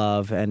of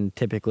love, and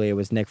typically it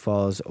was Nick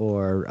Foles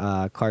or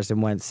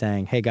Carson Wentz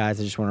saying, "Hey guys,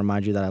 I just want to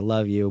remind you that I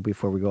love you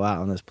before we go out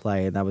on this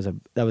play." And that was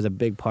a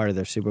big part of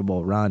their Super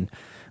Bowl run,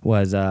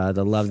 was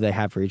the love they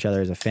had for each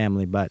other as a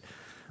family. But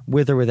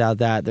with or without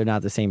that, they're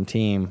not the same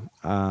team.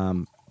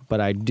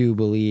 But I do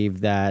believe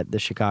that the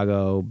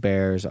Chicago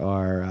Bears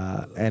are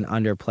an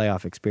under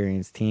playoff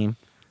experienced team.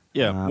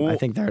 Yeah, I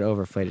think they're an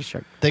overflated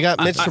shark. They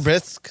got Mitch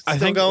Trubisky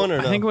still going, or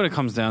no? I think what it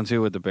comes down to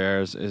with the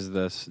Bears is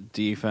this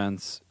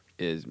defense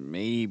is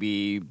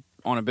maybe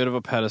on a bit of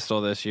a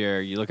pedestal this year.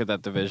 You look at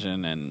that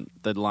division, and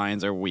the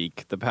Lions are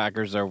weak. The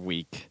Packers are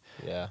weak.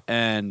 Yeah.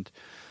 And,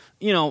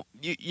 you know,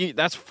 you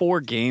that's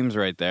 4 games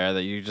right there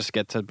that you just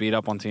get to beat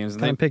up on teams.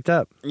 And Kind of picked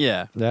up.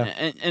 yeah. Yeah.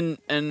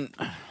 And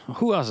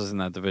who else is in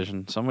that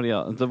division? Somebody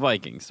else. The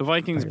Vikings.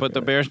 But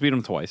the Bears beat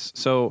them twice.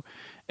 So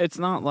it's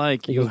not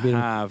like you Eagles beat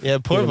 'em. have... Yeah,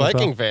 poor Give them a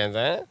Viking fans,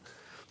 eh?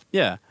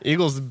 Yeah.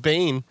 Eagles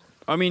bane.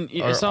 I mean,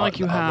 it's not like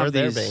you we're have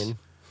their these... bane.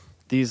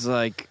 These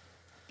like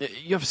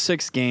you have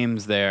 6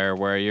 games there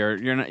where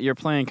you're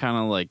playing kind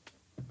of like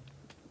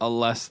a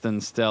less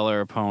than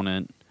stellar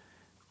opponent,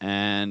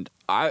 and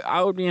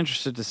I would be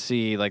interested to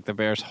see like the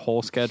Bears'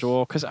 whole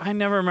schedule, because I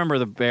never remember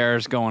the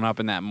Bears going up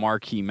in that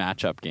marquee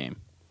matchup game.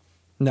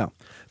 No.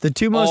 The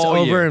two most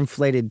All year.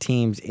 overinflated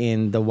teams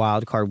in the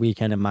wild card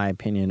weekend, in my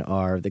opinion,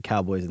 are the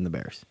Cowboys and the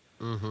Bears.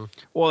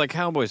 Well, the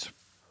Cowboys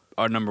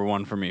are number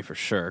 1 for me for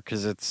sure,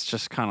 because it's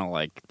just kind of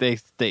like they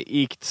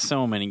eked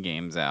so many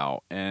games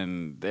out,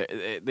 and they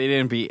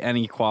didn't beat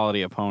any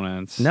quality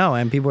opponents. No,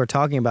 and people were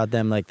talking about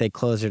them like they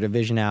closed their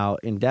division out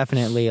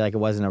indefinitely, like it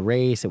wasn't a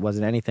race, it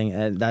wasn't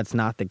anything. That's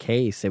not the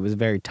case. It was a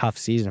very tough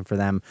season for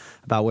them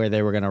about where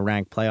they were going to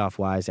rank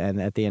playoff-wise,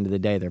 and at the end of the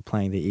day, they're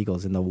playing the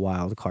Eagles in the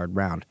wild card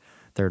round.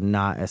 They're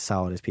not as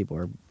solid as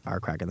people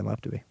are cracking them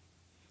up to be.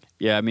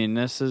 Yeah, I mean,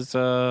 I'm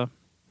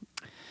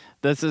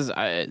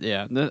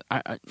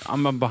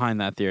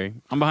behind that theory.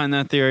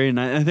 And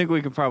I think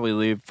we could probably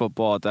leave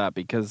football at that,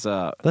 because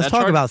Let's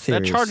talk about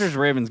theories. That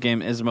Chargers-Ravens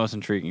game is the most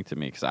intriguing to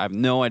me, because I have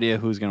no idea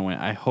who's going to win.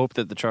 I hope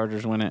that the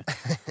Chargers win it,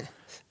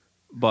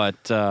 but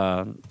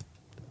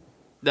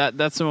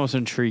that's the most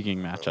intriguing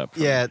matchup. For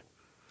Yeah. me.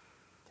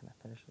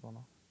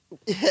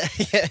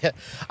 Yeah.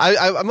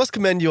 I must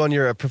commend you on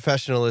your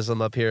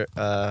professionalism up here,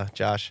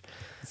 Josh.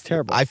 It's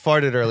terrible. I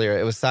farted earlier.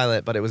 It was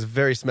silent, but it was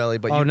very smelly.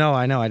 But oh, no,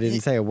 I know. I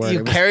didn't say a word.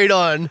 You carried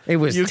on. It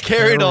was You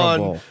carried on.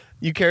 terrible.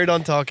 You carried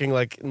on talking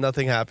like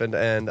nothing happened,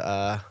 and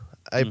I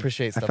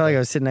appreciate I stuff. felt like I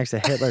was sitting next to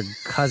Hitler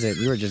cousin.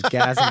 You were just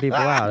gassing people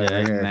out. Yeah,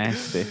 over here.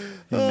 nasty.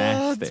 Oh,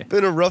 Nasty. it's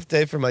been a rough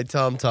day for my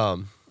Tom.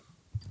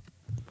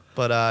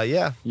 But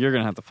yeah. You're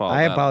going to have to follow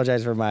I that.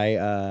 apologize for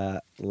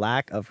my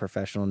lack of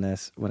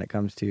professionalness when it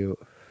comes to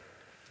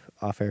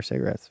off-air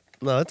cigarettes.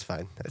 No, that's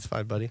fine. That's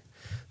fine, buddy.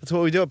 That's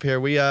what we do up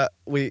here. We I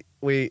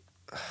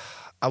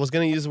was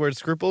gonna use the word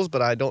scruples,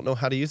 but I don't know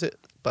how to use it.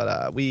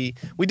 But we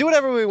do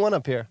whatever we want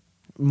up here.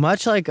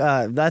 Much like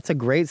that's a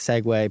great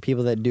segue.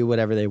 People that do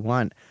whatever they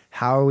want.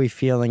 How are we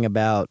feeling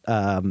about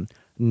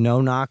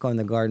no knock on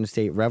the Garden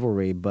State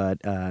rivalry, but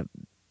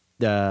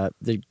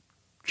the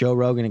Joe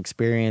Rogan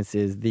Experience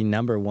is the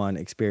number 1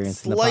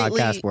 experience in the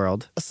podcast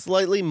world. A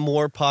slightly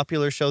more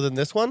popular show than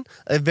this one.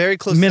 A very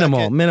close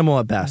Minimal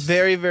at best.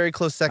 Very, very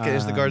close second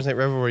is the Garden State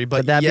rivalry.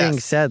 But that yes, being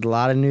said, a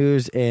lot of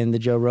news in the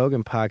Joe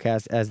Rogan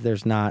podcast, as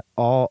there's not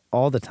all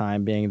the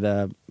time, being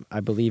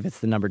I believe it's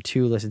the number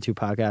 2 listened to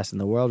podcast in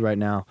the world right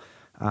now,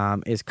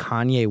 is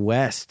Kanye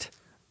West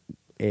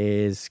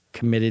is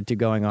committed to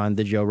going on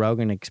the Joe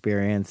Rogan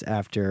Experience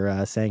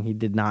after saying he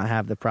did not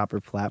have the proper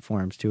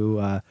platforms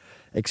to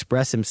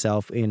express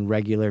himself in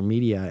regular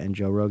media, and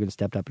Joe Rogan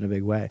stepped up in a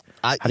big way.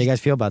 How do you guys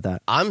feel about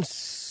that? I'm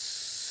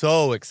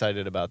so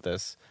excited about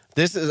this.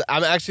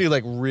 I'm actually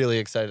like really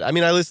excited. I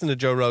mean, I listen to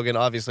Joe Rogan.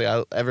 Obviously,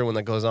 everyone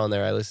that goes on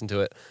there, I listen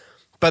to it.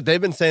 But they've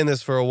been saying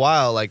this for a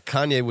while. Like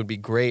Kanye would be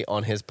great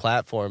on his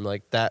platform.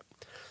 Like that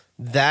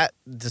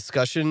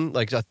discussion,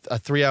 like a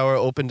 3-hour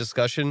open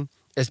discussion,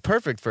 is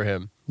perfect for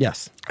him.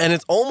 Yes. And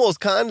it's almost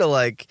kind of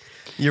like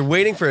you're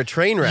waiting for a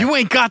train wreck. You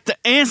ain't got the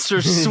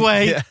answer,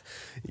 Sway.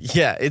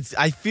 Yeah. It's.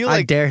 I feel I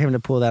like dare him to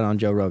pull that on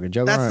Joe Rogan.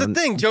 Joe that's Rogan the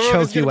thing. Joe choke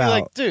Rogan's you gonna be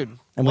out like, dude.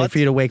 and wait what? for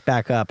you to wake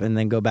back up and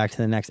then go back to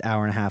the next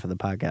hour and a half of the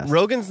podcast.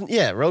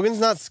 Rogan's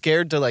not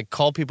scared to like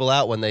call people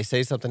out when they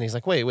say something. He's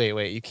like, wait,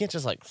 you can't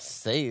just like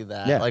say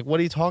that. Yeah. Like, what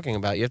are you talking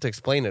about? You have to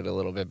explain it a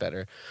little bit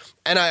better.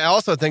 And I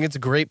also think it's a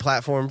great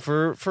platform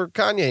for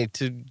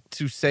Kanye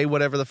to say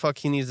whatever the fuck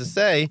he needs to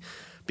say,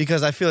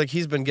 because I feel like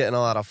he's been getting a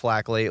lot of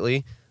flack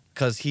lately.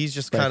 Because he's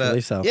just kind Rightfully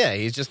of, so.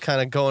 he's just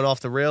kind of going off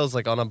the rails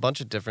like on a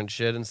bunch of different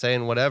shit and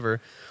saying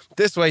whatever.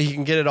 This way he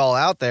can get it all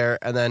out there,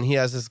 and then he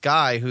has this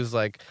guy who's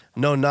like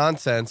no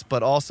nonsense,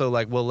 but also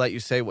like will let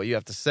you say what you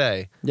have to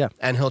say. Yeah.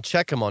 And he'll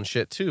check him on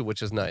shit too,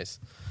 which is nice.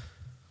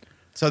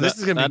 So this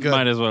is gonna be good. That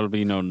might as well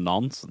be no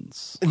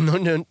nonsense. No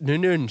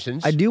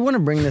nonsense. I do want to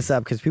bring this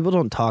up because people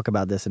don't talk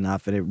about this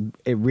enough, and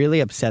it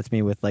really upsets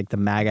me with like the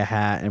MAGA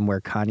hat and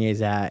where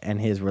Kanye's at and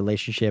his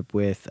relationship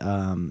with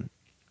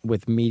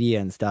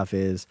media and stuff.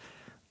 Is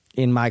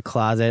in my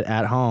closet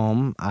at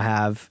home, I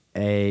have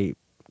a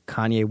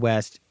Kanye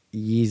West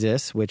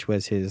Yeezus, which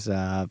was his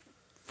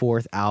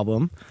fourth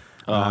album.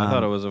 Oh, I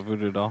thought it was a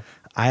voodoo doll.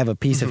 I have a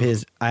piece of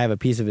his. I have a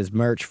piece of his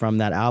merch from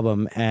that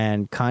album,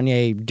 and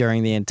Kanye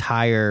during the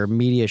entire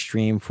media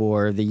stream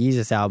for the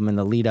Yeezus album and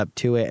the lead up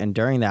to it, and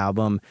during the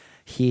album,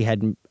 he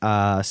had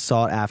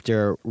sought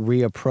after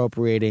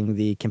reappropriating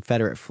the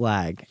Confederate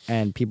flag,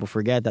 and people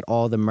forget that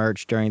all the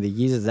merch during the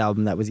Yeezus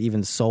album that was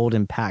even sold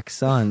in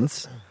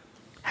PacSuns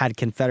had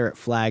Confederate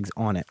flags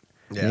on it.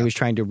 Yeah. And he was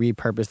trying to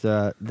repurpose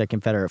the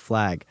Confederate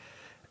flag,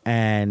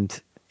 and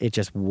it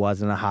just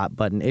wasn't a hot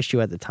button issue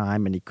at the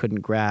time, and he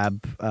couldn't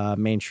grab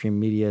mainstream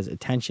media's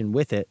attention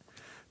with it.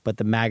 But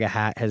the MAGA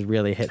hat has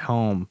really hit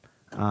home.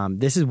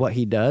 This is what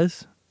he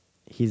does.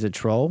 He's a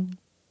troll.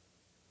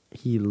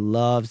 He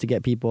loves to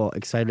get people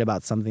excited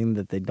about something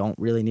that they don't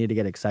really need to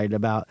get excited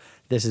about.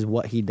 This is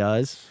what he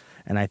does.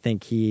 And I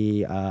think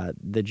the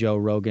Joe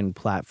Rogan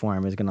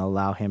platform is going to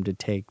allow him to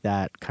take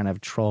that kind of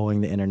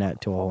trolling the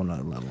internet to a whole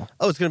nother level.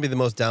 Oh, it's going to be the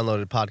most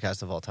downloaded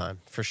podcast of all time,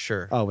 for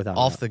sure. Oh, without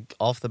off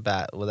the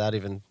bat, without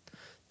even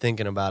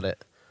thinking about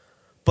it.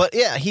 But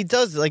yeah, he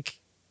does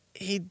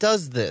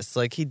this.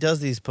 Like, he does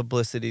these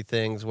publicity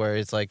things where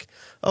it's like,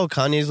 oh,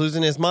 Kanye's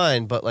losing his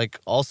mind, but like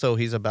also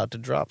he's about to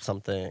drop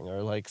something,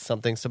 or like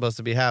something's supposed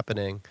to be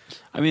happening.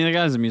 I mean, the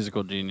guy's a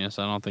musical genius.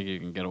 I don't think you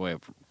can get away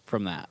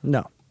from that.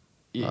 No.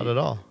 Not at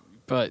all.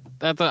 But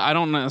I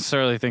don't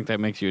necessarily think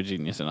that makes you a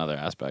genius in other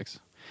aspects.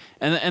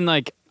 And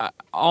like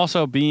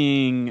also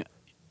being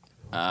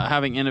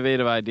having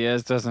innovative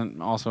ideas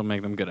doesn't also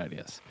make them good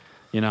ideas.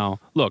 You know,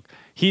 look,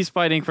 he's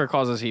fighting for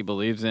causes he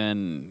believes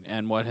in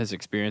and what his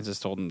experiences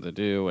told him to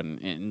do.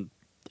 And in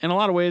a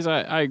lot of ways,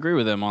 I agree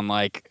with him on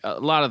like a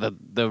lot of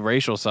the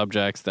racial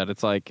subjects that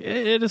it's like,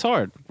 it is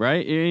hard,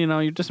 right? You know,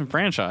 you're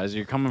disenfranchised.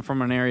 You're coming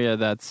from an area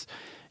that's,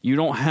 you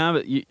don't have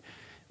it.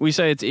 We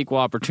say it's equal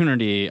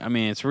opportunity. I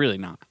mean, it's really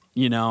not.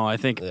 You know, I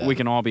think we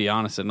can all be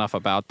honest enough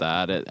about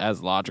that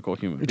as logical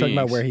human beings. You're talking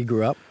about where he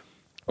grew up?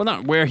 Well,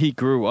 not where he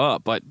grew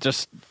up, but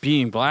just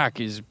being black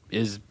is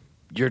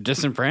you're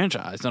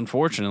disenfranchised,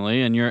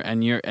 unfortunately, and you're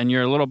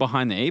a little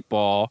behind the eight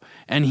ball.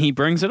 And he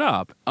brings it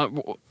up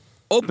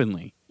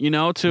openly, you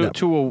know,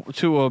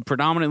 to a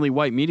predominantly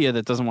white media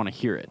that doesn't want to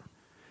hear it.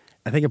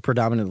 I think a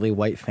predominantly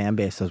white fan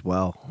base as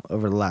well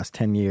over the last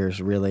 10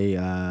 years, really,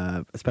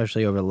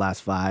 especially over the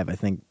last 5. I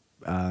think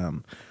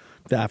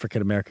the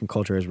African American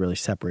culture has really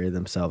separated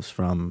themselves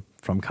from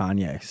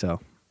Kanye. So,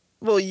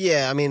 well,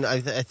 yeah, I mean, I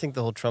think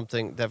the whole Trump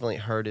thing definitely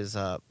hurt his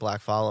black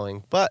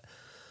following, but.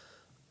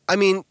 I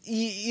mean,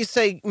 you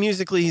say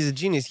musically he's a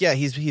genius. Yeah,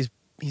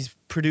 he's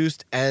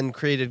produced and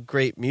created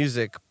great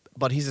music,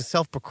 but he's a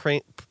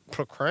self-proclaimed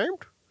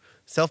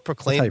That's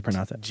how you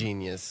pronounce it.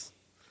 genius.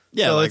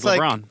 Yeah, so like it's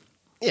LeBron. Like,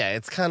 yeah,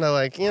 it's kind of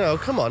like, you know,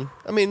 come on.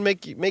 I mean,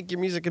 make your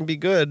music and be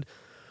good.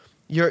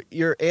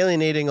 You're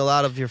alienating a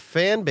lot of your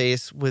fan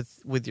base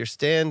with your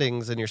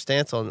standings and your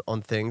stance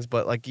on things,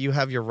 but like you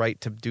have your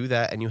right to do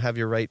that, and you have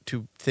your right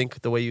to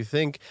think the way you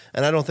think.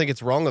 And I don't think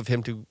it's wrong of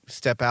him to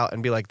step out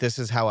and be like, this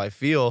is how I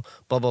feel,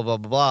 blah, blah, blah,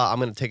 blah, blah. I'm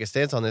going to take a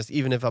stance on this,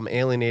 even if I'm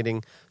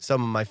alienating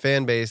some of my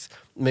fan base,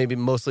 maybe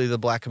mostly the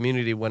black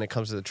community when it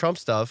comes to the Trump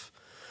stuff.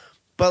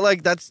 But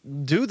like,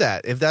 do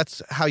that. If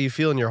that's how you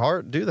feel in your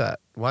heart, do that.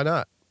 Why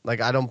not?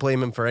 Like, I don't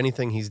blame him for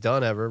anything he's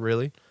done ever,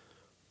 really.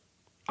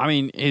 I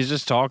mean, he's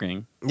just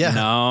talking, yeah, you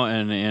know,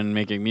 and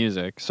making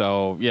music.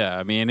 So yeah,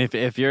 I mean,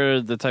 if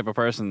you're the type of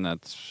person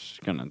that's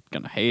gonna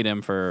hate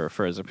him for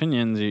his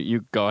opinions,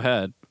 you go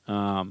ahead.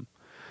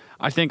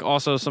 I think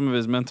also some of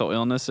his mental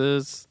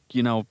illnesses,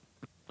 you know,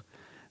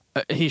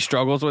 he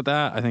struggles with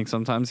that. I think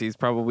sometimes he's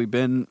probably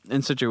been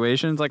in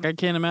situations like, I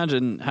can't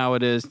imagine how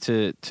it is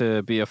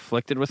to be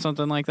afflicted with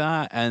something like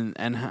that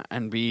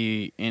and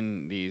be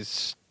in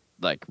these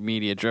like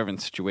media driven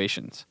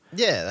situations.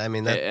 Yeah, I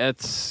mean,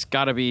 it's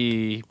got to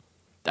be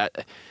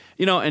that.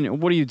 You know,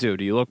 and what do you do?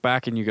 Do you look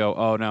back and you go,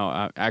 oh,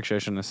 no, actually, I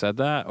shouldn't have said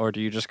that? Or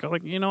do you just go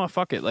like, you know what,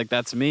 fuck it. Like,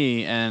 that's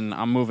me, and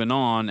I'm moving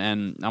on,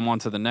 and I'm on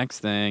to the next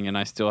thing, and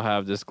I still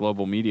have this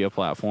global media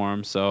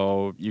platform,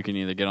 so you can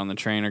either get on the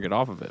train or get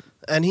off of it.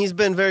 And he's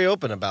been very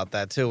open about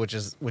that, too, which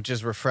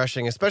is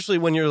refreshing, especially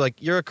when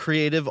you're a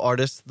creative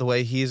artist the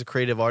way he's a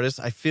creative artist.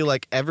 I feel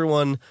like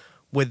everyone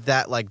with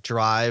that, like,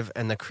 drive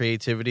and the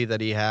creativity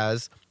that he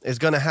has is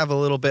going to have a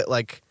little bit,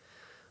 like,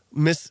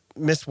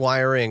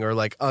 miswiring or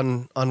like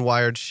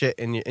unwired shit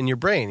in your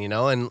brain, you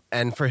know,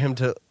 and for him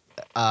to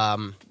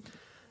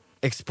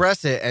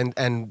express it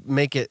and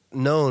make it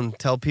known,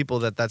 tell people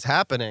that that's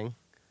happening,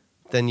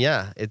 then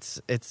yeah, it's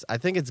I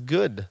think it's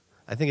good.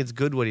 I think it's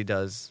good what he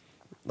does.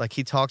 Like,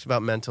 he talks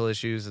about mental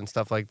issues and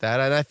stuff like that,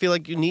 and I feel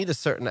like you need a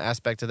certain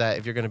aspect of that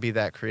if you're going to be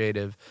that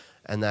creative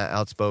and that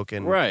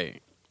outspoken.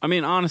 Right. I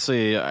mean,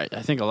 honestly, I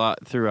think a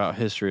lot throughout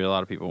history, a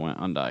lot of people went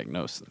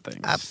undiagnosed and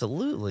things.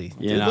 Absolutely.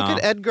 You Dude, look know.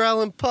 at Edgar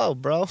Allan Poe,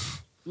 bro.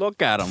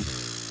 Look at him.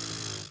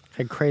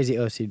 Had crazy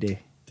OCD.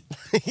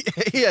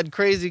 He had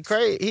crazy.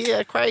 He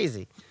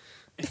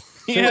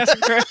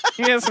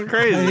has some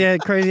crazy. Yeah,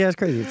 crazy ass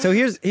crazy. So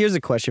here's a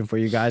question for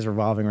you guys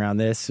revolving around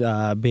this,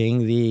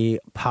 being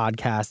the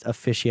podcast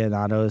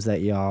aficionados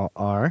that y'all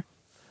are.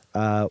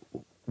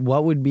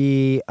 What would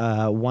be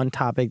one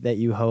topic that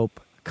you hope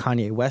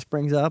Kanye West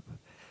brings up,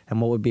 and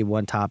what would be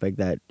one topic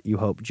that you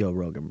hope Joe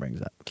Rogan brings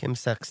up? Kim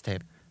sex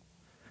tape.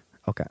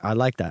 Okay, I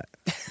like that.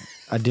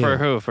 I do. For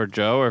who? For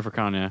Joe or for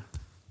Kanye?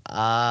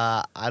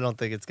 I don't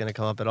think it's going to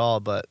come up at all,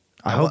 but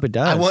I hope it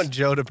does. I want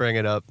Joe to bring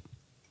it up.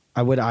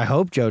 I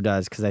hope Joe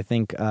does, because I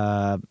think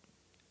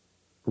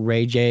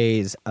Ray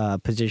J's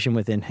position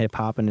within hip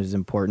hop and his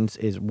importance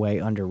is way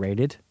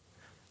underrated.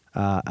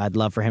 I'd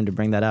love for him to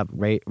bring that up.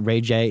 Ray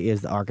J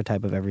is the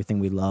archetype of everything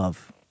we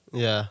love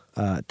Yeah.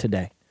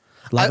 today.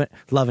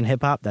 Love and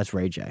hip hop, that's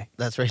Ray J.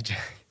 That's Ray J.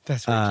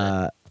 That's Ray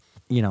J.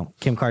 You know,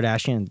 Kim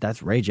Kardashian,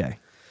 that's Ray J.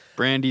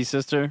 Brandy's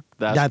sister?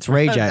 That's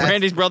Ray J.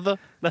 Brandy's brother?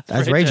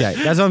 That's Ray J.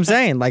 That's what I'm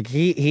saying. Like,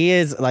 he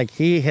is, like,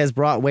 he has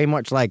brought way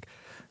much, like,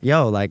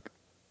 yo, like,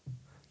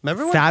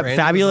 Remember when Brandy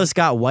Fabulous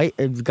got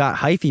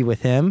hyphy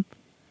with him,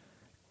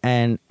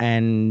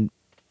 and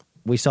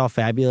we saw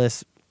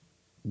Fabulous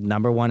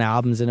 #1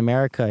 albums in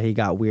America. He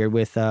got weird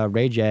with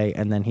Ray J,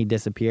 and then he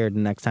disappeared. The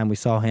next time we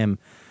saw him,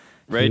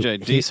 Ray J.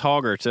 Deese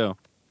Hogger, too.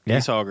 Yeah.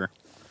 Deese Hogger.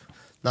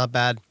 Not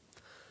bad.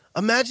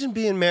 Imagine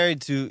being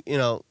married to, you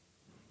know,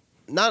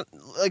 not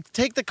like,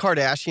 take the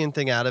Kardashian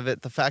thing out of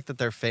it, the fact that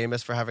they're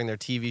famous for having their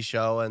TV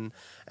show and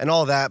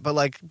all that, but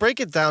like, break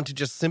it down to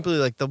just simply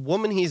like the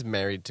woman he's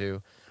married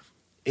to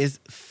is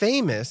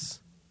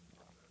famous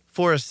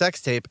for a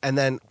sex tape, and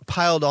then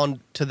piled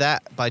on to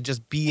that by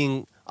just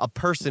being a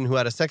person who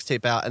had a sex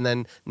tape out, and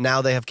then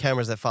now they have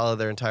cameras that follow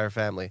their entire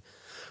family.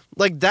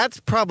 Like, that's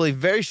probably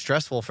very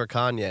stressful for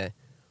Kanye.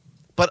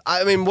 But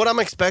I mean, what I'm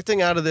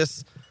expecting out of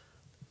this,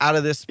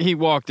 He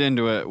walked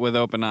into it with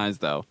open eyes,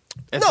 though.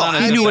 It's No, not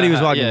as he if knew what that he was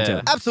ha- walking yeah.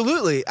 into.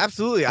 absolutely.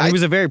 And he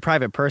was a very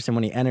private person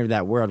when he entered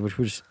that world, which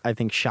was, I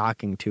think,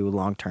 shocking to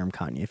long-term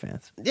Kanye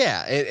fans.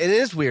 Yeah, it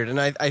is weird,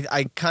 and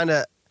I kind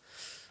of,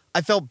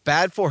 I felt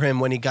bad for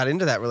him when he got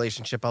into that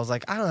relationship. I was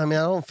like, I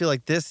don't feel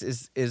like this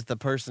is the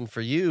person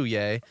for you,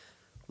 Ye.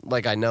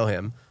 Like, I know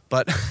him,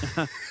 but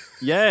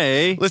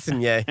Yay.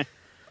 listen, Ye.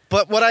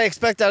 But what I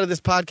expect out of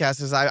this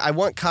podcast is I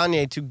want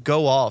Kanye to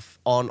go off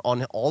on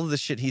all of the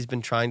shit he's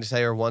been trying to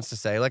say or wants to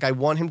say. Like, I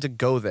want him to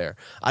go there.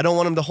 I don't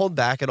want him to hold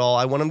back at all.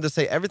 I want him to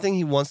say everything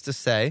he wants to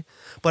say,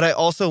 but I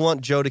also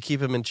want Joe to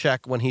keep him in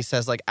check when he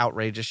says, like,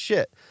 outrageous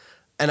shit.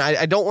 And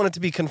I don't want it to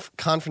be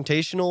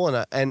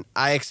confrontational, and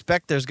I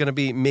expect there's going to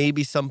be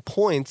maybe some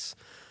points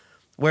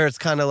where it's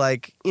kind of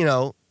like, you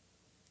know,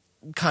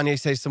 Kanye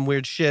says some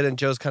weird shit and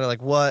Joe's kind of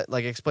like, what?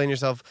 Like, explain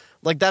yourself.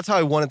 Like, that's how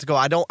I want it to go.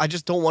 I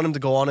just don't want him to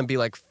go on and be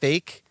like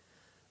fake,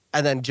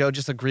 and then Joe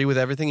just agree with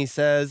everything he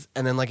says,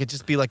 and then like it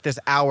just be like this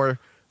hour,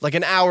 like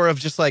an hour of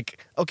just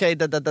like, okay,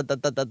 da da da da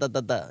da da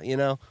da da, you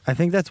know? I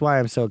think that's why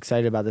I'm so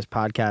excited about this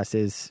podcast,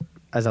 is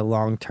as a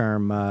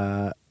long-term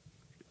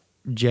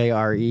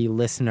JRE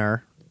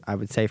listener, I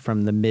would say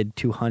from the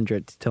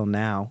mid-200s till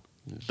now.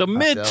 The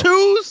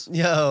mid-twos?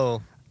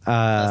 Yo,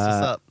 that's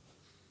what's up.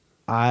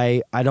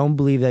 I don't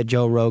believe that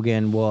Joe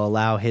Rogan will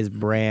allow his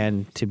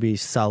brand to be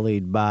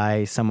sullied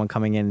by someone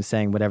coming in and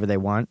saying whatever they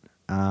want.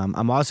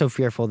 I'm also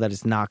fearful that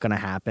it's not going to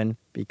happen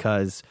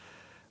because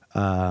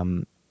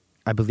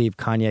I believe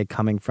Kanye,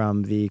 coming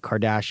from the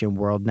Kardashian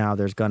world now,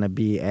 there's going to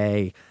be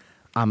I'm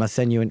going to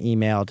send you an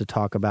email to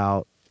talk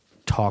about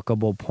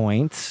talkable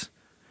points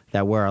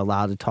that we're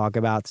allowed to talk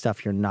about,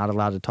 stuff you're not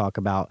allowed to talk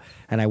about.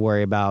 And I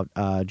worry about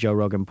Joe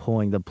Rogan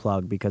pulling the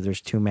plug because there's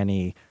too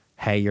many,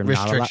 hey, you're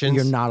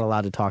not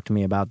allowed to talk to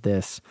me about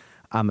this.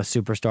 I'm a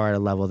superstar at a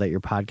level that your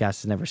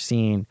podcast has never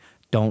seen.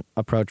 Don't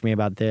approach me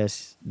about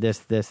this.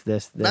 That's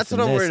what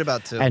I'm worried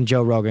about too. And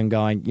Joe Rogan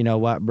going, you know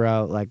what,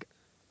 bro? Like,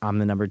 I'm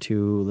the number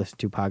 2 listened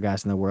to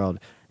podcast in the world.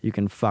 You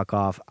can fuck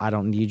off. I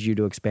don't need you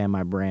to expand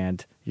my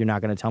brand. You're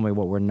not going to tell me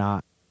what we're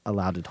not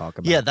allowed to talk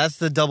about. Yeah, that's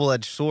the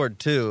double-edged sword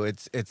too.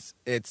 It's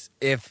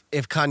if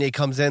Kanye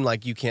comes in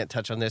like you can't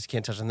touch on this,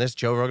 can't touch on this,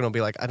 Joe Rogan will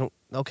be like,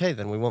 okay,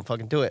 then we won't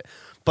fucking do it.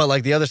 But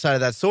like the other side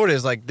of that sword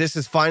is like this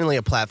is finally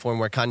a platform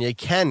where Kanye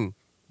can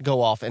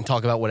go off and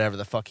talk about whatever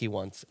the fuck he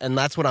wants, and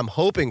that's what I'm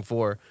hoping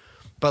for.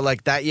 But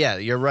like that, yeah,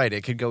 you're right.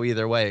 It could go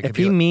either way. It If could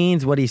be he like-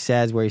 means what he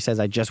says, where he says,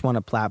 I just want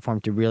a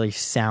platform to really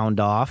sound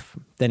off,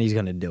 then he's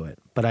going to do it.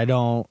 But I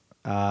don't,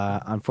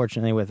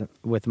 unfortunately,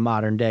 with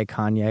modern day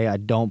Kanye, I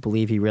don't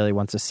believe he really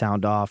wants to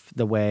sound off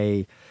the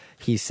way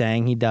he's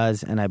saying he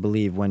does. And I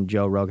believe when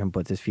Joe Rogan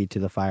puts his feet to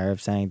the fire of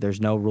saying,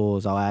 there's no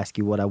rules, I'll ask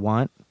you what I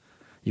want.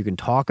 You can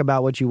talk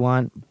about what you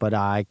want, but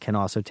I can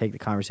also take the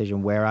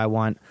conversation where I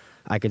want.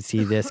 I could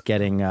see this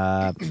getting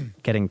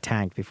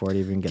tanked before it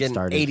even gets getting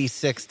started.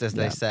 86th, as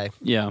they Yeah. say.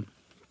 Yeah.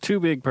 Two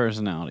big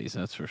personalities,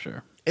 that's for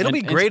sure. It'll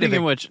be great if Speaking it-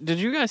 of which, did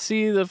you guys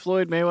see the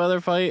Floyd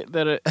Mayweather fight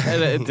that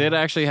it did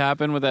actually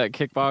happen with that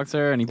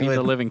kickboxer and he beat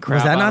the living crap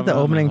Was that out not of the him?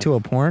 opening to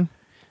a porn?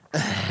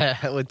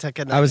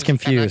 I was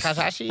confused.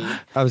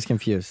 I was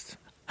confused.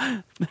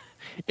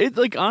 It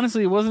like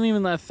honestly, it wasn't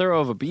even that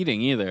thorough of a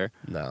beating either.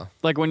 No.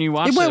 Like when you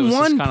watch It went was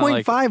just kinda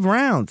 1.5 like,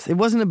 rounds. It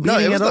wasn't a beating No,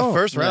 it was at the all.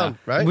 first round,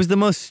 Yeah. right? It was the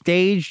most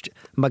staged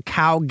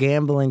Macau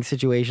gambling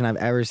situation I've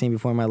ever seen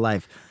before in my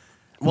life.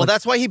 Well,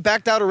 that's why he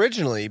backed out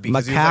originally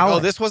because he was Macau- like, "Oh,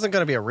 this wasn't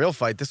going to be a real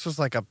fight. This was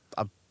like a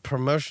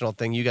promotional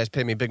thing. You guys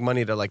paid me big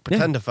money to like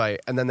pretend to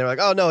fight." And then they're like,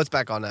 "Oh no, it's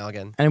back on now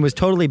again." And it was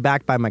totally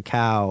backed by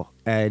Macau.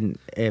 And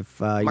if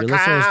your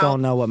listeners Macau.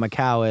 don't know what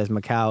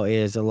Macau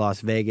is a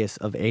Las Vegas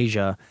of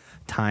Asia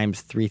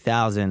times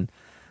 3,000.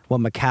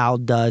 What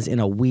Macau does in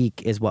a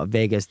week is what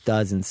Vegas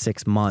does in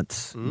 6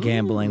 months,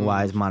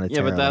 gambling-wise, monetarily.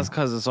 yeah, but that's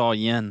because it's all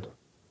yen.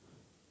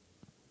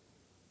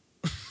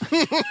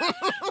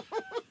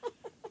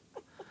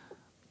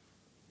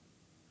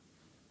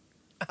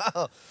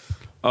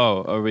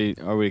 Oh, are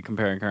we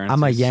comparing currencies?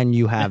 I'm a yen,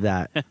 you have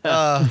that.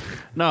 No.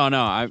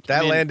 I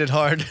That mean, landed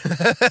hard.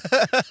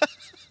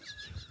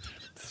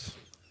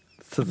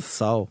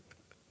 So,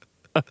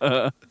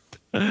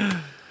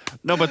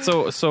 No, but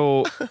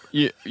so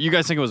you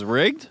guys think it was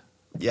rigged?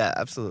 Yeah,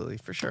 absolutely,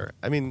 for sure.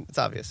 I mean, it's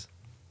obvious.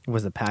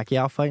 was the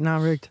Pacquiao fight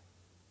not rigged?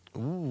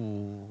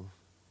 Ooh.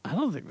 I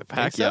don't think the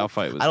Think Pacquiao so?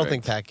 fight was. I don't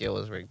rigged. think Pacquiao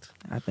was rigged.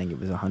 I think it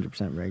was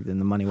 100% rigged, and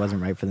the money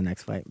wasn't right for the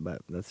next fight, but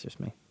that's just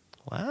me.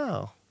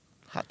 Wow.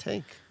 Hot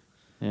take.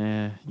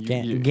 Yeah,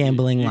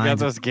 Gambling You got lines.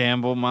 this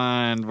gamble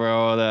mind,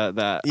 bro.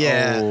 That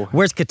Yeah. oh.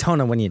 Where's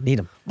Katona when you need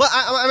him? But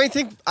I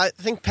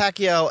think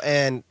Pacquiao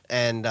and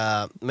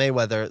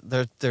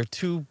Mayweather, they're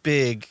too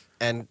big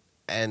and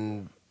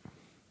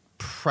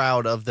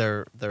proud of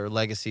their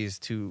legacies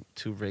to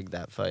rig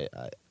that fight.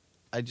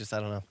 I don't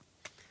know.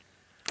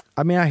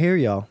 I mean, I hear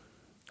y'all.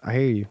 I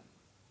hear you.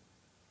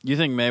 You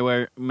think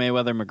Mayweather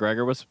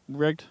McGregor was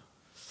rigged?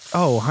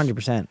 Oh,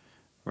 100%.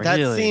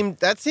 Really?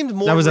 That seemed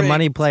more. That was a rigged.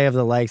 money play of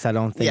the likes I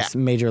don't think Yeah.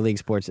 major league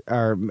sports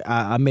or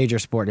a major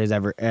sport has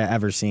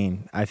ever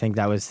seen. I think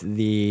that was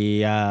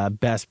the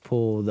best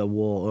pull the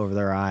wool over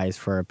their eyes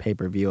for a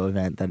pay-per-view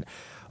event. That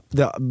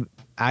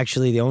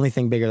the only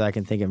thing bigger that I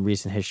can think in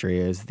recent history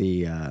is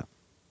the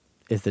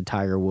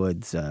Tiger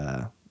Woods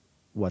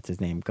what's his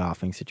name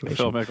golfing situation,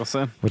 Phil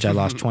Mickelson. which I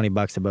lost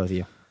 $20 to both of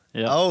you.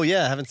 Yeah. Oh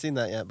yeah, I haven't seen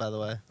that yet. By the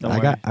way. Don't I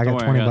worry. got Don't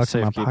worry, $20 in my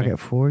safekeeping. pocket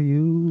for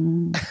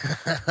you.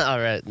 All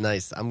right,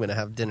 nice. I'm gonna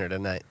have dinner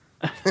tonight.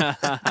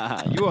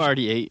 You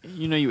already ate.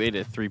 You know you ate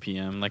at 3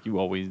 p.m. like you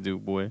always do,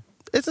 boy.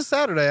 It's a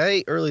Saturday. I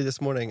ate early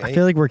this morning. I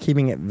feel like we're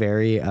keeping it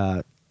very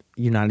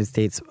United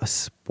States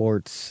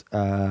sports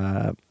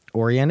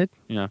oriented.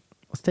 Yeah.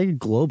 Let's take it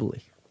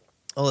globally.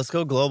 Oh, let's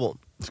go global.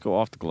 Let's go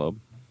off the globe.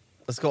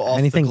 Let's go off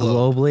Anything the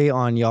globe. globally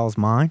on y'all's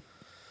mind?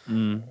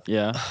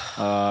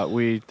 Yeah.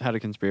 We had a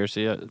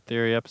conspiracy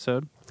theory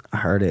episode I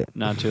heard it.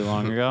 not too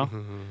long ago.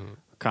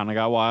 Kind of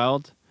got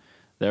wild.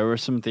 There were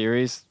some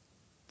theories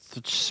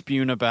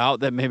spewing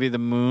about that maybe the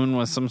moon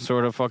was some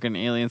sort of fucking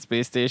alien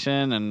space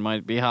station and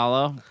might be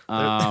hollow.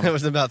 There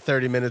was about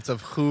 30 minutes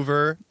of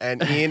Hoover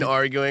and Ian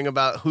arguing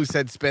about who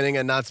said spinning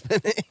and not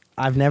spinning.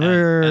 I've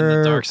never and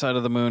the dark side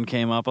of the moon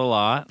came up a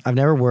lot. I've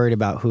never worried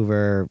about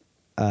Hoover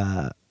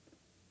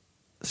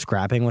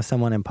scrapping with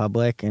someone in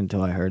public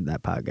until I heard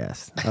that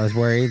podcast. I was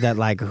worried that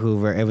like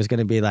Hoover, it was going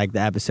to be like the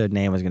episode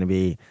name was going to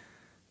be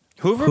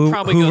Hoover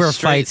probably Hoover goes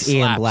straight fights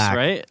Ian slaps, Black.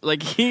 right?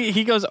 Like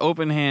he goes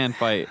open hand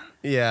fight.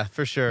 Yeah,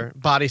 for sure.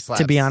 Body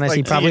slaps. To be honest, like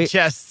he to probably- your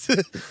chest.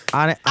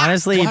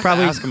 honestly. We'll He have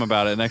probably to ask him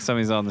about it next time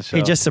he's on the show.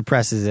 he just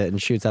suppresses it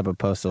and shoots up a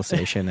postal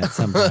station at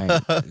some point.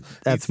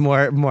 That's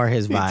more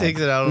his he vibe.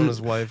 takes it out on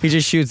his wife. He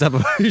just shoots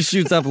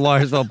up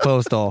Lawrenceville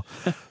Postal.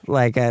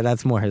 Like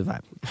that's more his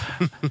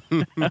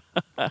vibe.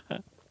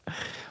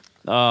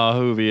 Oh,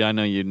 Hoovy, I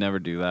know you'd never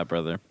do that,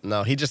 brother.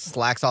 No, he just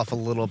slacks off a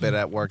little bit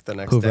at work the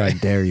next Hoover, I day.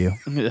 dare you.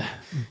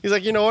 He's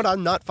like, you know what?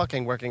 I'm not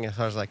fucking working as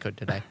hard as I could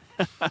today.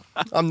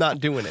 I'm not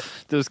doing it.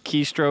 Those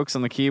keystrokes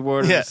on the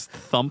keyboard, Yeah. just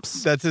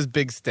thumps. That's his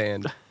big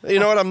stand. You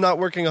know what? I'm not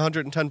working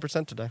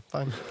 110% today.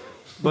 Fine.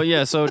 But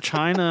yeah, so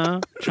China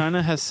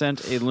has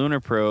sent a lunar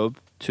probe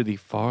to the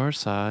far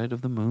side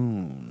of the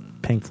moon.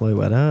 Pink Floyd,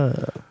 what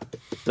up?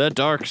 The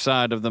dark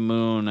side of the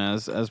moon,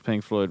 as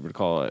Pink Floyd would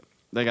call it.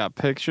 They got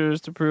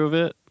pictures to prove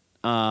it.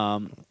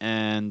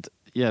 And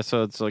yeah,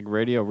 so it's like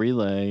radio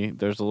relay.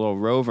 There's a little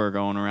rover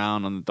going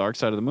around on the dark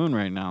side of the moon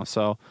right now.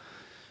 So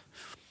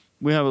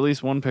we have at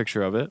least one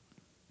picture of it.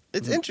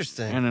 It's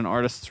interesting. And an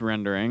artist's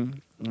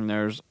rendering. And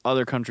there's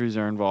other countries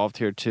are involved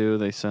here too.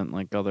 They sent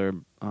like other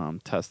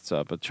tests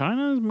up. But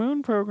China's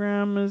moon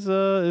program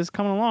is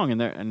coming along,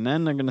 and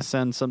then they're going to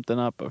send something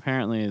up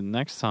apparently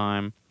next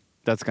time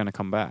that's going to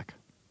come back.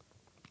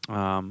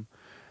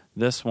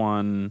 This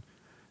one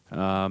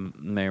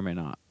may or may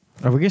not.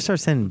 Are we gonna start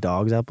sending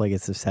dogs up like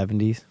it's the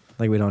 70s?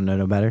 Like we don't know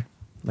no better?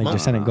 Like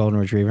just send a golden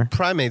retriever?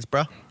 Primates,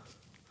 bro.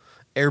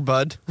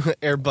 Airbud.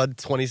 Airbud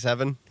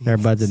 27.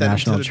 Airbud's a Send him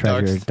national to the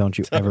treasure. dark Don't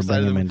you side ever of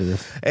bring the him moon. into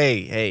this.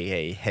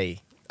 Hey.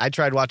 I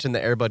tried watching the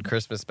Airbud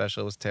Christmas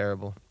special. It was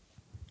terrible.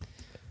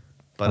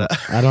 But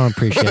I don't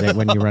appreciate it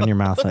when you run your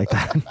mouth like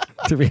that.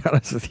 To be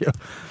honest with you,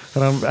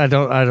 I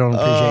don't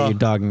appreciate you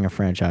dogging a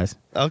franchise.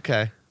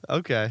 okay.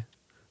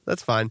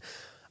 That's fine.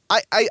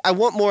 I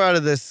want more out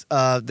of this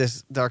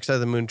this Dark Side of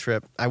the Moon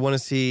trip. I want to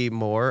see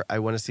more. I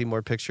want to see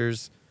more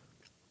pictures.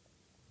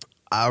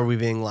 Are we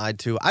being lied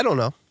to? I don't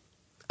know.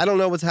 I don't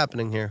know what's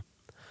happening here.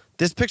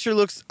 This picture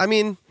looks, I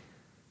mean,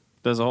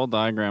 There's a whole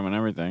diagram and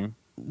everything.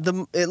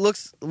 it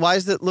looks, why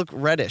does it look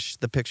reddish,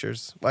 the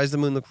pictures? Why does the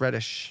moon look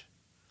reddish?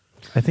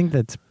 I think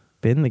that's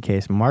been the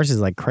case. Mars is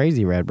like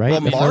crazy red, right?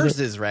 Well, It's Mars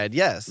like- is red,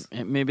 yes.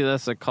 Maybe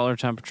that's the color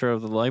temperature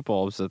of the light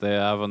bulbs that they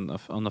have on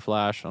the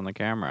flash on the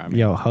camera. I mean,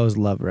 Yo, hoes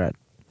love red.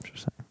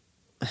 Just saying.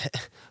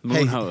 moon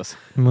hey. hose.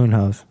 Moon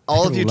hose.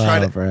 All of you try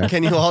Love to, red.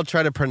 can you all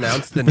try to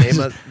pronounce the name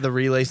of the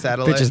relay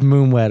satellite? Bitch is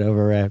moon wet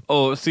over red.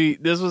 Oh, see,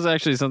 this was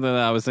actually something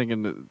that I was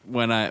thinking that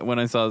when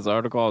I saw this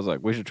article. I was like,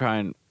 we should try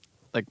and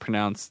like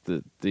pronounce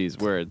these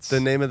words.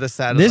 The name of the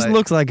satellite. This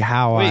looks like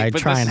how Wait, I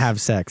but try this- and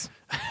have sex.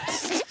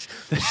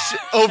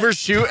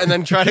 Overshoot and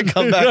then try to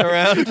come back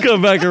around.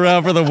 Come back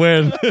around for the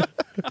win.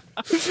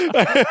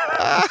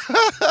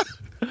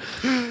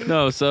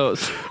 no, so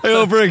I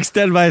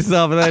overextend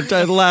myself and I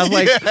try the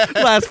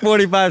last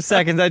 45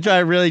 seconds. I try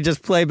to really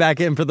just play back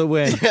in for the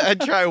win. I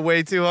try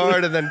way too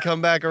hard and then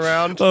come back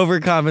around.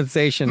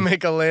 Overcompensation.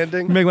 Make a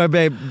landing. Make my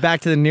babe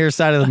back to the near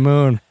side of the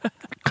moon.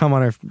 Come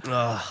on her.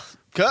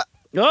 Cut.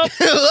 oh,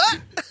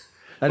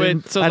 I Wait,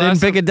 didn't, so I didn't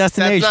last pick a That's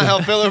destination. not how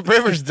Philip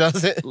Rivers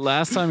does it.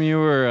 last time you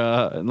were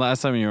on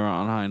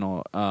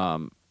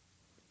Heinel,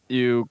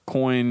 you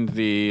coined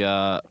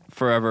the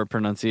forever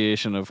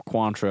pronunciation of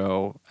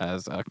Cointreau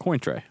as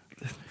Cointray.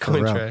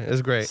 Cointray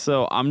is great.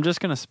 So I'm just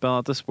gonna spell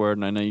out this word,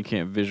 and I know you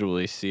can't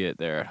visually see it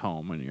there at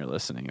home when you're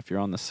listening. If you're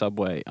on the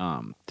subway,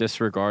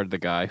 disregard the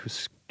guy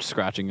who's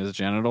scratching his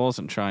genitals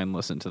and try and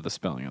listen to the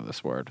spelling of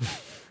this word.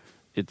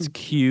 It's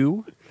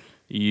Q-U-E-Q-I-A-O.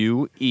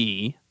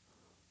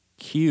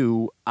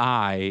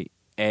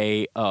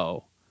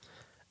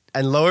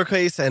 And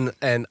lowercase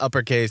and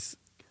uppercase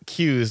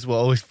Q's will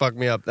always fuck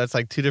me up. That's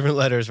like two different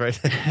letters right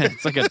there.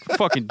 It's like a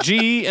fucking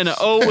G and an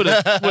O with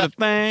a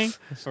thing.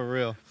 For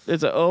real.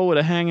 It's an O with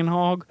a hanging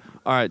hog.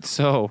 All right,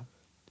 so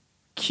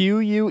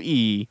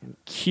Q-U-E-Q-I-A-O.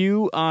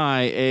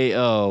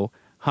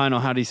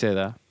 Heino, how do you say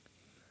that?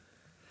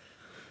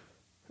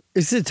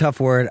 This is a tough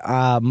word.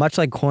 Much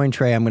like coin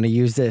tray, I'm going to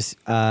use this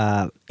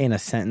in a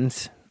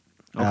sentence.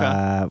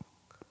 Okay.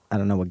 I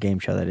don't know what game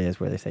show that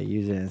is where they say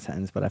use it in a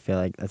sentence, but I feel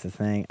like that's a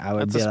thing. I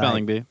would That's be a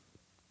spelling like, bee.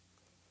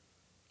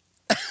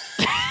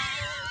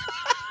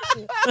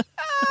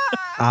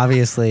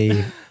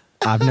 obviously,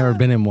 I've never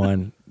been in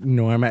one,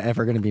 nor am I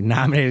ever going to be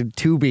nominated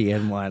to be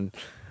in one.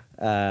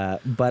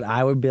 But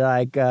I would be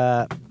like,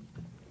 hey,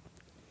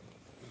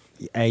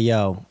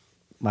 yo,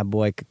 my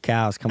boy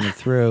Cacao's coming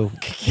through.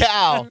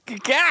 Cacao.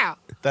 Cacao.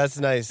 That's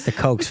nice. The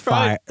Coke's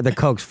fire. The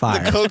Coke's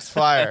fire. The Coke's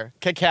fire.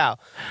 Cacao.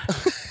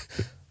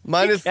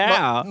 Mine is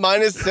Cacao.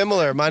 mine is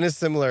similar. Mine is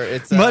similar.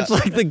 It's Much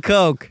like the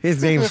Coke,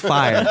 his name's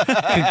Fire.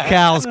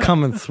 Cacao's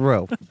coming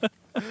through.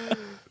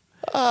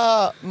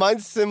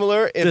 mine's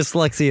similar.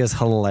 Dyslexia is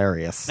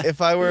hilarious.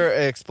 If I were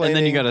explaining,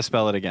 And then you got to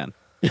spell it again.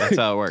 That's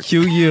how it works.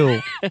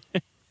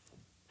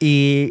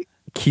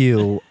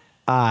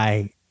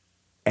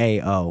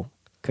 Q-U-E-Q-I-A-O.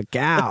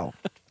 Cacao.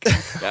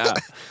 Yeah.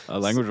 A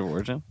language of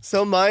origin.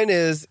 So mine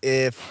is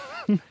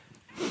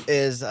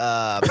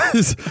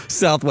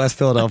Southwest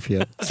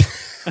Philadelphia.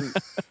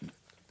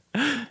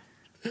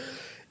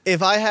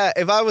 if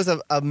I was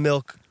a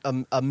milk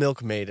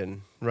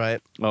maiden,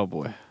 right? Oh,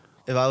 boy.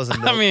 If I was a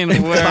milk, I mean,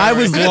 If I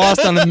was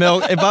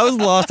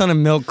lost on a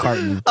milk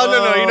carton. oh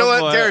no, you know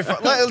Oh, what?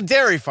 boy.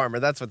 Dairy farmer.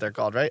 That's what they're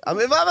called, right?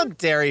 If I'm a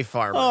dairy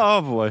farmer,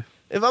 Oh, boy.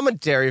 if I'm a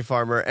dairy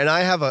farmer and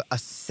I have a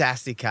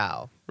sassy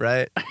cow,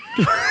 right?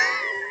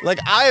 Like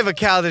I have a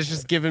cow that's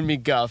just giving me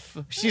guff.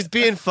 She's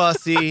being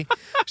fussy.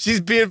 She's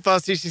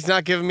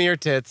not giving me her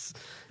tits.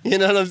 You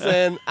know what I'm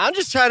saying? I'm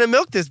just trying to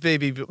milk this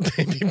baby boy.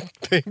 You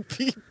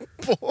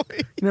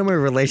know how many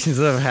relationships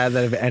I've had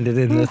that have ended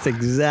in this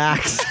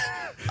exact...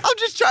 I'm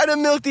just trying to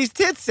milk these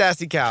tits,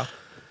 sassy cow.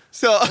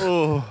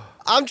 So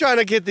I'm trying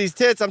to get these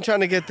tits. I'm trying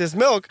to get this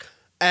milk.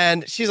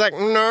 And she's like,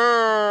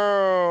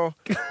 no.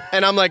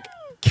 And I'm like,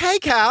 okay,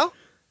 cow.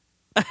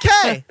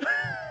 K.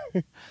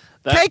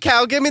 That-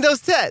 K-cow, give me those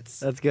tits.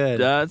 That's good.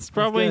 That's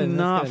probably good, that's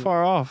not good.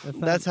 far off.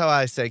 That's how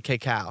I say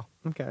K-cow.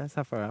 Okay, that's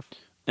not far off.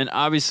 And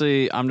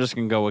obviously, I'm just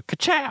gonna go with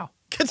ka-chow,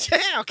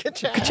 Ka-chow,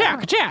 ka-chow. ka-chow,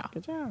 ka-chow.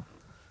 Good job.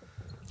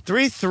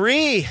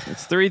 3-3.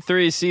 It's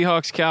 3-3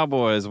 Seahawks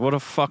Cowboys. What a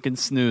fucking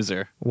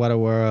snoozer. What a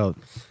world.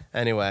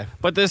 Anyway.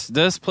 But this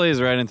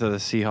plays right into the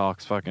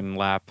Seahawks fucking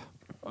lap.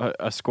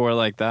 A score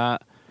like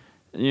that,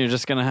 you're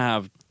just gonna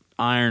have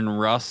Iron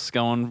Russ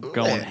going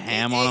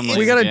ham on them.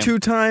 We got a game.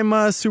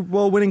 2-time Super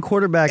Bowl winning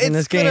quarterback in It's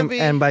this gonna game, be-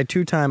 and by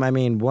 2-time I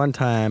mean 1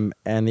 time,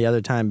 and the other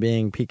time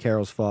being Pete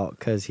Carroll's fault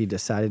because he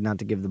decided not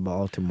to give the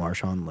ball to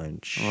Marshawn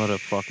Lynch. What a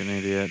fucking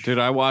idiot, dude!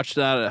 I watched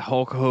that at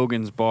Hulk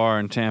Hogan's bar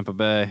in Tampa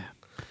Bay.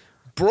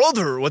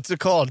 Brother, what's it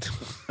called?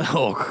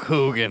 Hulk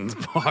Hogan's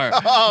bar.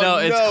 Oh, no,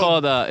 it's no.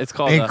 called. It's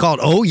called.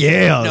 Oh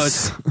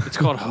yes. No, it's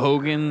called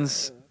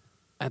Hogan's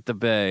at the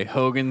Bay.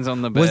 Hogan's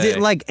on the Bay. Was it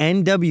like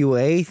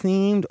NWA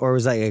themed, or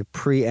was it like a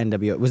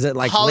pre-NWA? Was it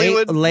like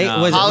Hollywood? late?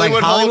 No. Was Hollywood it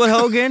like Hollywood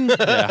Hulk? Hogan,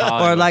 Yeah, or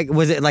Hollywood. like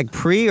was it like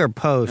pre or It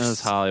post?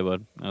 was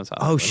Hollywood. It was Oh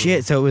Hollywood.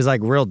 shit! So it was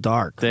like real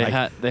dark. They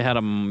Like, had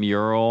a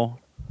mural,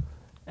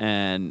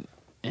 and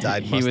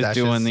Dyed he was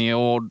mustaches. doing the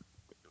old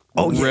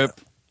yeah.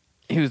 rip.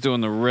 He was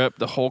doing the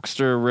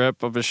Hulkster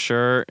rip of his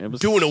shirt. It was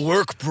Doing a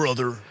work,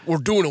 brother. We're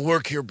doing a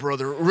work here,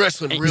 brother.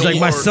 Wrestling real he's like,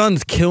 my hard.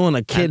 son's killing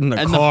a kid in the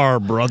and the- car,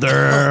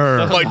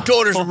 brother. My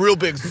daughter's a real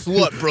big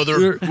slut,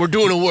 brother. We're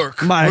doing a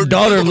work. My We're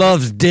daughter doing-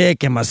 loves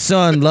dick, and my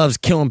son loves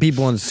killing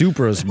people in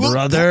Supras, Look,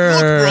 brother.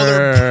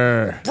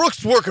 brother.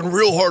 Brooke's working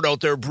real hard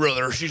out there,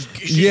 brother. She's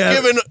Yeah.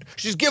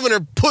 giving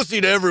her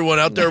pussy to everyone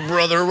out there,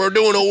 brother. We're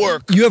doing a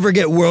work. You ever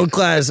get world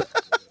class?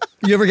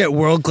 You ever get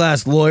world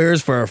class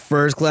lawyers for a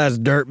first class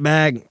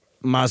dirtbag?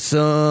 My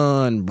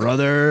son,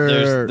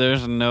 brother.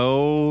 there's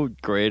no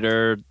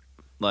greater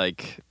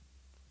like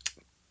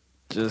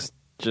just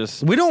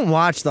We don't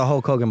watch the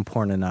Hulk Hogan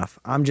porn enough.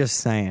 I'm just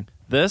saying.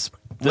 this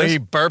Where he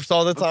burps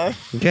all the time.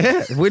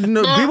 Yeah, people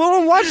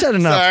don't watch that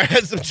enough. Sorry, I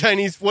had some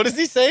Chinese. What does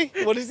he say?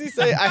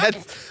 I had.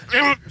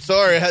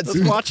 Sorry, I had let's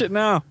some. watch it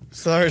now.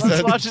 Sorry, Let's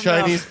some watch it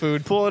now. Chinese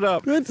food. Pull it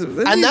up. And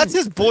that's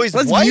his boy's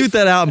Let's wife. mute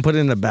that out and put it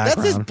in the That's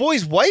background. his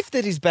boy's wife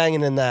that he's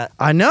banging in that.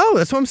 I know.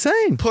 That's what I'm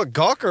saying. Put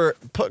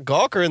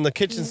Gawker in the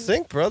kitchen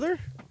sink, brother.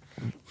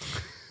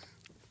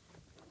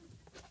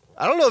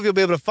 I don't know if you'll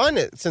be able to find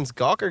it since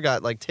Gawker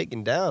got like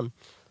taken down.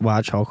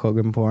 Watch Hulk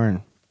Hogan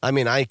porn. I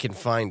mean, I can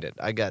find it.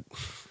 I got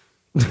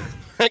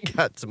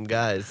some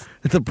guys.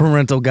 The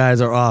parental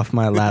guys are off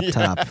my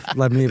laptop.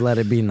 Let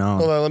it be known.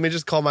 Hold on, let me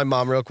just call my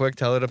mom real quick.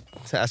 Tell her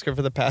to ask her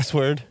for the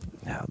password.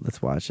 Yeah,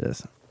 let's watch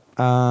this.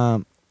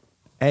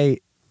 Hey,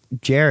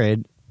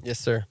 Jared, Yes,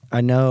 sir.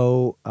 I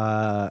know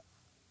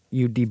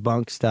you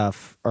debunk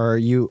stuff, or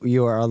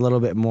you are a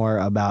little bit more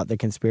about the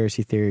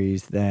conspiracy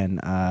theories than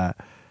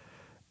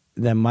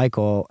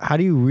Michael. How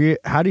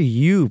do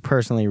you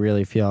personally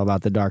really feel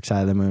about the dark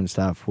side of the moon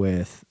stuff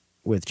with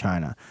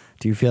China?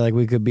 Do you feel like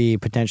we could be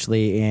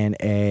potentially in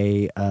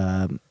a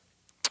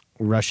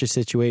Russia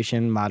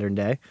situation, modern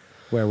day,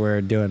 where we're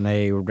doing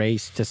a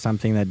race to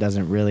something that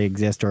doesn't really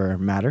exist or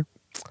matter?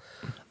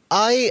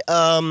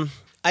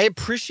 I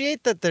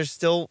appreciate that there's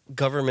still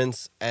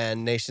governments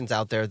and nations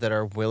out there that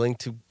are willing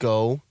to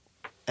go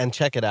and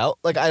check it out.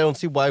 Like, I don't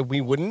see why we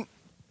wouldn't.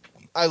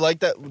 I like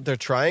that they're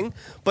trying,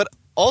 but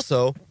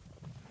also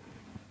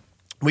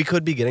we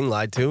could be getting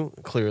lied to.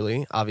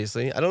 Clearly,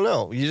 obviously, I don't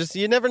know.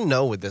 You never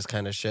know with this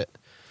kind of shit.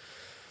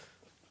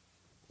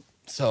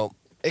 So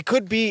it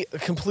could be a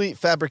complete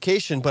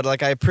fabrication, but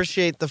like I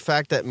appreciate the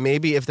fact that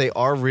maybe if they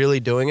are really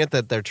doing it,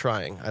 that they're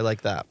trying. I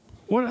like that.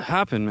 What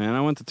happened, man? I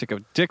went to take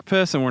a dick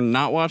piss, and we're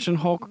not watching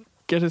Hulk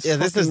get his this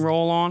fucking is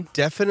roll on.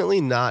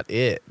 Definitely not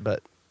it,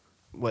 but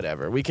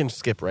whatever. We can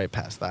skip right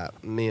past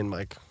that. Me and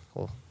Mike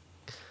will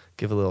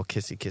give a little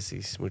kissy,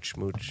 smooch,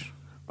 smooch.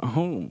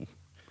 Oh,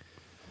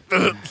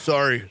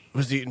 Sorry,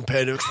 was eating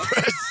Panda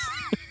Express.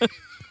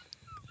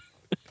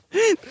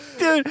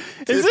 dude,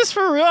 is this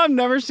for real? I've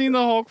never seen the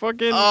Hulk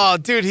fucking. Oh,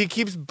 dude, he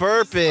keeps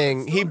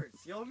burping.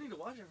 Y'all need to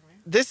watch it for me.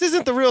 This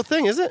isn't the real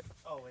thing, is it?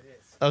 Oh, it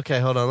is. Okay,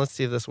 hold on. Let's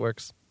see if this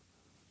works.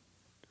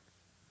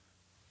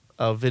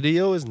 Oh,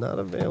 video is not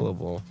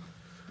available.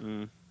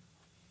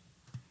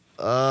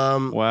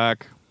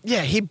 Whack.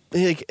 Yeah, he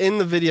like, in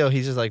the video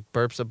he just like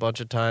burps a bunch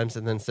of times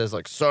and then says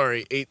like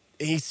sorry ate.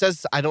 He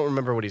says I don't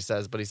remember what he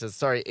says, but he says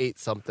sorry ate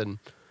something.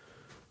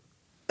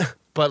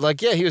 But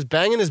like yeah, he was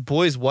banging his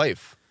boy's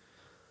wife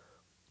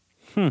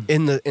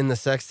in the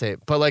sex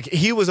tape. But like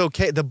he was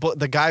okay. The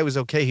guy was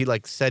okay. He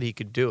like said he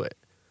could do it.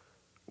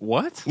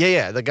 What?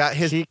 Yeah. The guy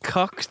He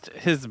cucked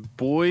his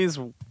boys.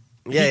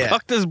 Yeah, he yeah.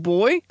 cucked his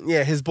boy.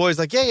 Yeah, his boy's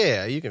like,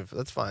 yeah, you can,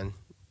 that's fine.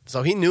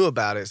 So he knew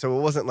about it, so it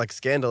wasn't like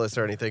scandalous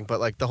or anything, but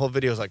like the whole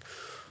video is like,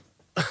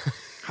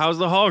 How's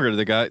the hogger?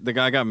 The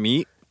guy got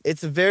meat.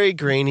 it's very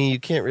grainy, you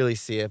can't really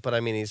see it, but I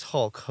mean, he's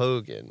Hulk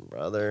Hogan,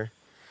 brother.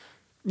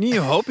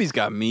 You hope he's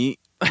got meat.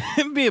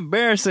 It'd be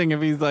embarrassing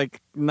if he's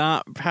like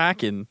not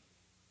packing.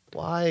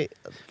 Why?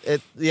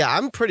 Yeah,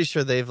 I'm pretty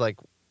sure they've like,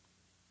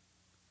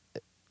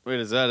 Wait,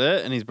 is that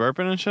it? And he's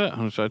burping and shit?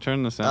 Should I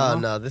turn this Oh,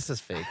 down? no, this is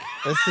fake.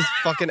 This is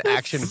fucking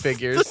action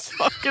figures.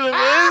 Fucking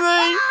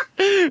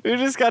amazing. We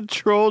just got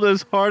trolled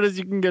as hard as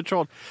you can get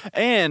trolled.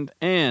 And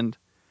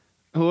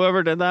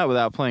whoever did that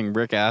without playing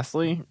Rick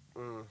Astley,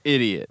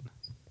 idiot.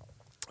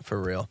 For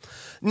real.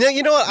 Now,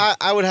 you know what?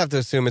 I would have to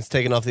assume it's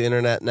taken off the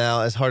internet now,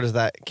 as hard as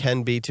that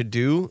can be to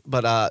do.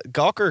 But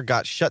Gawker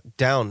got shut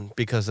down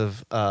because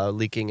of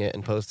leaking it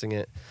and posting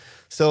it.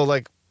 So,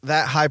 like,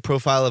 that high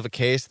profile of a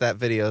case, that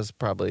video is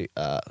probably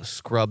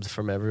scrubbed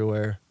from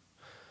everywhere.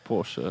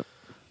 Bullshit.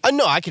 I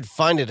know I could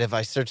find it if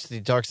I searched the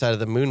dark side of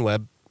the moon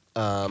web,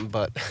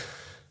 but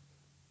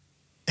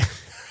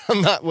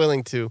I'm not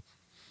willing to.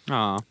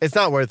 Aw. It's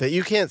not worth it.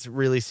 You can't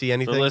really see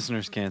anything. The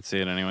listeners can't see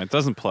it anyway. It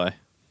doesn't play.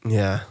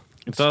 Yeah.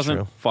 It doesn't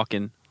true.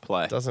 fucking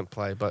play. Doesn't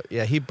play, but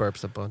yeah, he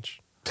burps a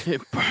bunch.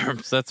 It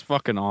burps. That's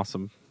fucking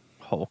awesome.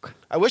 Hulk.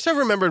 I wish I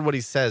remembered what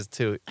he says,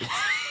 too.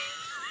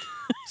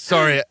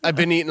 Sorry, I've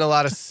been eating a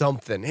lot of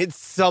something. It's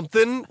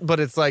something, but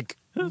it's like,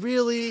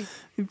 really?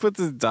 He puts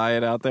his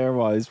diet out there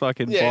while he's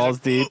fucking Yeah, he's balls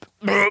like, deep.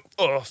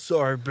 Oh,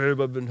 sorry, babe.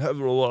 I've been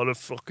having a lot of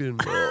fucking...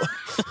 a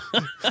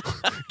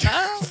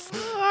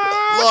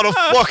lot of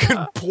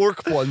fucking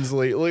pork ones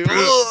lately.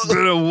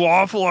 Been at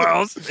Waffle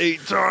House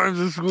 8 times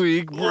this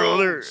week,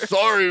 brother.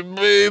 Sorry,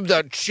 babe.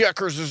 That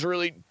Checkers is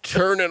really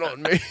turning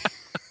on me.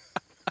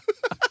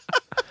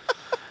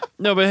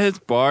 No, but his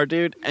bar,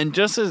 dude, and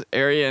just his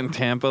area in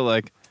Tampa,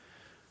 like,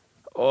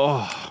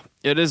 oh,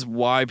 it is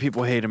why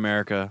people hate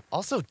America.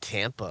 Also,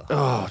 Tampa.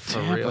 Oh, for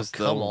real. Tampa's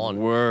Come the on.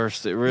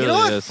 worst. It really You know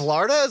what? is.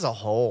 Florida as a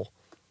whole.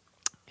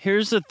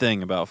 Here's the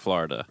thing about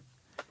Florida.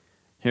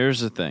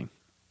 Here's the thing.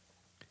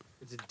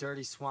 It's a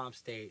dirty swamp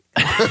state.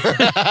 We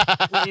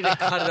need to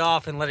cut it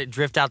off and let it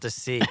drift out to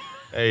sea.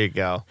 There you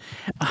go.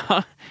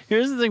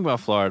 Here's the thing about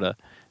Florida.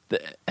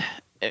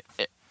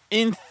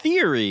 In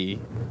theory,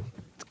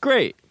 it's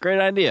great. Great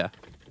idea.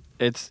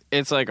 It's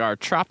like our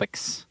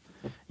tropics.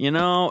 You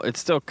know, it's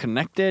still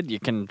connected. You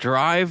can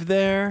drive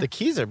there. The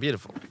Keys are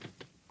beautiful.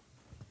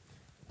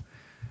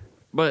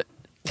 But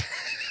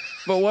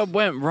what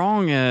went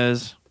wrong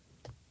is,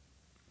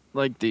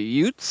 like, the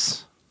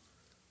Utes,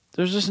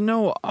 there's just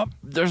no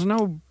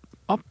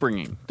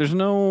upbringing. There's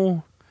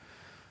no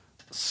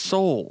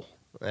soul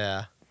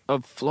Yeah.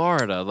 of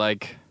Florida.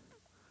 Like,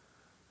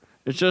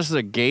 it's just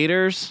the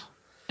Gators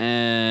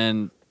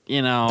and,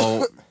 you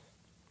know,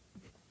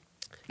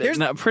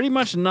 pretty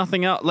much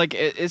nothing else. Like,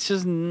 it's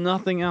just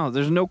nothing else.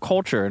 There's no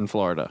culture in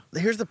Florida.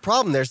 Here's the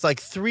problem. There's like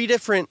four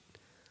different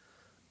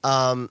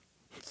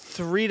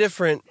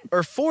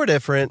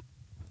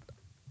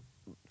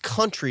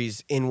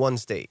countries in one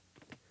state.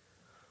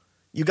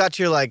 You got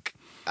your like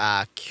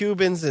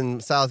Cubans in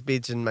South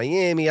Beach and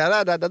Miami.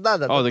 Oh,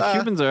 the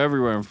Cubans are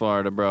everywhere in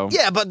Florida, bro.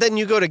 Yeah, but then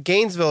you go to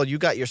Gainesville, you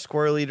got your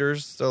squirrel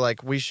eaters. They're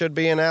like, we should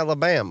be in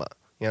Alabama.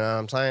 You know what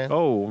I'm saying?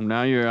 Oh,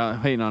 now you're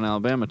hating on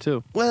Alabama,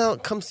 too. Well,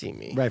 come see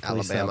me,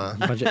 Rightfully Alabama.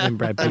 so. Bunch of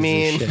inbred I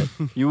mean- pieces of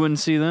shit. You wouldn't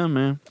see them,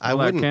 man. I All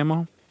that wouldn't.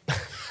 camo.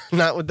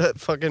 Not with that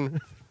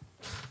fucking...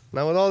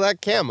 Not with all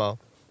that camo.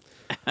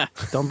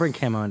 Don't bring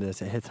camo into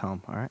this. It hits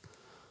home, all right?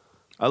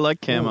 I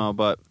like camo,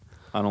 but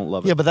I don't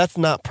love it. Yeah, but that's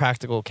not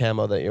practical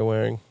camo that you're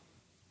wearing.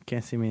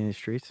 Can't see me in the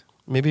streets.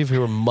 Maybe if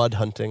you were mud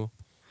hunting.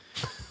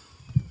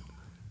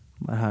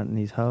 I'm hunting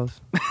these hoes.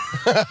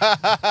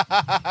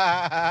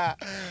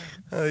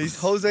 These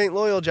hoes ain't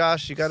loyal,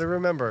 Josh. You got to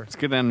remember. It's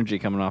good energy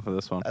coming off of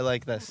this one. I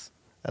like this.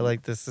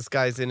 This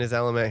guy's in his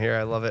element here.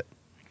 I love it.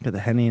 Got the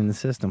Henny in the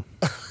system.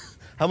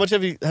 How much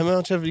have you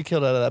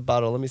killed out of that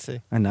bottle? Let me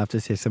see. Enough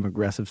to say some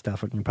aggressive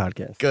stuff on your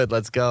podcast. Good,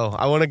 let's go.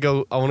 I want to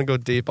go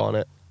deep on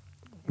it.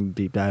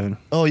 Deep diving.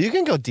 Oh, you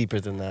can go deeper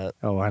than that.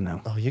 Oh, I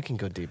know. Oh, you can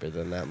go deeper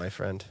than that, my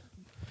friend.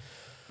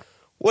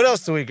 What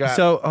else do we got?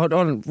 So, hold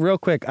on real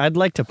quick. I'd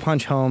like to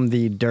punch home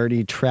the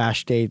dirty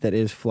trash state that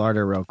is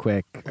Florida real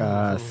quick,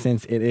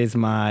 since it is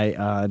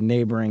my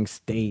neighboring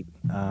state,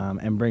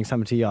 and bring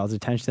something to y'all's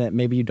attention that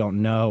maybe you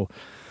don't know.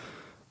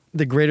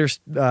 The greatest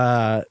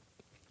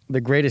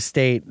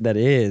state that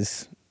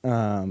is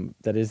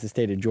the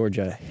state of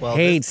Georgia, Well,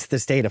 hates the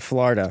state of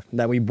Florida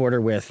that we border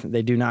with.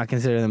 They do not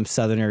consider them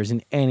Southerners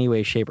in any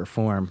way, shape, or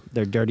form.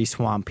 They're dirty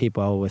swamp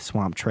people with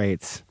swamp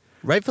traits.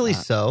 Rightfully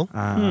so.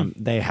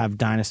 They have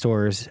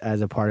dinosaurs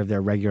as a part of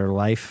their regular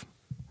life,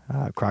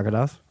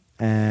 crocodiles.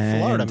 And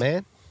Florida,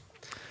 man.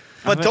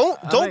 But I don't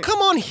think- come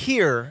on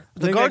here. I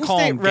The think Garden they call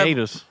State them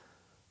Gators.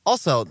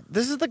 Also,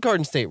 this is the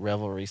Garden State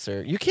Revelry,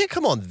 sir. You can't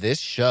come on this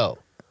show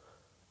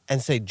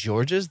and say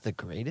Georgia's the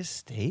greatest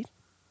state.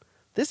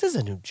 This is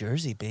a New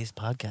Jersey-based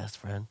podcast,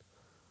 friend.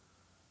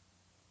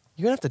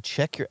 You're gonna have to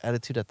check your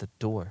attitude at the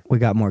door. We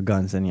got more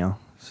guns than y'all,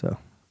 so.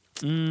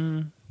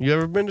 You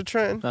ever been to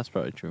Trenton? That's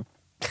probably true.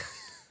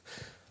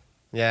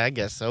 Yeah, I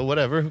guess so.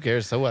 Whatever. Who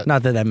cares? So what?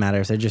 Not that that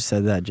matters. I just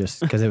said that just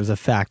because it was a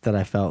fact that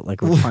I felt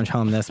like would punch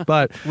home this.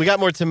 But We got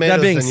more tomatoes.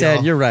 that being than said,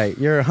 y'all. you're right.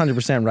 You're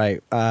 100%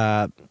 right.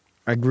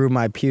 I grew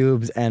my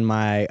pubes and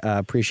my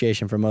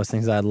appreciation for most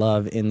things I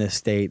love in this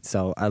state,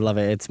 so I love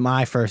it. It's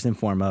my first and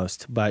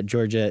foremost, but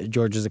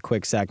Georgia's a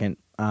quick second.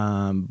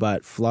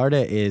 but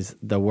Florida is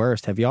the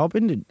worst. Have y'all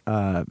been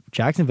to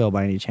Jacksonville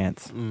by any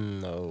chance?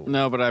 No.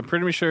 No, but I'm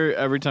pretty sure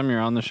every time you're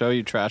on the show,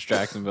 you trash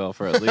Jacksonville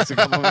for at least a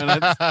couple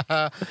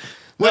minutes.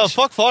 No,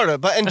 fuck Florida.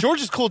 But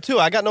Georgia's cool too.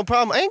 I got no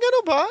problem. Ain't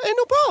no problem. Ain't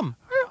no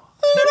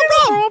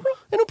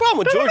problem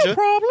with Georgia.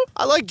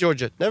 I like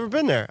Georgia. Never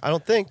been there. I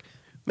don't think.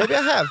 Maybe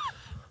I have.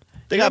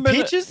 They got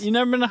peaches. You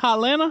never been to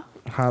Hotlanta?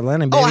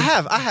 Hotlanta, baby. Oh,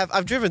 I have.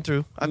 I've driven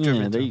through.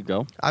 There you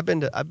go. I've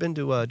been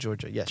to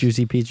Georgia. Yes.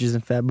 Juicy peaches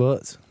and fat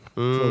bullets.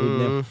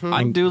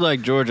 I do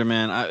like Georgia,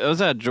 man. I was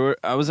at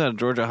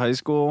Georgia High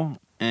School,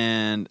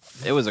 and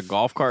it was a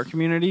golf cart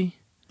community,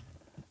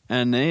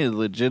 and they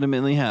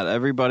legitimately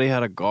everybody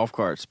had a golf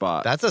cart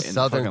spot. That's a in the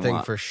southern fucking thing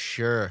lot. for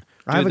sure.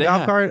 I have a they golf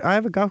have- cart. I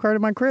have a golf cart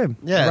in my crib.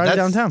 Yeah, right that's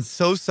downtown.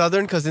 so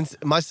southern because in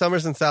my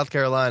summers in South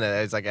Carolina,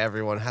 it's like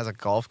everyone has a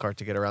golf cart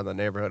to get around the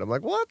neighborhood. I'm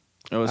like, what?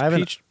 It was I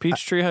haven't-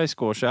 Peachtree High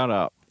School. Shout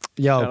out. Shout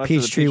Yo, out to the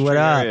Peachtree, what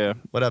up? area.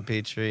 What up,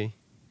 Peachtree?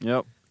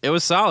 Yep. It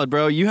was solid,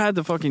 bro. You had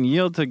to fucking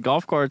yield to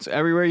golf carts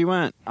everywhere you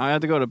went. I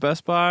had to go to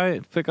Best Buy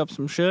to pick up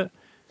some shit.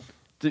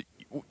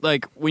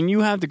 Like, when you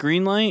have the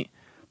green light,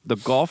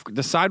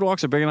 the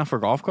sidewalks are big enough for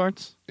golf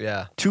carts.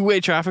 Yeah, Two-way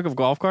traffic of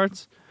golf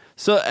carts.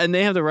 So, and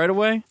they have the right of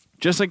way,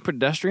 just like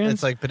pedestrians.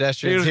 it's like They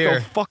pedestrians just here.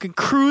 go fucking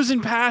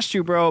cruising past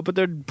you, bro. But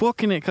they're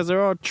booking it because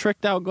they're all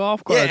tricked out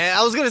golf carts. Yeah,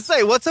 I was gonna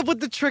say, what's up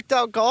with the tricked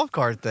out golf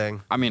cart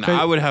thing? I mean,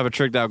 I would have a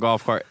tricked out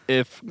golf cart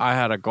if I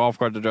had a golf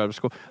cart to drive to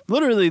school.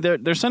 Literally,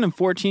 they're sending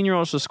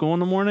 14-year-olds to school in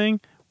the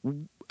morning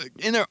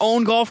in their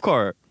own golf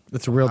cart.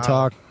 That's real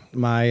talk.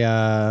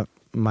 My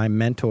my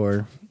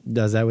mentor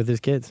does that with his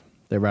kids.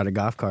 They ride a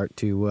golf cart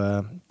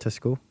to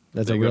school.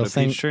 That's They a go real to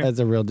thing. Peachtree? That's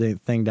a real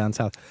thing down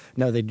south.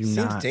 No, they do Seems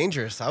not.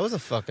 dangerous. I was a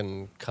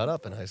fucking cut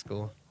up in high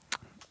school.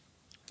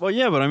 Well,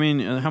 yeah, but I mean,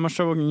 how much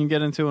trouble can you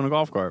get into in a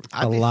golf cart?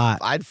 A lot.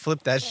 I'd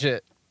flip that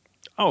shit.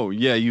 Oh,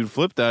 yeah, you'd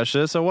flip that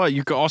shit. So what?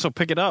 You could also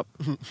pick it up.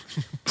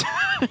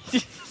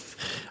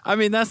 I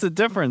mean, that's the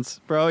difference,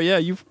 bro. Yeah,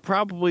 you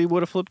probably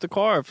would have flipped the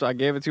car if I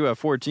gave it to you at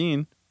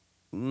 14.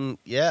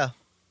 Yeah.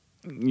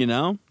 You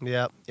know?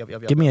 Yep.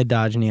 Give me a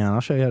Dodge Neon.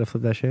 I'll show you how to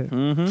flip that shit.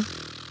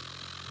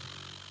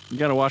 Mm-hmm. You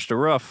got to watch the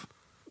rough.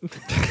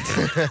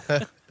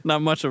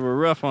 Not much of a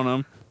rough on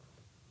them.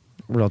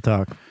 Real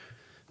talk.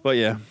 But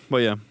yeah.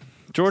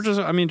 Georgia's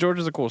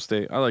a cool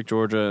state. I like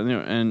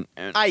Georgia, and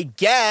I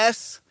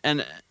guess.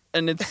 and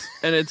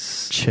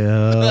it's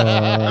Chill.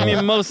 I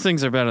mean, most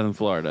things are better than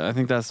Florida. I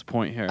think that's the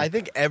point here. I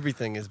think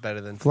everything is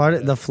better than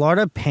Florida. The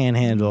Florida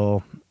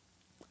Panhandle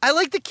I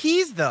like the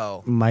Keys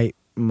though. might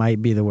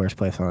be the worst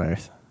place on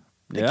earth.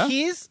 The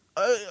Keys?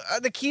 Are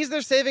the Keys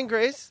their saving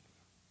grace?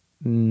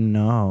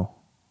 No.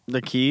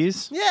 The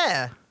Keys?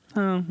 Yeah.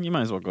 You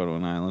might as well go to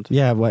an island.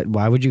 Yeah. What?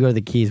 Why would you go to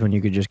the Keys when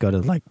you could just go to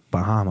like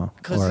Bahama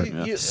 'Cause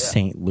or you-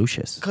 St.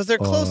 Lucius? Because they're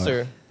or,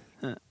 closer.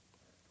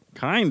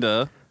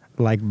 Kinda.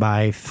 Like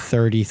by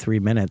 33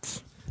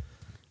 minutes.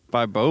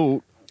 By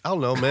boat. I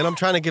don't know, man. I'm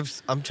trying to give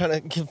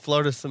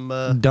Florida some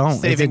Don't.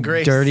 saving It's a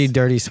grace. dirty,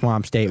 dirty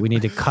swamp state. We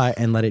need to cut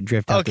and let it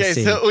drift out to Okay,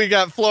 sea. so we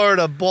got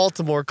Florida,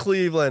 Baltimore,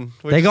 Cleveland.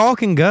 They all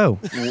can go.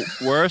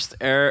 Worst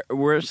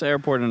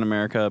airport in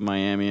America,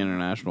 Miami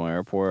International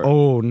Airport.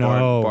 Oh,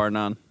 no. Bar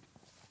none.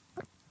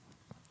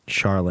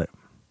 Charlotte.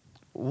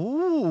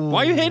 Ooh.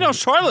 Why you hate on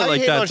Charlotte Why you like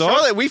hating that, on dog?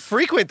 Charlotte? We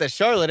frequent the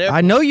Charlotte airport.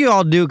 I know you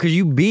all do because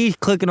you be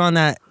clicking on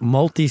that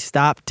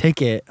multi-stop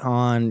ticket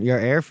on your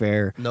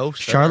airfare. No,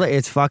 sir. Charlotte,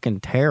 it's fucking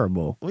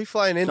terrible. We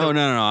flying in. No.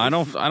 I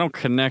don't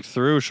connect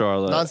through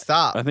Charlotte.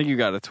 Nonstop. I think you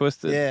got it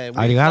twisted. Yeah,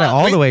 I got it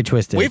all the way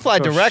twisted. We fly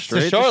Go direct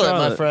straight to to Charlotte, my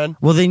Charlotte. friend.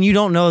 Well, then you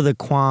don't know the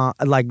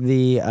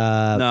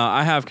No,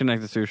 I have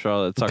connected through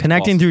Charlotte. It sucks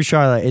connecting balls. through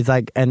Charlotte is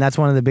like, and that's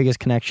one of the biggest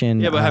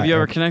connection. Yeah, but have you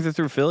ever connected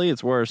through Philly?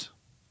 It's worse.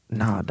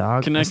 Nah,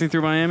 dog. Connecting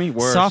through Miami?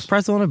 Worse. Soft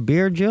pretzel and a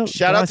beer, Jill.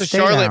 Shout Gotta out to stay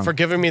Charlotte down. for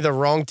giving me the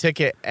wrong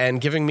ticket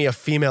and giving me a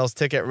female's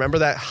ticket. Remember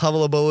that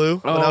hullabaloo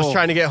when I was Oh.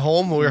 trying to get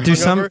home when we were Do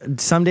hungover?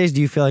 some days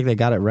do you feel like they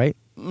got it right?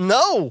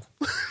 No.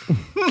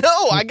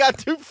 No, I got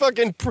too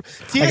fucking...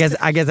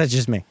 I guess that's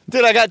just me.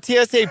 Dude, I got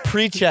TSA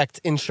pre-checked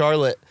in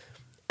Charlotte.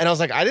 And I was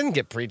like, I didn't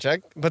get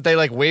pre-checked. But they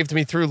like waved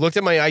me through, looked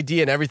at my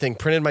ID and everything,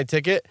 printed my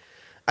ticket.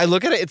 I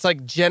look at it, it's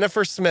like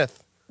Jennifer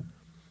Smith.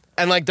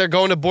 And like they're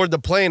going to board the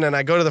plane and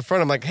I go to the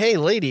front. I'm like, hey,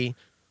 lady,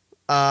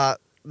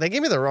 they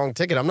gave me the wrong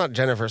ticket. I'm not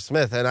Jennifer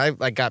Smith. And I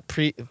like got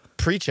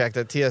pre-checked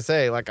at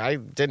TSA. Like I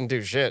didn't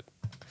do shit.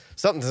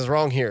 Something's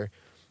wrong here.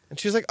 And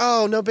she was like,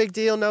 oh, no big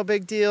deal,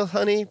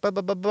 honey, blah,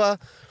 blah, blah, blah.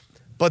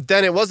 But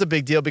then it was a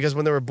big deal because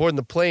when they were boarding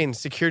the plane,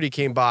 security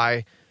came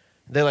by.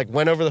 They like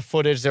went over the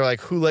footage. They're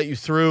like, who let you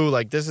through?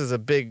 Like, this is a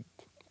big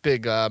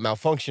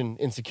malfunction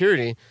in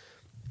security.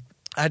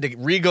 I had to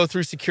re-go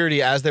through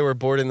security as they were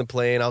boarding the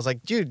plane. I was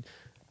like, dude,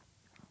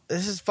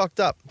 this is fucked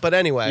up. But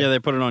anyway. Yeah, they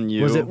put it on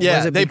you. Was it-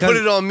 Yeah, they because- put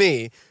it on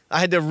me. I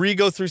had to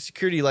re-go through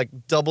security like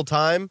double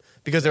time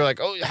because they're like,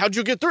 oh, how'd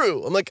you get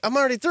through? I'm like, I'm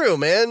already through,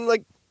 man.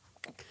 Like,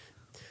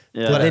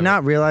 Yeah. Did Whatever. they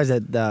not realize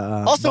that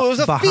the Also, it was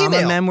a Bahama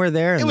female. men were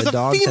there and It was the a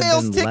dogs had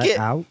female's been ticket. let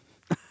out?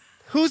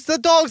 who's the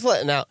dogs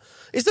letting out?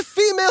 It's a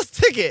female's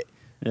ticket.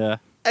 Yeah.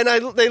 And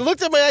they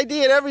looked at my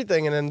ID and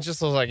everything, and then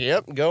just was like,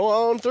 "Yep, go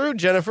on through,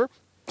 Jennifer."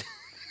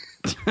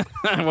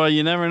 Well,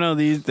 you never know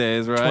these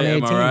days, right?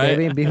 Am 2018, I right?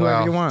 baby. Be whoever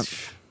Well, you want.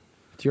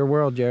 It's your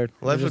world, Jared.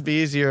 Life would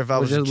be easier if I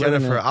we're was a just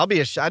living Jennifer.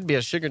 it. I'd be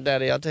a sugar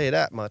daddy. I'll tell you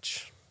that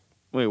much.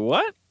 Wait,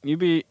 what? You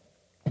be?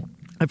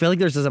 I feel like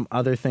there's some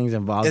other things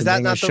involved Is in that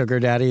being a not the- sugar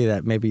daddy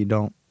that maybe you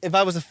don't. If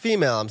I was a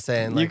female, I'm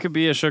saying You like could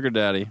be a sugar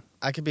daddy.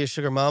 I could be a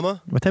sugar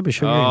mama. What type of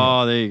sugar?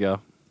 are Oh, there you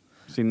go.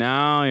 See,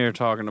 now you're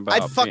talking about.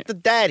 I'd fuck the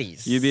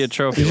daddies. You'd be a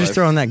trophy. you? You're just wife.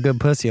 throwing that good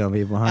pussy on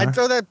people, huh? I'd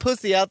throw that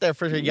pussy out there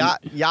for your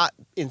yacht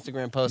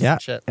Instagram post yeah,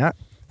 and shit. yeah.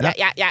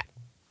 Yeah.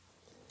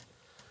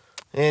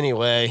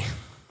 Anyway,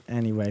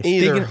 Anyway,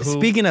 who-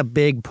 speaking of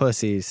big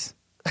pussies,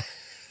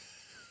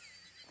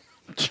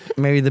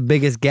 maybe the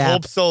biggest gap.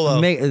 Hope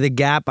Solo. The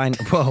gap.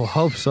 Whoa,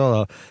 Hope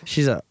Solo.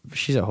 She's a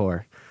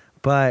whore,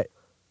 but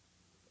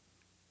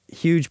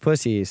huge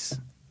pussies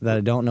that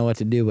I don't know what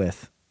to do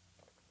with.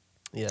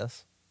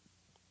 yes.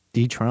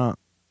 Trump,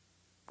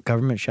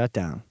 government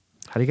shutdown.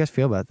 How do you guys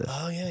feel about this?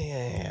 Oh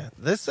yeah.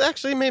 This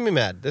actually made me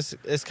mad. This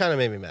kind of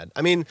made me mad.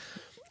 I mean,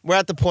 we're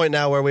at the point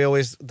now where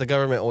the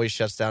government always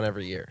shuts down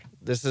every year.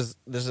 This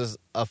is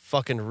a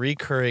fucking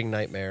recurring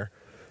nightmare,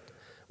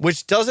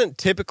 which doesn't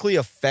typically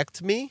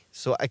affect me.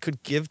 So I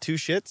could give two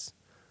shits,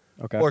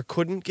 Okay. or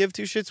couldn't give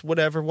two shits,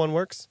 whatever one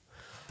works.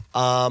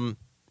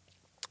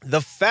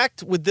 The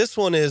fact with this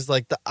one is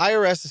like the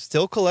IRS is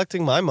still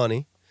collecting my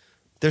money.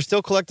 They're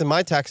still collecting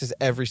my taxes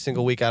every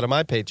single week out of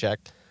my paycheck.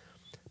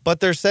 But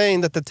they're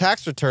saying that the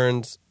tax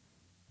returns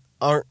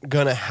aren't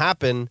going to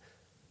happen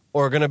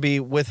or are going to be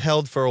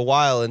withheld for a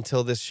while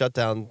until this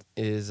shutdown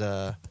is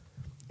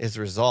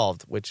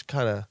resolved, which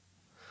kind of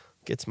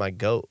gets my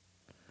goat.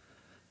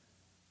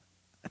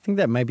 I think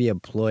that might be a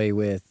ploy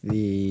with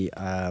the.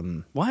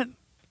 What?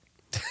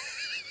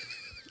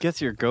 Gets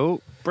your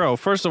goat, bro.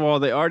 First of all,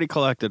 they already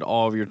collected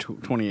all of your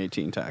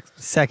 2018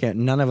 taxes. Second,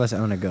 none of us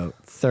own a goat.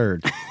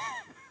 Third,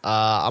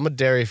 I'm a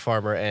dairy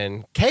farmer,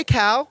 and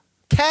K-Cow,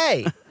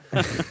 K.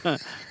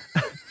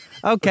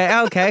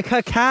 okay,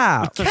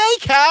 cacao.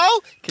 K-Cow,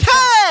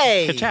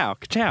 K.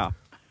 Ka-chow.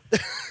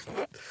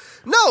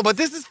 No, but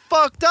this is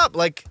fucked up.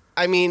 Like,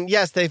 I mean,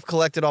 yes, they've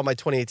collected all my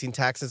 2018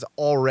 taxes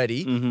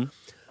already, Mm-hmm.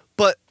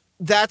 but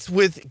that's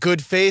with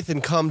good faith.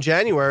 And come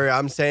January,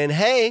 I'm saying,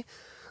 hey,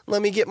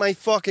 let me get my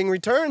fucking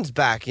returns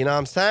back. You know what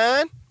I'm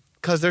saying?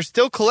 Because they're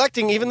still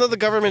collecting, even though the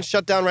government's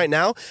shut down right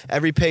now.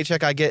 Every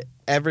paycheck I get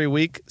every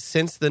week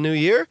since the new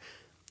year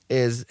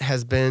has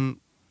been,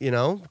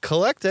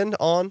 collecting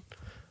on.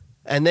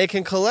 And they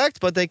can collect,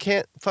 but they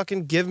can't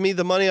fucking give me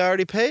the money I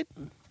already paid.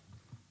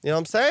 You know what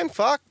I'm saying?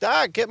 Fuck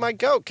that. Get my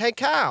goat.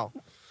 K-Cow.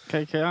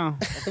 Ka-chow.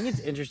 I think it's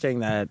interesting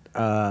that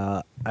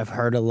I've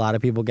heard a lot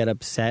of people get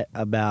upset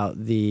about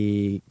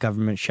the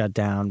government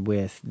shutdown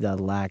with the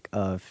lack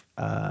of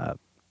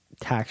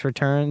tax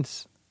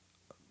returns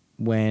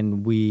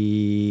when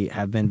we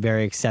have been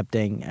very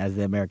accepting as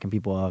the American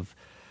people of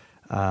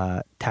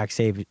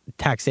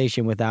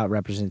taxation without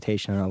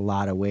representation in a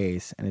lot of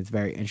ways. And it's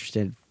very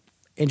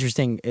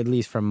interesting, at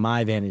least from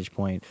my vantage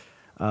point,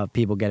 of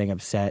people getting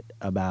upset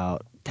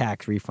about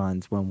tax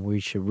refunds when we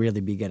should really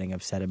be getting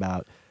upset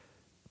about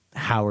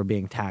how we're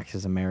being taxed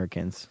as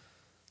Americans.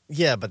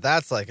 Yeah, but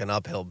that's like an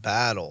uphill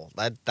battle.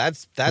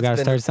 That's We gotta been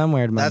start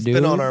somewhere, my that's dude.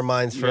 been on our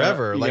minds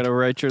forever. You Like gotta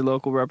write your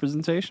local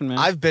representation, man.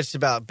 I've bitched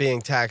about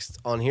being taxed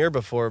on here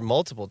before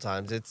multiple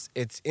times.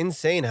 It's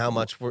insane how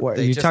much What, are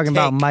they you just talking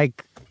about take.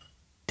 Mike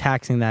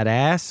taxing that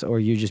ass, or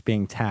you just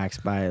being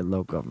taxed by a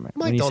local government?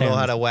 When Mike you don't say know on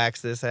how this- to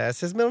wax this ass.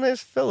 His middle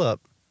name's Philip.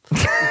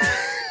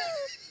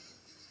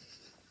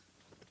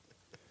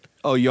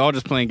 oh, y'all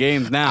just playing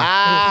games now.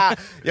 Ah,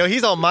 yo,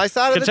 he's on my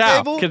side of the Ka-chow.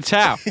 table.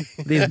 Ka-chow.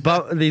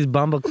 these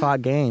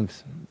bumbleclot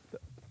games.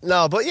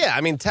 No, but yeah,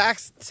 I mean,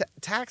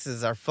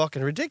 taxes are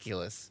fucking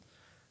ridiculous.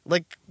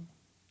 Like,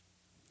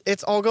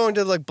 it's all going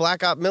to like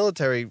black op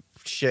military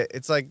shit.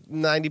 It's like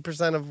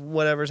 90% of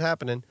whatever's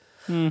happening.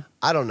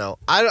 I don't know.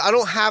 I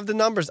don't have the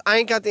numbers. I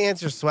ain't got the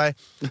answers, Sway.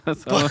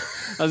 That's all, I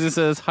was gonna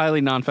say, it's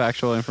highly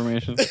non-factual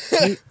information.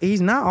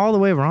 He's not all the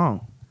way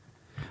wrong.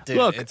 Dude,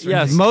 Look, it's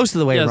yes, Most of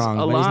the way yes, wrong,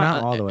 a but he's lot-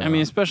 not all the way I mean,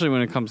 wrong. especially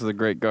when it comes to the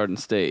Great Garden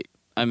State.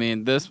 I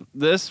mean,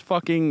 this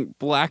fucking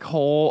black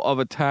hole of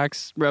a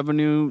tax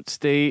revenue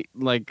state,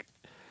 like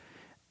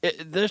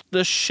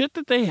the shit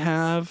that they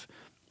have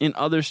in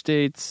other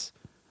states,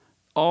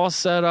 all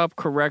set up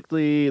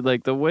correctly,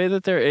 like the way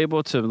that they're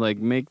able to like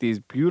make these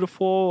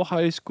beautiful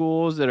high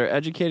schools that are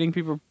educating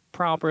people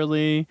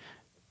properly,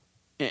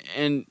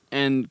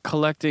 and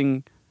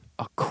collecting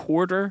a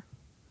quarter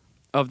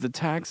of the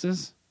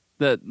taxes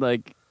that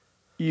like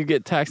you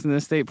get taxed in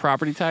this state,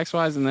 property tax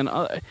wise, and then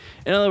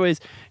in other ways,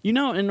 in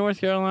North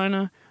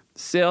Carolina,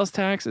 sales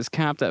tax is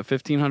capped at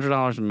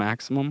 $1,500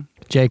 maximum.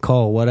 J.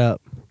 Cole, what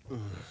up?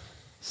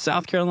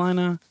 South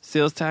Carolina,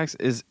 sales tax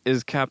is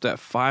capped at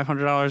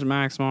 $500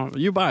 maximum.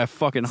 You buy a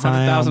fucking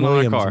Zion $100,000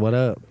 Williams, car, what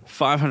up?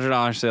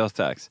 $500 sales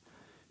tax.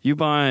 You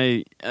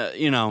buy, a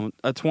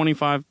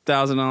 $25,000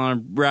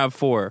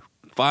 RAV4,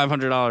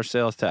 $500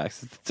 sales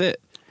tax. That's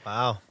it.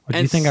 wow. What do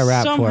you And think I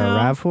rap for? A somehow-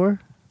 rap for?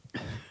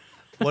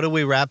 What do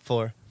we rap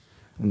for?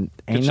 Ain't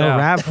Good no job.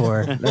 rap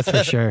for her, that's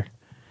for sure.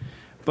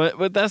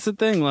 But that's the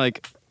thing.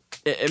 Like,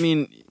 I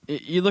mean,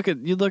 you look at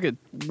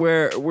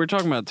where we're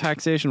talking about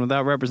taxation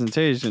without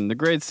representation. The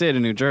great state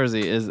of New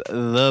Jersey is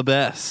the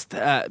best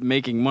at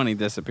making money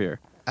disappear.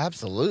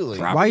 Absolutely.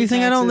 Why you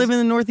think I don't Taxes. live in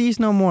the Northeast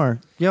no more?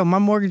 Yo, my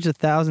mortgage is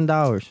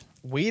 $1,000.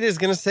 Weed is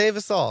gonna save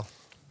us all.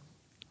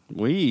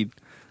 Weed.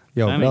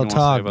 Yo, That ain't real gonna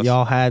talk. save us.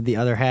 Y'all had the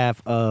other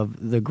half of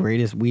the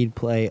greatest weed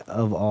play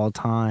of all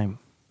time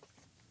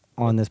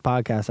on this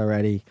podcast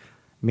already.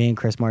 Me and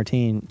Chris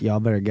Martin, y'all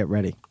better get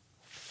ready.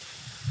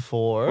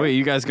 Wait,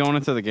 you guys going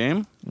into the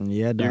game?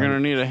 Yeah, dog. You're gonna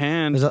need a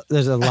hand.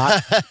 There's a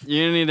lot.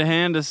 You're gonna need a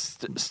hand to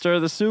stir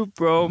the soup,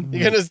 bro.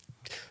 You're gonna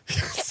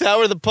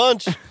sour the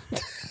punch.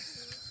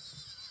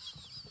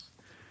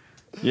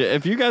 Yeah,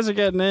 if you guys are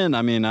getting in,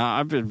 I mean,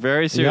 I've been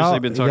very seriously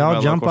been talking y'all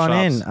about jump local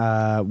on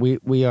shops. in.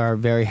 We are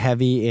very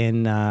heavy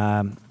in.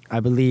 I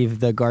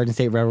believe the Garden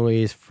State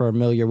Revelry is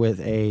familiar with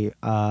a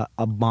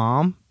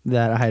bomb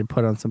that I had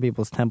put on some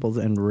people's temples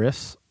and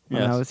wrists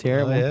when Yes. I was here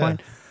Oh, at one yeah.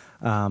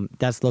 point.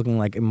 That's looking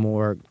like a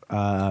more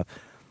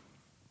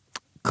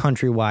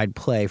countrywide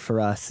play for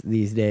us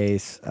these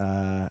days,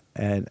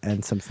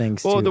 and some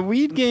things. Well, too. the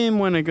weed game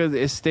when it goes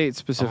is state I'm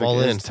specific all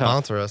is in. tough.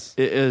 Sponsor us.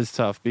 It is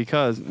tough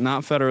because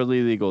not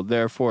federally legal.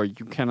 Therefore,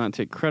 you cannot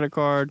take credit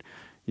card.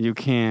 You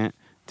can't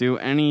do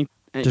any.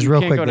 Just you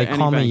real can't quick, go to they any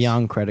call me banks.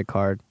 Young Credit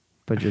Card,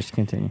 but just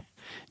continue.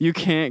 You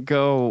can't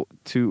go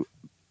to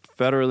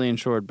federally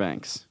insured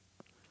banks.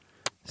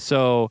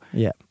 So,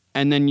 Yeah.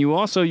 and then you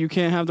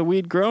can't have the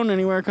weed grown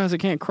anywhere because it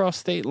can't cross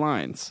state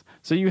lines.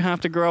 So you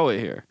have to grow it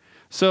here.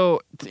 So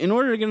in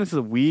order to get into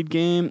the weed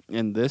game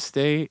in this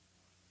state,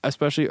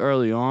 especially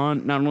early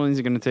on, not only is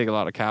it going to take a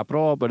lot of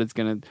capital, but it's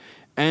going to,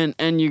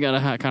 and you got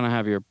to kind of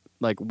have your,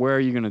 like, where are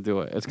you going to do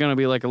it? It's going to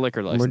be like a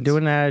liquor license. We're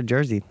doing that at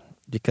Jersey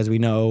because we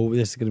know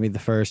this is going to be the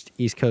first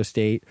East Coast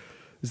state.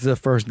 This is the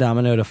first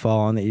domino to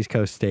fall on the East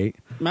Coast state.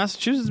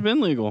 Massachusetts has been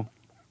legal.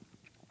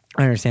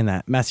 I understand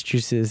that.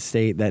 Massachusetts is a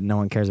state that no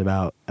one cares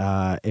about.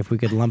 If we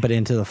could lump it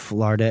into the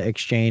Florida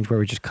exchange where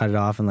we just cut it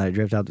off and let it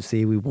drift out to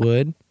sea, we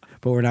would,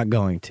 but we're not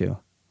going to.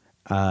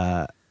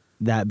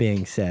 That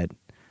being said,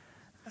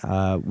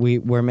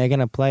 we're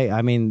making a play.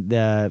 I mean,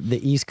 the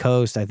East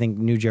Coast, I think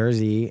New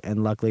Jersey,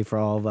 and luckily for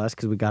all of us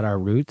because we got our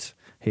roots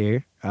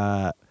here,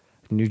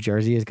 New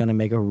Jersey is going to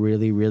make a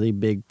really, really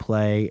big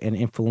play, an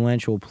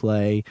influential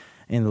play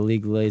in the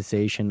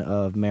legalization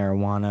of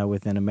marijuana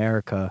within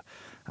America.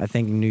 I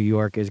think New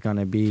York is going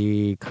to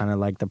be kind of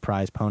like the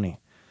prize pony,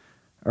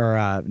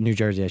 or New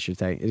Jersey, I should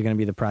say, is going to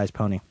be the prize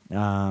pony.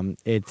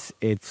 It's.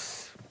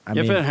 I If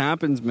mean, it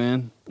happens,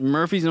 man,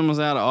 Murphy's almost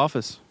out of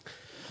office.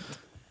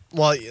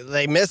 Well,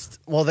 they missed.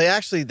 Well, they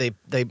actually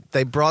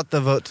they brought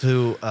the vote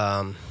to.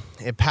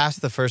 It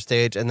passed the first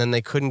stage, and then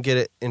they couldn't get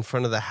it in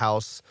front of the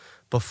House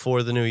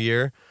before the new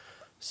year.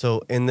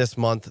 So in this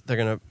month, they're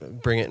gonna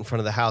bring it in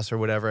front of the House or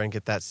whatever, and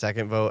get that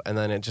second vote, and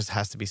then it just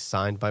has to be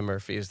signed by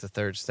Murphy as the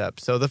third step.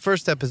 So the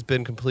first step has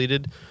been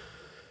completed.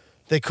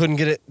 They couldn't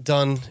get it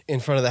done in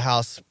front of the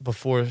House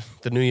before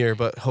the new year,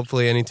 but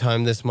hopefully,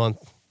 anytime this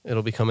month,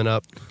 it'll be coming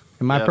up.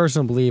 in my Yep.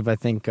 personal belief, I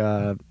think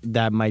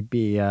that might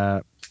be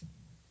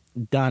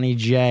Donnie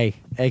J,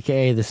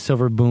 a.k.a. the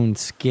Silver Boone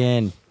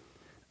Skin.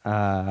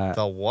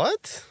 The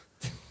what?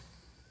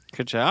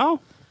 Ka-chow?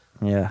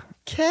 Yeah.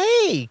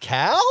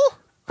 Cal?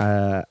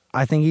 I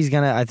think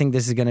I think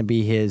this is gonna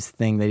be his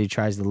thing that he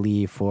tries to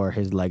leave for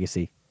his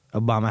legacy.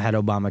 Obama had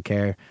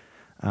Obamacare,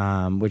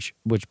 which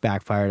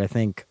backfired. I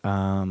think.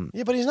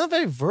 Yeah, but he's not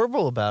very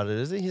verbal about it,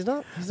 is he? He's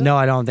not. No,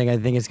 I don't think. I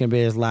think it's gonna be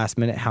his last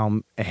minute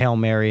Hail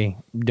Mary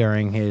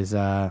during his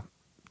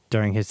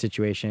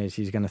situation. Is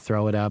he's gonna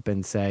throw it up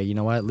and say, you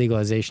know what,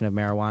 legalization of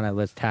marijuana.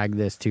 Let's tag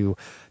this to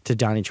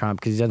Donnie Trump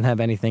because he doesn't have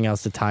anything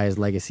else to tie his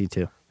legacy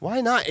to. Why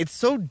not? It's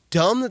so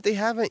dumb that they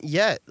haven't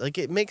yet. Like,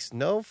 it makes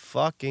no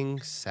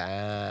fucking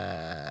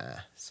sense.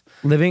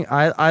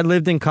 I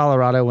lived in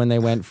Colorado when they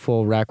went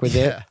full wreck with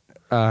it.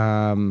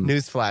 Yeah.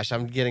 Newsflash,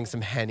 I'm getting some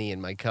Henny in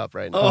my cup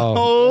right now.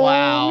 Oh,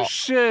 wow.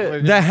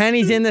 shit. The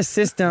Henny's in the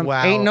system.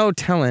 Wow. Ain't no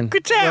telling.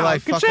 Will I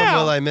fuck him?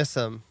 Will I miss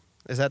him?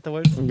 Is that the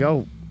word?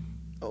 Yo,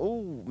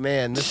 Oh,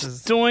 man, this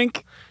is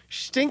Doink.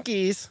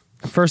 stinkies.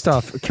 first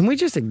off, can we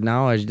just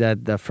acknowledge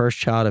that the first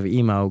child of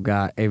emo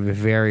got a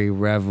very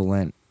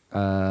relevant,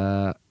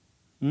 Relevant?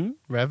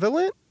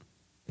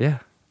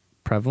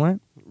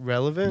 prevalent,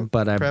 Relevant?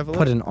 but I Prevalent?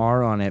 put an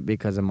R on it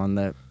because I'm on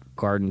the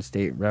Garden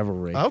State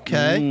Revelry.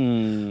 Okay.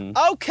 Mm.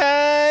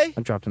 Okay.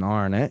 I dropped an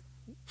R on it.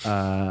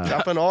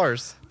 Dropping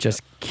R's.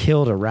 Just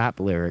killed a rap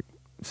lyric.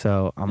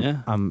 So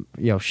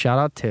Yeah. shout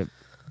out to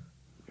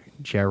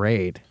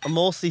Jared. I'm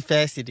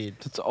multifaceted.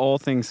 That's all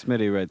things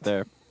Smitty right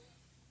there.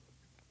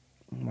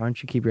 Why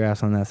don't you keep your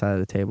ass on that side of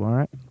the table, all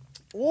right?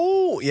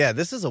 Ooh, yeah,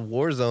 this is a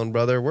war zone,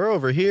 brother. We're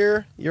over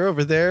here. You're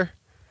over there.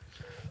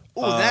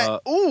 Ooh,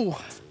 ooh.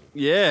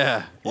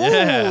 Yeah. Ooh,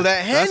 Yeah.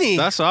 that Henny.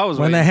 That's what I was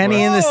When the waiting Henny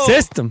for. in the Oh.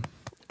 system.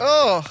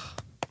 Oh.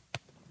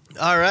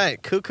 All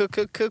right. Cool.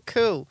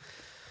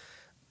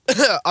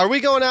 Are we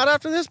going out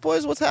after this,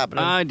 boys? What's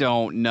happening? I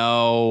don't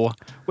know.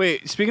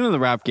 Wait, speaking of the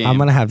rap game, I'm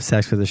gonna have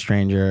sex with a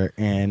stranger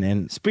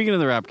and speaking of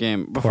the rap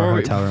game, Poor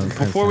hotel room.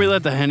 before we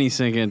let the Henny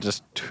sink in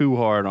just too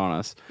hard on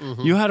us,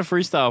 you had a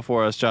freestyle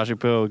for us, Joshy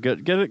Poo.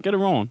 Get it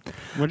rolling,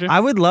 would you? I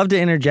would love to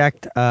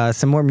interject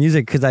some more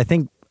music because I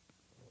think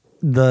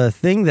the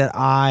thing that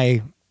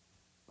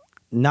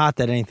not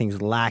that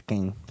anything's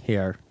lacking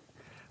here,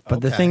 but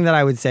the Okay. thing that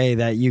I would say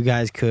that you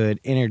guys could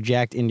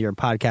interject into your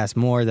podcast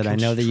more that I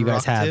know that you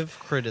guys Constructive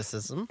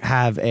criticism.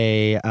 have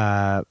a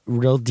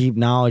real deep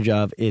knowledge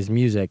of is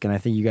music, and I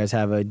think you guys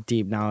have a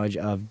deep knowledge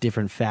of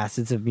different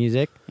facets of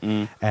music,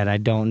 and I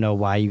don't know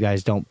why you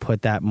guys don't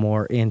put that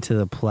more into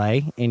the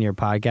play in your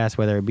podcast,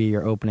 whether it be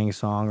your opening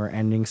song or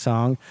ending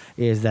song.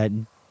 Is that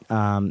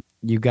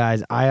you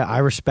guys? I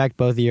respect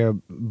both of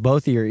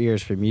your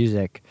ears for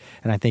music,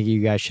 and I think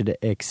you guys should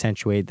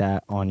accentuate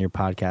that on your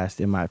podcast.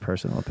 In my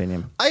personal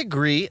opinion, I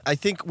agree. I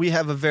think we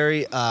have a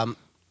very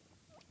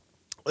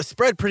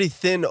spread pretty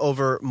thin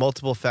over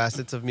multiple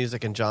facets of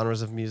music and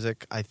genres of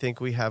music. I think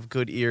we have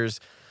good ears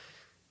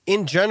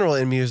in general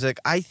in music.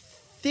 I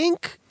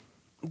think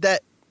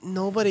that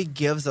nobody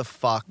gives a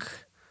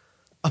fuck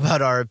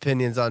about our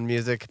opinions on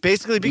music,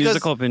 basically because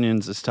Musical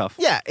opinions is tough.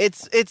 yeah,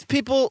 it's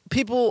people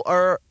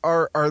are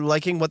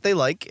liking what they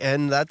like,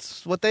 and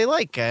that's what they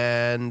like,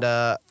 and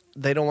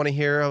they don't want to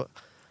hear a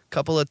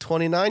couple of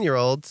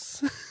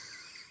 29-year-olds.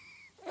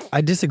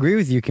 I disagree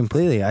with you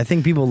completely. I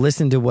think people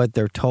listen to what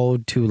they're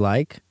told to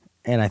like,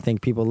 and I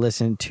think people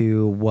listen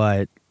to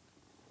what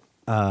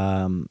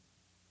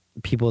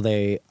people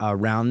they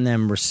around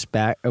them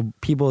respect,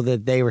 people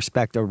that they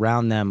respect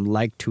around them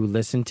like to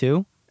listen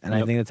to. And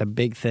I think that's a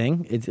big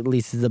thing. It's at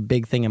least is a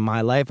big thing in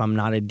my life. I'm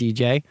not a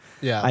DJ.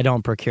 Yeah. I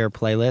don't procure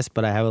playlists,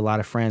 but I have a lot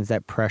of friends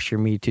that pressure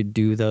me to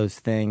do those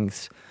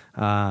things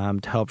to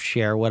help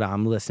share what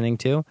I'm listening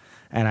to.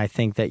 And I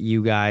think that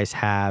you guys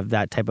have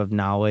that type of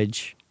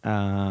knowledge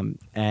and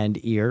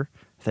ear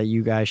that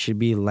you guys should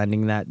be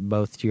lending that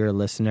both to your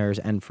listeners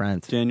and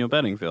friends. Daniel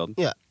Bedingfield.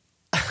 Yeah.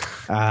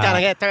 Gotta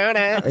get through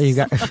it. You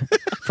got,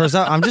 first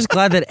off, I'm just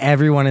glad that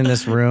everyone in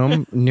this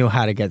room knew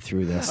how to get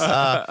through this.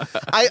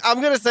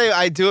 I'm gonna say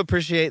I do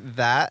appreciate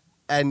that,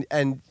 and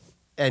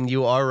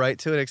you are right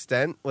to an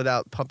extent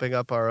without pumping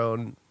up our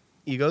own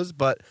egos,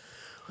 but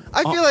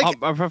I feel like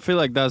I feel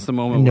like that's the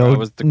moment No- where I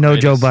was the no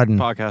Joe greatest Budden.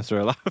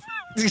 podcaster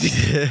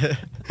alive.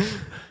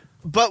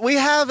 but we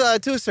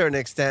have to a certain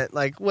extent,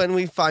 like when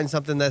we find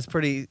something that's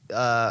pretty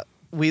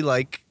we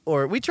like,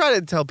 or we try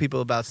to tell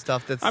people about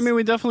stuff that's I mean,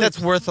 we definitely that's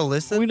worth a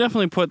listen. We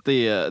definitely put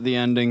the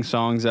ending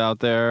songs out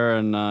there,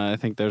 and I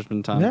think there's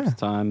been Yeah.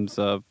 times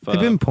of They've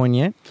been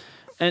poignant.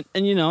 and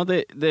you know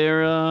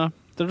they're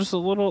just a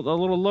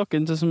little look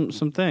into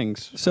some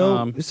things.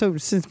 So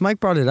since Mike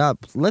brought it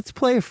up, let's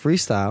play a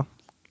freestyle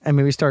and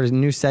maybe start a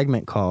new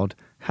segment called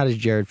 "How Does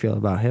Jared Feel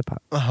About Hip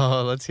Hop?"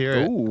 Oh, let's hear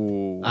it.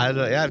 ooh,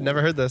 I've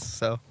never heard this,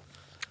 so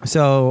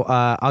So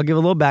I'll give a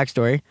little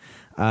backstory.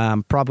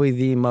 Probably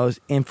the most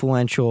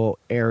influential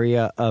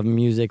area of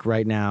music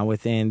right now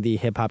within the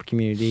hip hop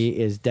community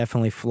is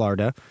definitely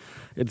Florida.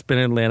 It's been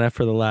in Atlanta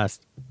for the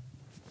last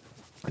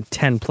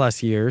 10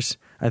 plus years.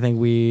 I think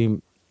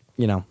we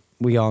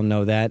all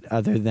know that,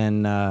 other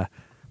than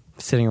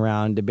sitting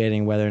around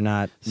debating whether or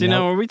not. See,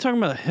 now are we talking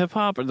about the hip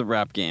hop or the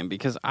rap game?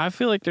 Because I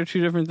feel like they're two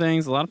different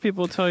things. A lot of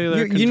people tell you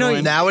they're you know,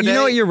 conjoined. Nowadays- you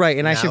know what, you're right,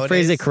 and I should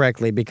phrase it nowadays-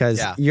 correctly because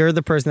Yeah. you're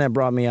the person that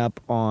brought me up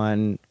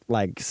on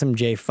like some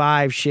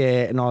J5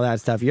 shit and all that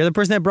stuff. You're the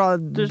person that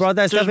brought that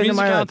There's stuff into music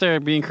my out life. there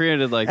being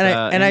created like And I-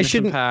 that. and I Anderson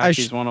shouldn't- Paak, I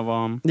he's one of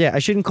them. Yeah, I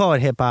shouldn't call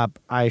it hip hop.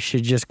 I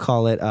should just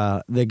call it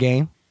the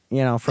game.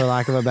 For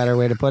lack of a better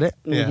way to put it.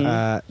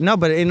 Yeah. No,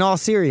 but in all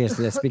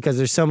seriousness, because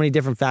there's so many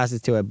different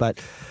facets to it. But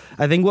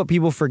I think what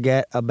people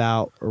forget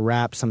about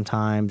rap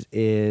sometimes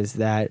is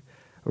that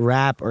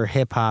rap or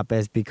hip hop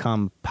has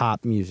become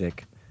pop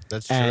music.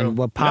 that's true. And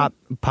what pop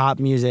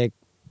music,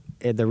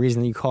 the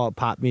reason you call it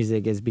pop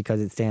music is because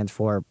it stands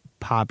for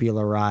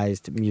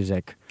popularized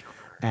music.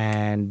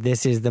 And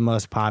this is the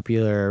most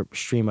popular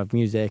stream of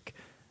music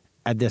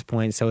at this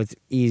point, so it's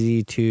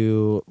easy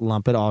to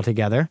lump it all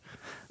together.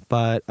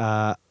 But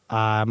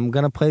I'm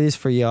going to play this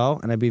for y'all,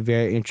 and I'd be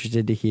very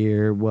interested to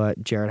hear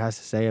what Jared has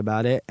to say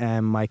about it,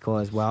 and Michael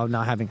as well,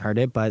 not having heard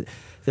it. But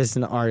this is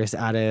an artist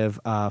out of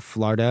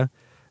Florida.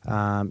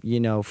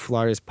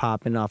 Florida's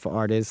popping off of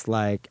artists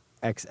like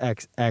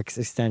XXX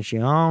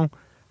Extension,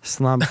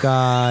 Slump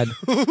God.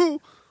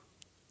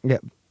 Yeah,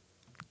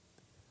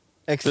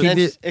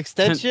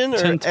 Extension or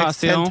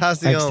Tentacion?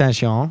 Extentation?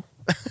 Extension.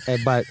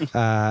 But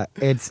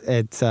it's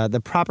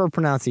the proper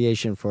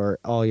pronunciation for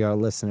all your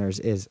listeners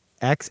is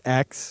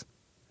XX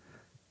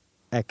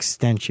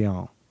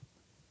Extension.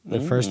 The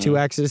first two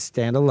X's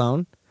stand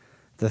alone.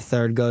 The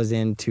third goes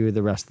into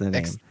the rest of the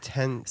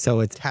name. So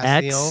it's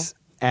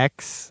XX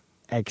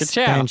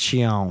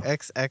Extension.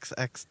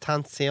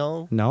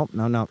 XXXtension.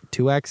 No.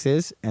 Two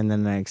X's and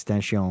then an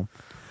extension.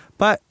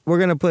 But we're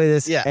going to play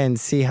this and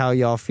see how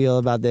y'all feel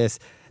about this.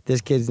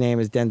 This kid's name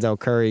is Denzel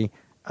Curry.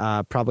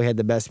 Probably had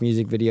the best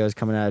music videos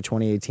coming out of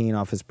 2018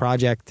 off his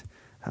project.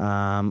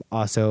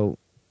 Also,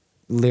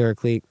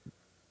 lyrically,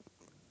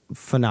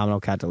 phenomenal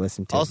cat to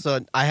listen to. Also,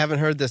 I haven't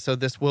heard this, so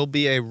this will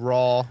be a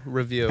raw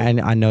review. And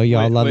I know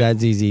y'all Wait, love wait. that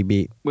ZZ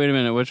beat. Wait a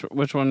minute.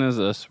 Which one is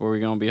this? Were we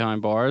going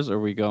behind bars or are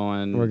we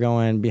going? We're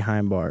going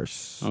behind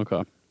bars.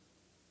 Okay.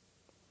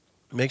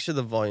 Make sure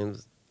the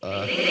volume's.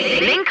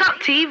 Link Up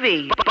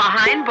TV,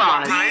 behind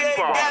bars.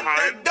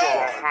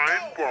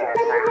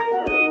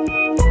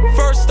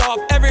 First off,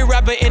 every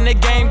rapper in the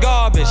game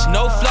garbage,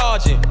 no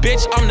flogging.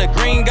 Bitch, I'm the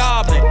Green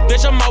Goblin.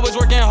 Bitch, I'm always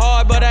working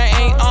hard, but I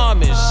ain't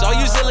Amish. All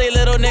you silly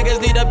little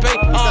niggas need to pay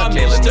homage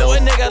Jalen to a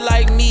Mills. nigga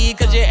like me,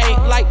 cause you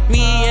ain't like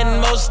me,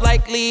 and most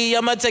likely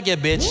I'ma take your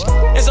bitch.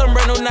 And some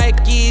brand new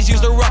Nikes,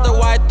 used to rock the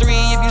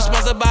Y3. If you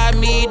sponsored by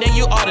me, then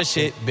you oughta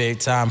shit. Big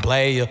time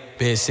player,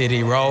 big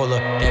city roller.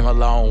 Came a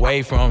long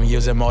way from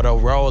using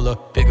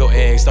Motorola. Pickle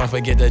eggs, don't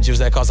forget the juice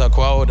that costs a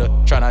quota.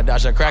 Tryna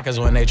dodge the crackers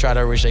when they try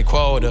to reach their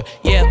quota.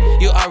 Yeah,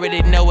 you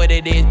already know what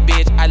it is,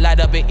 bitch. I light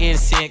up an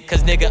incense,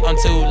 cause nigga, I'm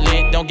too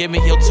lit. Don't give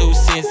me your 2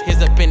 cents.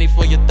 Here's a penny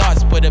for your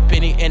thoughts. Put a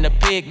penny in a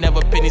pig,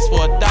 never pennies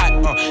for a thought.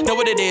 Know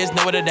what it is,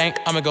 know what it ain't.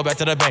 I'ma go back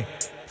to the bank.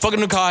 Fuck a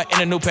new car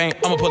in a new paint.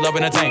 I'ma pull up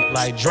in a tank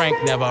like drink.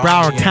 Never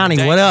Broward homie, if County, a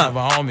dank, what up?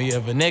 Never homie.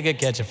 If a nigga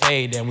catch a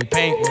fade, then we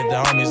paint with the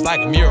homies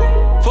like a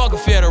mural. Fuck a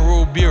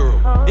federal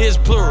bureau, it's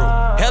plural.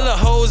 Hella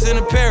hoes in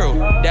apparel,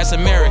 that's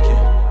American.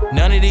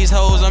 None of these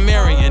hoes are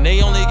marrying.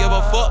 They only give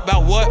a fuck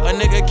about what a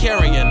nigga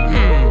carrying.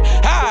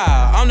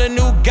 Hi, I'm the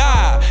new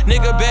guy.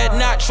 Nigga bet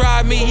not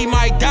try me, he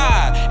might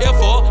die. If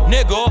a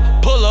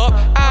nigga pull up,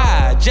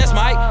 I just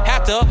might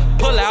have to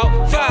pull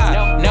out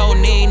 5. No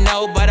need,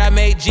 no, but I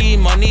make G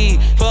money.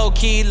 4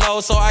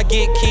 kilos, so I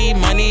get key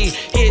money.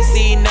 Hit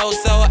C, no,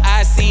 so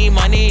I see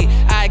money.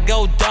 I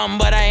go dumb,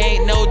 but I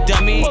ain't no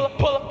dummy.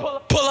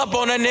 Pull up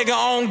on a nigga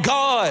on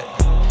guard.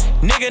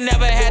 Nigga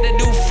never had to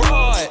do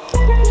fraud.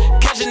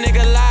 Catch a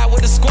nigga live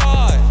with the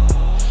squad.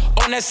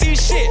 On that C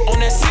shit, on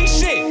that C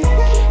shit.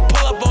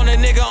 Pull up on a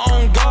nigga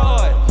on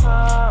guard.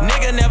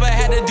 Nigga never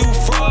had to do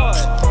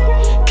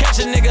fraud. Catch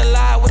a nigga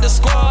live with the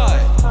squad.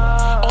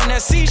 On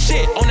that C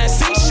shit, on that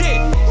C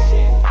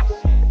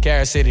shit.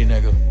 Carrot City,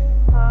 nigga.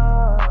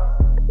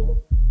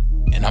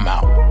 And I'm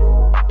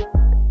out.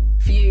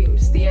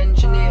 Fumes, the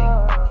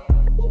engineer.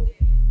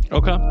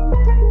 Okay.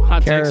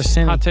 Hot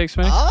Kerosene. takes,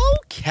 man.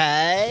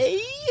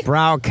 Okay.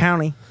 Broward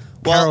County,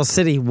 Well, Carroll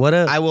City, what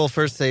up? I will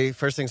first say,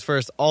 first things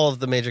first, all of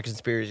the major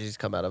conspiracies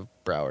come out of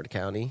Broward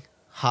County.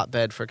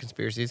 Hotbed for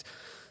conspiracies.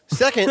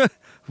 Second,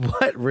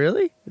 What,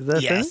 really? Is that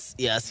a thing?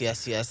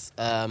 yes.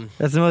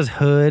 That's the most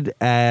hood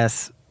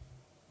ass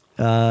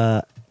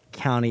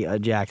county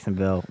of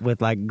Jacksonville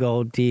with like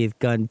gold teeth,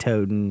 gun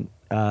toting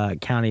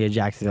county of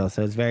Jacksonville.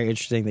 So it's very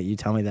interesting that you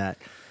tell me that.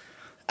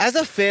 As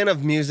a fan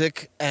of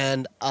music,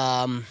 and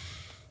I've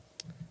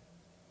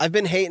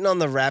been hating on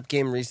the rap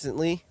game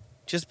recently,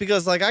 just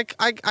because like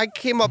I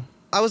came up,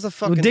 I was a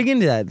fucking. Well, dig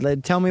into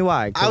that. Tell me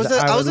why. I 'cause was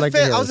a would like to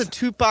fan. hear I was a this.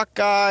 Tupac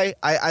guy.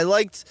 I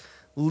liked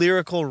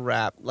lyrical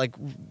rap, like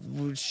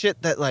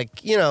shit that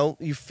like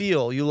you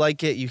feel, you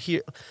like it, you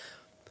hear.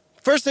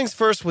 First things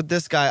first with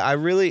this guy, I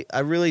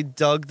really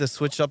dug the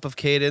switch up of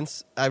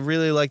cadence. I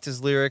really liked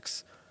his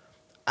lyrics.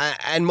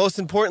 And most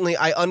importantly,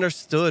 I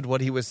understood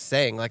what he was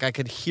saying. Like I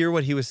could hear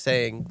what he was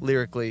saying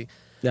lyrically.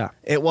 Yeah.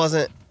 It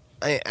wasn't.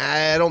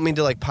 I don't mean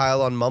to like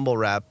pile on mumble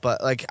rap,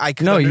 but like I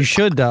could. No, you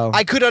should though.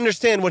 I could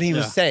understand what he Yeah.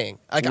 was saying.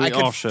 Like We I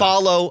all could should.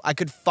 follow. I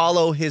could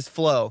follow his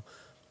flow,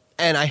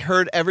 and I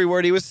heard every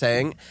word he was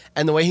saying.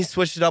 And the way he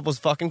switched it up was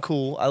fucking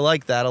cool. I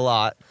liked that a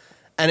lot,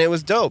 and it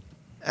was dope.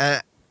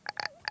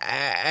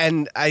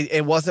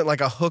 It wasn't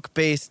like a hook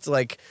based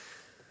like.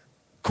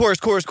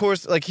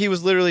 Chorus. Like he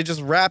was literally just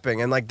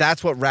rapping, and like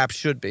that's what rap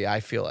should be.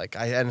 I feel like,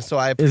 so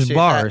I Is appreciate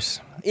bars.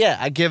 that. Yeah,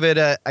 I give it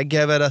a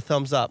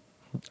thumbs up.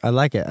 I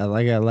like it.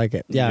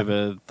 Yeah. Give it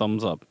a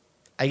thumbs up.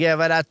 I give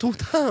it a 2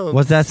 thumbs.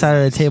 What's that side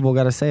of the table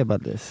got to say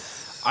about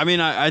this? I mean,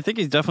 I think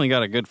he's definitely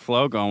got a good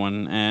flow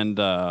going, and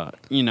it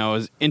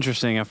was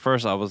interesting. At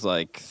first, I was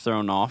like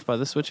thrown off by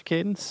the switch of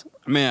cadence.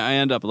 I mean, I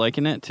end up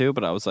liking it too,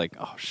 but I was like,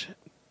 oh shit.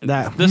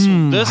 This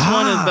one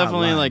is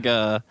definitely like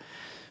a,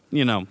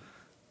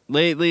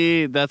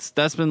 lately that's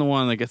been the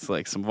one that gets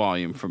like some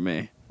volume for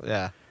me.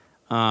 Yeah.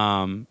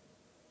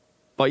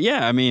 But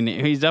yeah, I mean,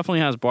 he definitely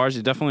has bars.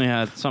 He definitely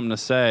had something to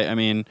say. I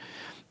mean,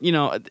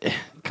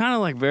 kind of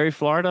like very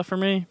Florida for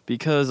me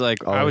because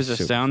like I was just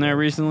super down there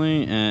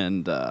recently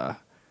and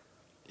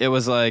it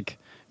was like,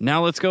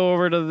 now let's go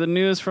over to the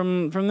news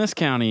from this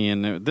county.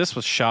 And this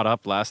was shot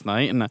up last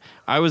night. And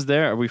I was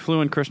there. We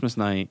flew in Christmas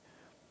night,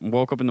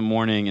 woke up in the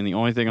morning, and the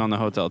only thing on the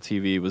hotel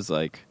TV was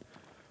like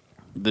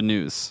the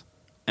news.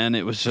 And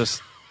it was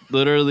just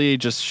literally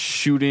just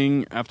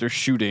shooting after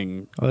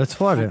shooting Oh, that's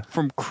Florida.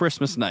 from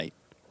Christmas night.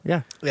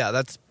 Yeah. Yeah,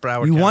 that's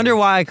Broward You County. wonder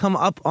why I come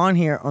up on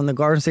here on the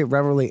Garden State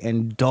Revelry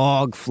and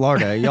dog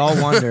Florida.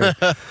 Y'all wonder.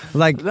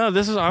 Like, No,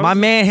 this is my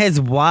man has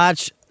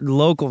watched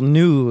local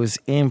news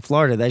in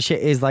Florida. That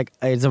shit is like,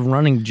 it's a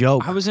running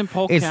joke. I was in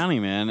Polk It's- County,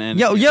 man. And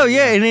Yeah.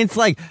 And it's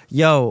like,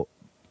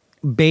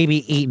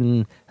 baby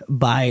eaten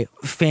by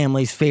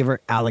family's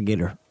favorite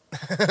alligator.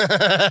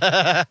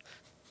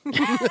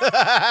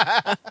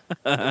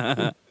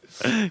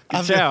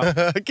 Ciao.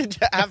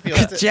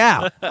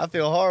 I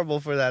feel horrible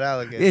for that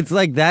alligator. It's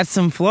like that's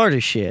some Florida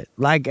shit.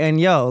 Like,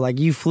 and like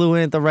you flew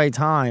in at the right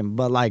time.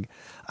 But like,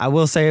 I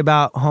will say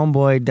about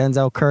homeboy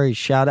Denzel Curry,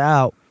 shout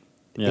out,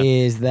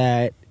 is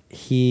that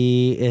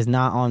he is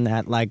not on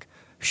that like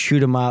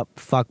shoot 'em up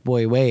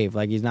fuckboy wave.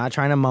 Like he's not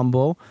trying to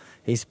mumble.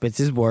 He spits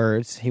his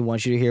words. He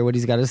wants you to hear what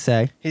he's got to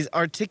say. He's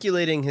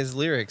articulating his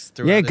lyrics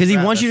throughout. Yeah, because he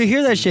wants you to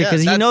hear that shit.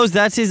 Because he knows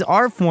that's his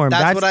art form.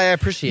 That's what I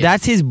appreciate.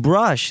 That's his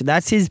brush.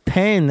 That's his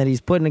pen that he's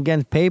putting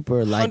against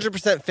paper. Like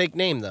 100% fake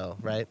name though,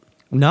 right?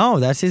 no,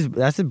 that's his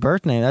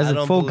birth name. That's I a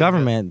don't full believe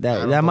government. it. I That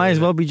don't that might as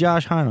believe well it. be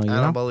Josh Heinl. You I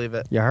know? don't believe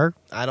it. You heard?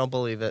 I don't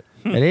believe it.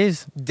 It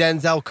is.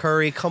 Denzel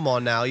Curry, come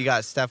on now. You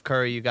got Steph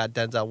Curry, you got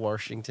Denzel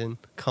Washington.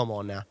 Come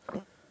on now.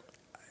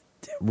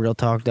 Real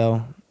talk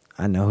though,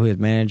 I know who his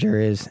manager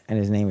is, and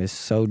his name is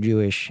so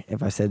Jewish.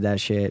 If I said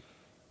that shit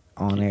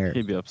on air,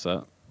 He'd be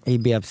upset.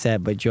 he'd be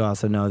upset. But you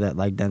also know that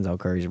like Denzel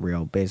Curry's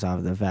real, based off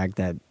of the fact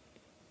that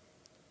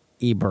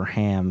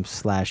Ibrahim /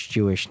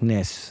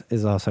 Jewishness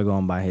is also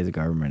going by his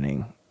government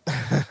name.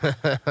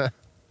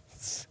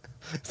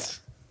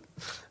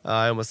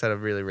 I almost had a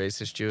really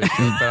racist Jewish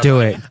joke. but Do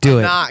I'm it, like, do I'm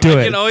it, not. do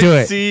I it, can always do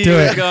it, see do you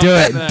it, going do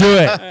it, there. do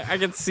it. I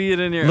can see it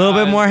in your A little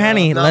bit eyes, more bro.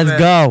 Henny. No, Let's man.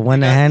 go. When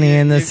You the got- Henny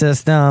in the you-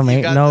 system, you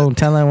ain't got no the-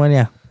 telling when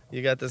you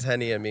You got this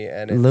Henny in me,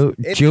 and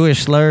it's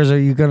Jewish slurs. Are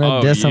you gonna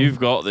Oh, diss them? you've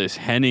got this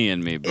Henny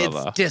in me,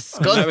 brother. It's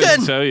Let me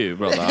disgusting. tell you,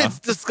 brother. It's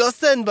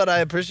disgusting, but I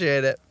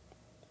appreciate it.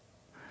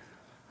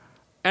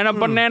 And a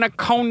banana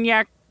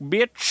cognac,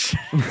 bitch.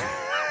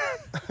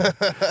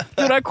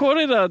 Dude, I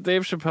quoted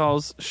Dave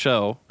Chappelle's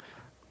show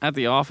at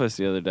the office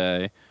the other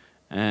day,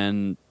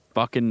 and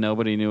fucking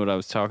nobody knew what I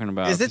was talking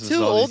about. Is it 'cause too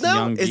there's all old these now?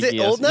 young Is it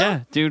geeky-ass- old now? Yeah,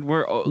 dude,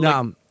 we're old.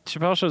 No,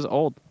 Chappelle show's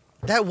old.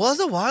 That was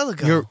a while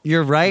ago.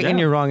 you're right and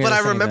Yeah. you're wrong. at but the I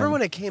same remember time.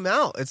 when it came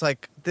out. It's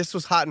like this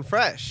was hot and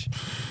fresh.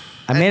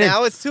 I and made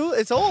now it's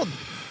old.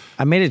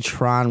 I made a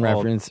Tron Old.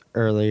 reference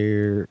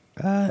earlier.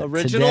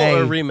 Original today.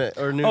 or remake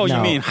or new? Oh, No.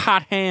 you mean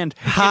hot hand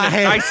Hot in the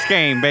hand. dice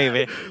game,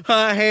 baby.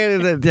 Hot hand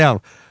in the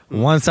devil.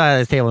 One side of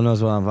this table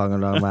knows what I'm fucking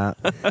talking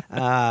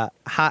about.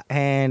 Hot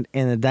hand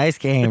in the dice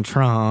game,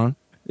 Tron.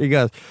 He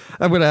goes,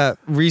 I'm gonna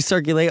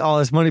recirculate all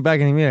this money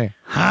back in the community.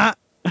 Huh?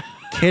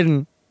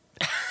 Kidding.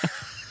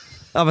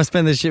 I'm gonna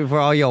spend this shit before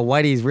all your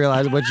whiteys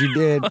realize what you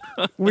did,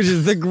 which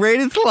is the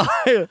greatest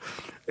line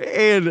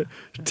in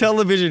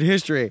television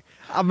history.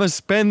 I'm gonna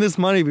spend this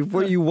money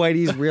before you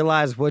whiteys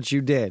realize what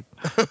you did.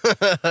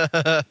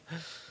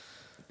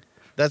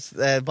 That's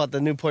about the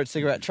Newport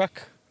cigarette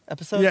truck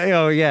episode. Yeah,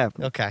 oh yeah.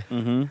 Okay.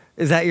 Mm-hmm.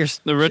 Is that your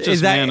The richest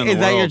is that, man in the is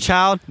that your world.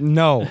 child?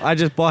 No, I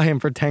just bought him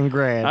for 10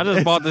 grand. I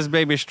just bought this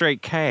baby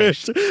straight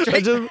cash.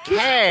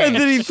 And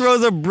then he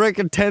throws a brick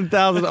of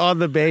 10,000 on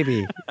the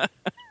baby.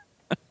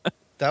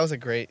 That was a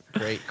great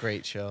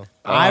show.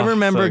 I Oh,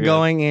 remember so good.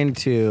 going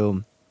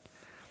into.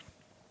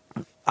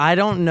 I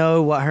don't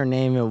know what her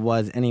name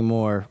was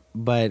anymore,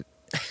 but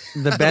the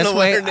I don't best know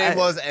way what her name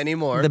was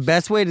anymore. the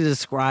best way to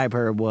describe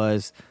her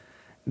was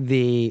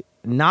the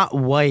not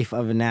wife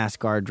of a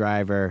NASCAR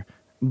driver,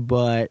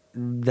 but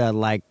the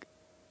like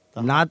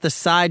not the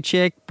side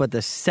chick, but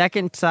the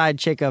second side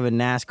chick of a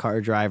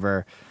NASCAR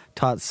driver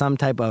taught some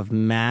type of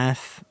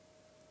math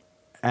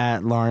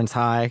at Lawrence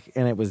High,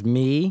 and it was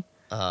me,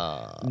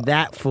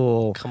 that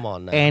fool, come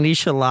on now. Andy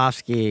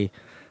Shalovsky,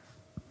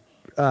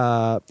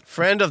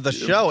 Friend of the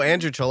show,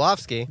 Andrew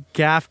Cholofsky.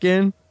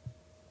 Gafkin,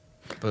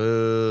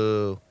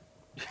 Boo.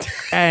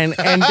 and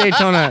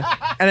Daytona,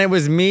 and it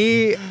was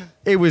me.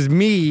 It was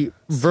me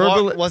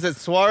verbally. Was it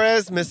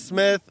Suarez, Miss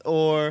Smith,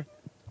 or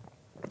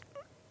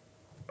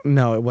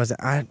No, it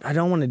wasn't. I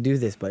don't want to do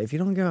this, but if you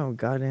don't go,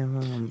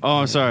 goddamn. Oh,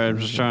 I'm sorry. I'm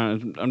just trying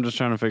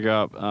to figure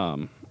out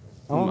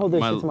I won't hold this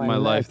my, shit to my neck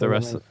life the or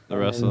rest I'm the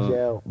rest in of the.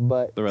 jail.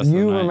 But the rest of the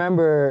you night.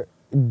 remember?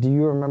 Do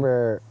you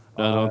remember?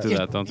 No, don't do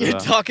that. Don't do you're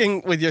that.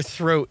 talking with your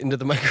throat into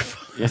the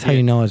microphone? That's how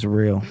you know it's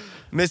real.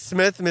 Miss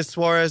Smith, Miss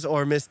Suarez,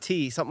 or Miss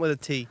T? Something with a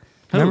T.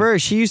 Remember,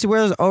 she used to wear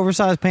those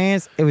oversized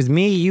pants. It was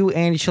me, you,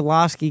 Andy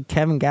Shalovsky,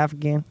 Kevin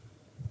Gaffigan.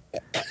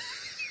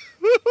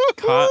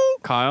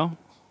 Kyle.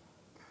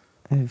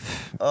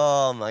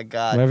 Oh my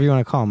God. Whatever you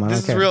want to call him. I This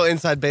don't is care. real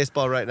inside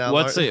baseball right now.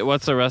 What's Martin.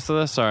 the rest of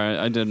this? Sorry,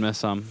 I did miss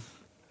some.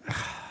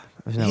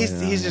 There's no way to know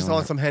He's just anymore.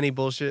 on some Henny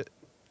bullshit.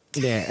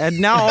 Yeah, and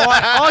now all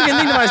I can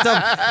think to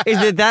myself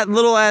is that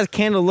little ass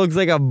candle looks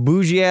like a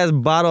bougie ass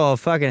bottle of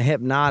fucking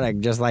Hypnotic,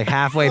 just like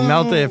halfway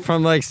melted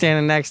from like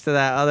standing next to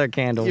that other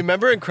candle. You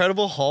remember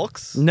Incredible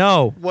Hulks?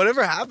 No,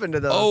 Whatever happened to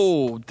those?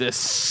 Oh,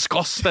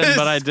 disgusting!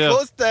 But I do.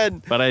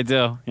 Disgusting. But I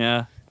do.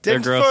 Yeah, they're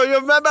Didn't gross. you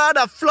remember how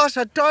to flush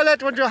a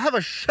toilet when you have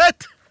a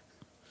shit?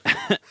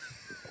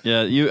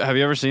 Yeah, have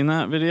you ever seen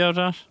that video,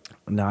 Josh?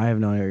 no, I have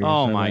no idea.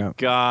 Oh my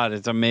God,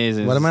 it's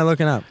amazing. What am I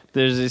looking up?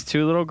 There's these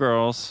two little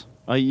girls.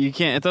 You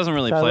can't. It doesn't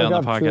really play on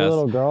the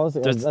podcast. girls.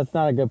 Just- That's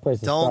not a good place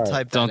to Don't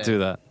type that Don't in. do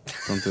that.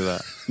 Don't do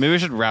that. Maybe we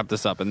should wrap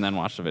this up and then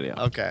watch the video.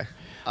 Okay.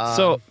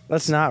 So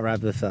Let's not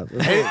wrap this up.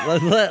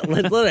 Let's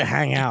let it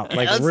hang out.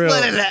 Like Let's real.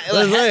 let it-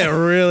 let's let it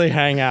really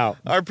hang out.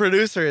 Our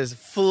producer is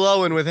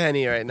flowing with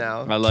Henny right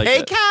now. I like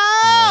it.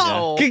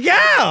 Cacao!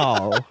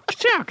 Cacao.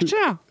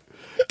 Ka-chow.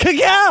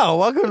 Cacao,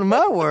 welcome to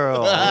my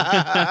world.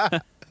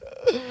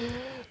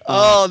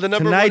 Oh, the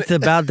number Tonight's one.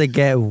 about to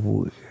get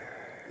weird.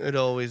 It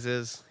always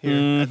is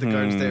here at the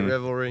Garden State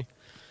Revelry.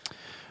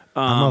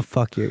 I'm gonna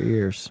fuck your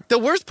ears. The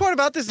worst part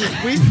about this is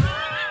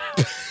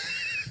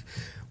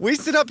we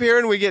sit up here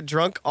and we get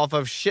drunk off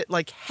of shit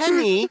like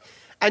Henny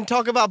and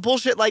talk about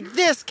bullshit like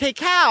this,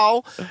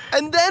 cacao,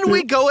 and then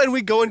we go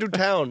into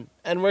town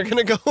and we're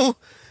gonna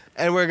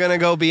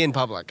go be in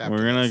public. After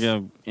We're gonna this.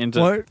 go into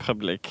What?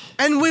 public.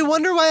 And we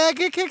wonder why I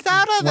get kicked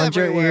out of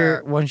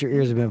everywhere. Once your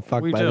ears have been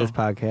fucked We by do. this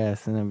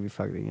podcast, and then we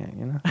fucked again,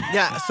 you know?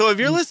 Yeah, so if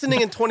you're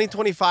listening in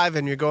 2025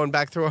 and you're going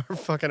back through our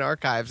fucking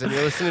archives and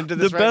you're listening to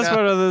The this right best now,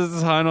 part of this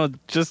is Heino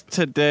just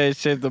today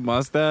shaved the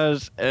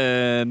mustache,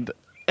 and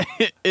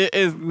it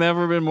has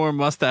never been more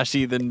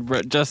mustachy than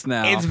just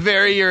now. it's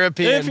very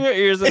European. if your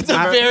ears have It's a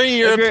never, very if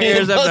your European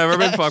ears have never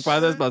been mustache. fucked by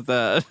this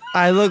mustache.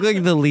 I look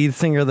like the lead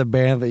singer of the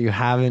band that you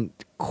haven't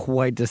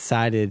quite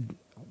decided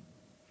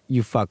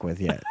you fuck with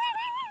yet.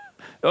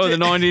 Oh, the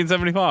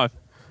 1975.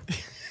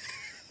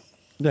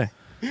 Yeah.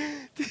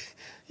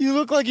 You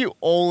look like you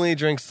only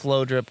drink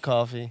slow drip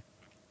coffee.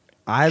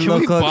 I Can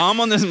look we like bomb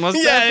on this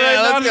mustache Yeah, yeah,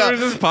 right let's now? go. Should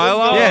we just pile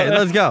on? Yeah,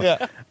 let's go.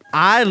 Yeah.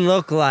 I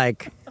look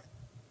like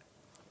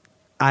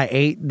I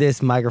ate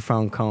this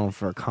microphone cone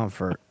for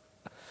comfort.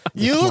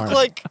 You look morning.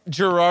 like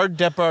Gerard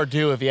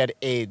Depardieu if he had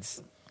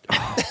AIDS.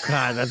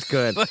 God, that's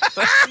good.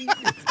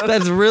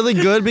 That's really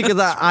good because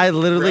I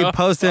literally Bro.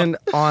 posted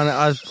on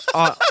an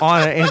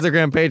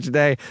Instagram page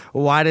today,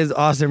 why does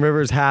Austin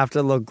Rivers have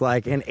to look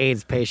like an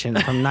AIDS patient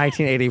from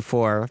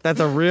 1984? That's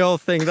a real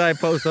thing that I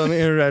posted on the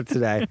internet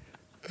today.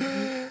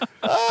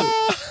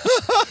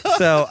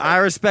 So I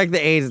respect the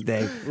AIDS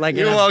day, like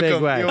You're in a welcome.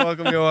 big way. You're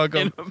welcome. You're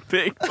welcome. In a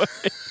big way.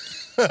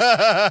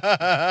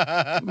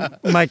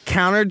 My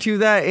counter to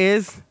that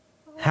is,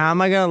 how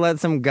am I gonna let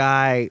some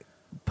guy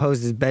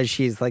post his bed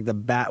sheets like the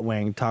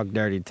Batwing talk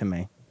dirty to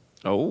me?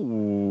 Oh.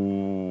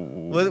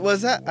 What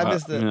was that? I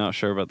missed I'm it. not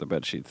sure about the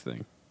bed sheets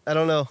thing, I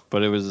don't know.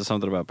 but it was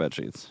something about bed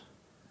sheets.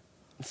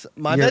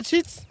 My You're- bed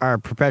sheets? Are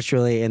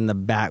perpetually in the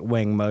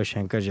Batwing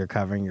motion because you're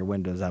covering your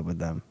windows up with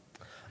them.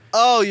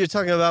 Oh, you're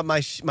talking about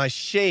my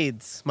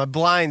shades, my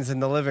blinds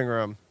in the living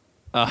room.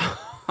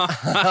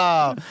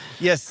 Oh,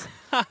 yes.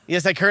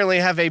 Yes, I currently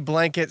have a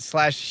blanket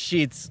 /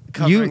 sheets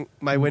covering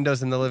my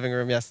windows in the living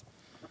room, yes.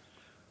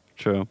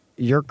 True.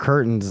 Your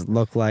curtains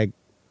look like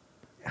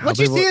how What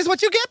you people- see is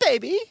what you get,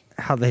 baby.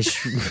 how they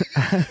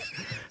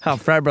how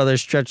frat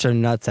brothers stretch their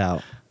nuts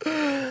out.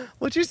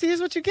 What you see is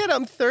what you get.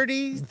 I'm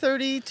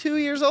 32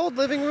 years old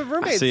living with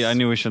roommates. See, I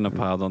knew we shouldn't have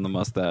piled on the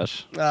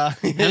mustache. I'm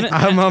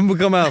gonna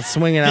come out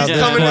swinging out He's this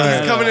coming in- corner.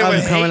 he's coming in I'm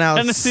with coming hate. out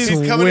Hennessy's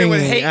swinging coming in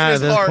with hate in out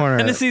his of this heart. corner.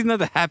 Hennessy's not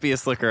the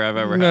happiest liquor I've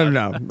ever No, had.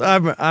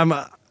 no. I'm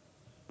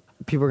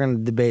people are gonna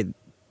debate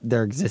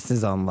their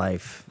existence on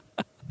life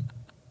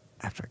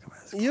after I come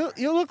out.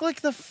 You look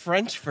like the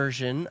French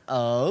version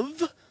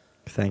of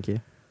Thank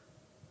you.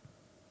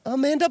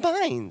 Amanda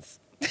Bynes.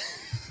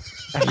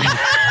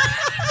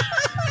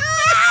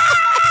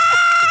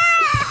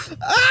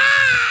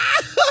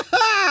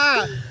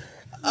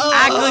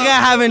 Act like I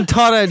haven't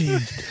taught a.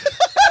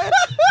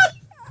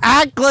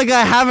 Act like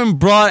I haven't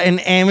brought an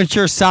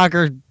amateur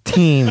soccer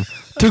team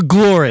to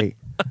glory.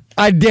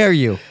 I dare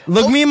you.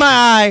 Look me in my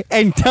eye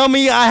and tell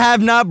me I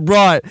have not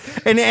brought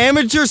an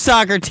amateur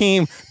soccer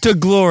team to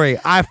glory.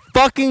 I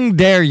fucking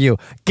dare you.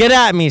 Get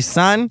at me,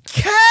 son.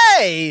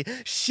 Kay,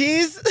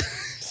 she's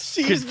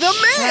the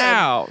man.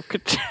 Ka-chow.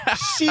 Ka-chow.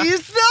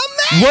 She's the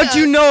man. What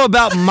you know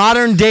about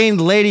modern day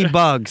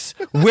ladybugs?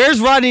 Where's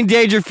Rodney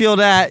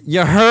Dangerfield at?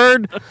 You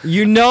heard?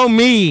 You know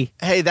me.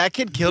 Hey, that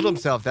kid killed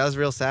himself. That was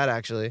real sad,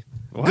 actually.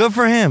 Good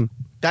for him.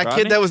 That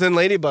Rodney? kid that was in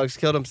Ladybugs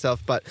killed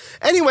himself. But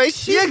anyway,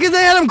 she. Yeah, because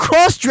they had him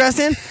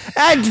cross-dressing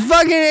at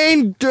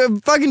fucking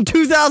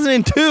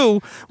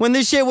 2002 when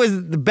this shit was,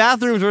 the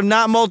bathrooms were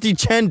not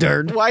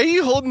multi-gendered. Why are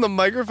you holding the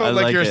microphone I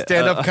like, like you're a it.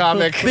 stand-up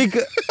comic?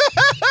 Because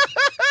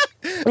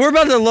we're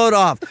about to load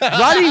off.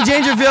 Rodney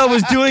Dangerfield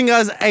was doing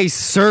us a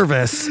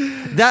service.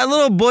 That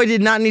little boy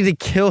did not need to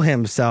kill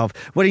himself.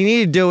 What he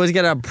needed to do was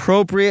get an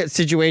appropriate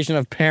situation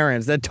of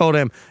parents that told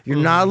him, you're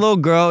not a little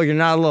girl, you're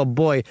not a little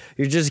boy,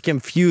 you're just a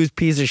confused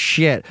piece of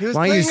shit. He was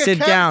Why don't you playing a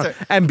sit down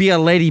character. and be a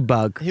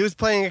ladybug? He was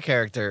playing a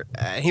character.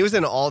 He was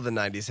in all the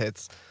 90s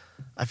hits.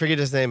 I forget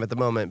his name at the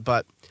moment,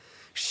 but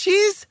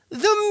She's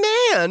the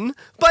Man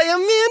by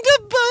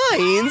Amanda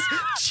Bynes.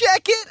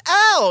 Check it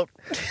out.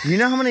 You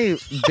know how many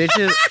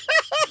bitches...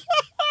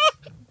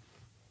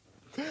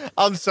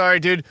 I'm sorry,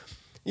 dude.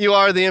 You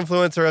are the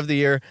influencer of the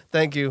year.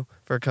 Thank you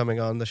for coming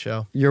on the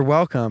show. You're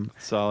welcome.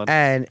 Solid.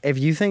 And if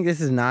you think this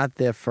is not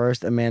the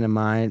first Amanda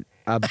Mine,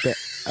 Henny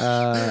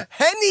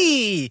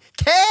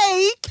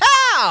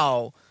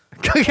K-Cow.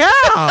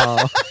 Cacao.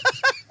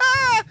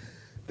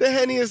 The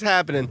Henny is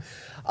happening.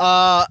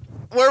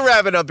 We're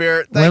wrapping up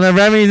here. When the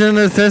Remy's in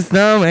the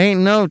system,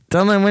 ain't no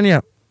telling when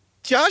you...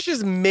 Josh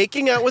is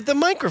making out with the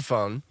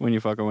microphone. When you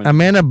fucking win.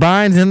 Amanda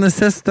Bynes in the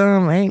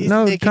system, ain't He's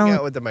no making telling...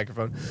 out with the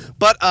microphone.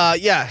 But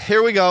yeah,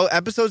 here we go.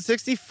 Episode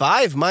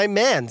 65, my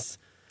mans.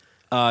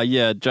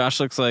 Yeah, Josh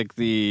looks like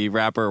the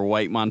rapper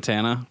White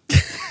Montana.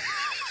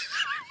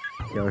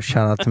 Yo,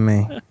 shout out to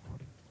me.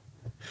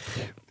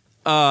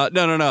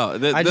 No.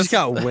 I just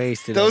got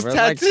wasted. those over it.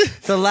 Like, tattoos-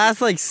 the last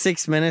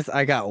 6 minutes,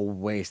 I got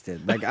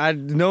wasted. Like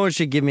no one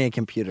should give me a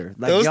computer.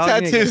 Like, Those y'all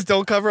need to tattoos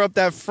don't cover up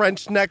that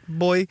French neck,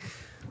 boy.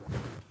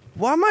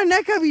 Why my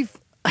neck gotta be?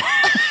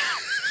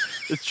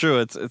 It's true.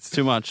 It's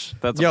too much.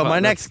 That's Yo, a,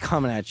 my that's- neck's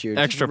coming at you.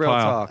 extra Real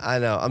pile. talk. I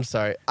know. I'm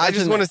sorry. I That's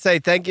just an- want to say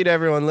thank you to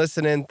everyone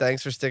listening.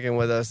 Thanks for sticking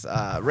with us.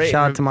 Rate,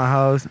 Shout out to my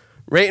host.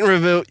 rate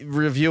and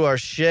review our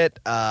shit.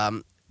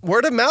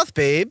 Word of mouth,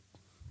 babe.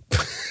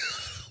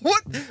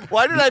 What?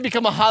 Why did I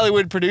become a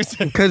Hollywood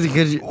producer? Because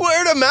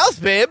Word of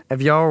mouth, babe, if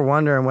y'all were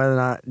wondering whether or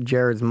not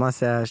Jared's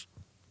mustache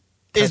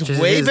is touches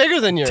way his- bigger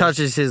than yours.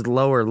 touches his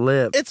lower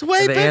lip, It's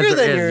way the bigger answer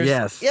than is yours.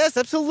 yes. Yes,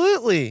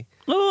 absolutely.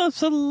 Oh,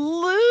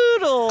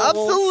 absolutely.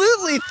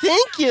 Absolutely.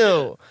 Thank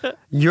you.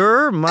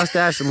 Your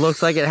mustache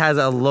looks like it has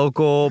a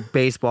local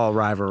baseball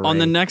rivalry. On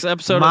the next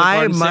episode My of the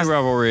Garden State must-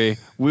 Revelry,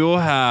 we will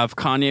have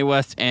Kanye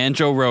West and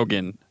Joe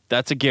Rogan.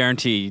 That's a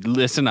guarantee.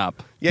 Listen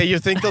up. Yeah, you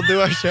think they'll do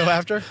our show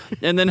after?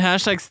 And then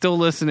hashtag still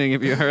listening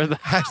if you heard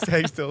that.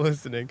 Hashtag still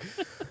listening.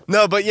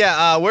 No, but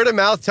yeah, word of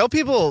mouth. Tell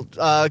people,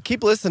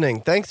 keep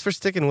listening. Thanks for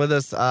sticking with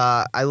us.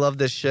 I love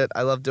this shit.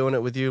 I love doing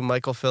it with you,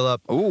 Michael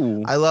Phillip.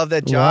 Ooh. I love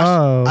that Josh.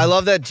 Whoa. I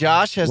love that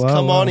Josh has Whoa,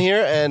 come whoa. on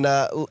here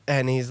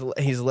and he's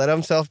let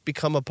himself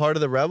become a part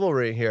of the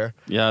revelry here.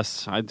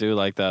 Yes, I do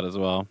like that as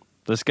well.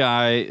 This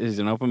guy is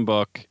an open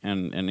book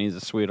and he's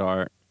a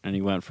sweetheart. And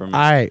he went from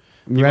All right,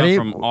 he ready?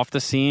 went from off the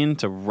scene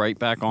to right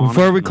back on.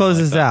 Before we And I close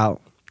like this that.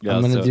 out, Yeah,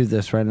 I'm let's gonna do do it.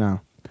 this right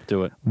now.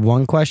 Do it.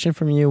 One question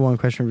from you, one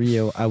question from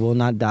you. I will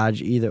not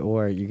dodge either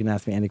or. You can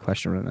ask me any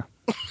question right now.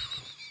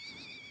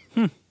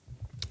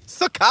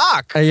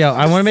 Suckcock. Hey, yo,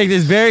 I want to make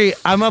this very.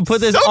 I'm gonna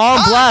put this So on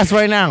hot. blast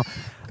right now.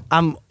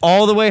 I'm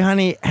all the way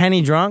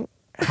henny drunk.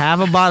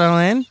 Have a bottle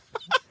in.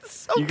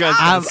 You guys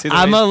I'm- can see the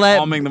I'ma way he's let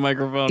palming the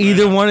microphone.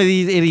 Either right now. one of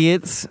these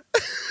idiots.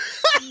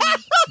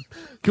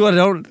 Good,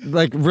 don't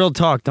like real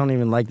talk. Don't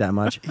even like that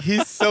much.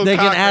 He's so They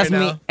can cock ask right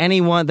me now.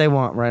 any one they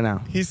want right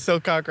now. He's so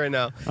cock right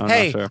now. I'm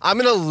Hey, not sure. I'm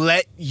gonna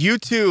let you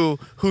two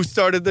who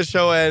started the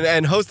show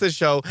and host the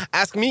show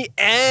ask me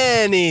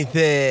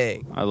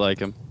anything. I like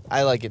him.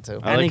 I like it too.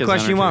 I Any like his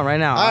question you energy. want right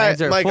now. All right,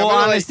 Answer. Mike, Full I'm gonna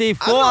let- honesty. I'm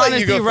Full gonna let you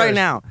honesty go right first.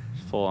 now.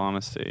 Full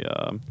honesty.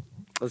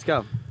 Let's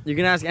go. You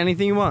can ask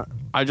anything you want.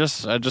 I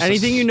just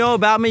Anything you know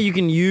about me, you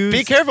can use.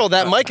 Be careful,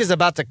 that mic is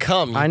about to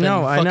come. You've I know,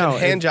 been I fucking know.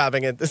 hand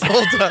jobbing it this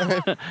whole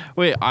time.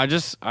 Wait, I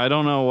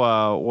don't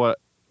know what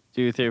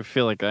do you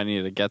feel like I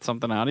need to get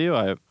something out of you?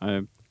 I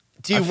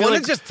Do you I feel want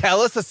like to just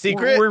tell us a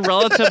secret? We're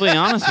relatively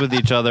honest with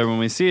each other when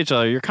we see each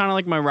other. You're kind of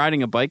like my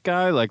riding a bike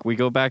guy. Like we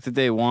go back to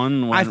day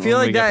one. When, I feel when we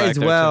like get that back as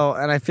there, well,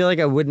 and I feel like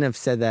I wouldn't have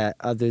said that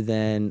other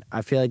than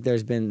I feel like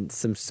there's been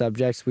some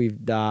subjects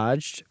we've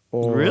dodged.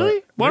 Or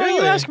Really? Why don't you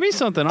Really? ask me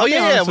something? I'll Oh be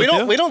yeah, honest we with don't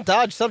you. we don't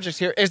dodge subjects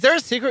here. Is there a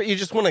secret you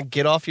just want to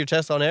get off your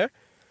chest on air?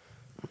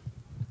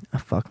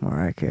 Fuck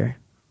Mariah Carey.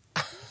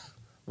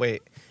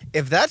 Wait,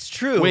 if that's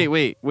true,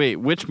 Wait.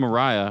 Which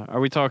Mariah?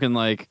 Are we talking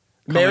like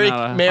coming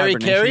out of Mary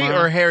hibernation Carey Mariah?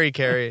 or Harry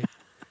Carey?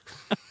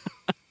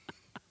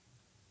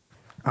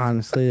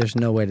 Honestly, there's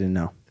no way to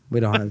know.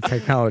 We don't have the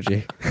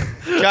technology.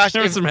 Josh,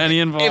 There was if, some Henny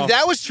involved. if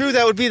that was true,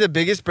 that would be the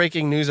biggest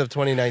breaking news of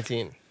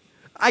 2019.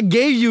 I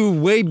gave you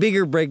way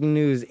bigger breaking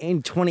news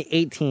in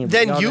 2018. but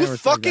Then y'all you never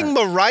said fucking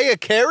that. Mariah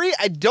Carey?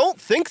 I don't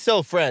think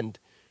so, friend.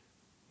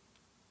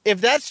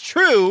 If that's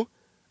true,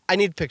 I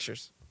need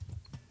pictures.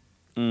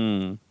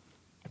 Mm.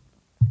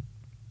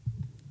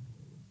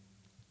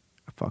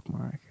 Fuck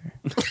Mariah Carey.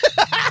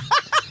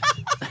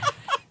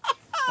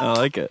 I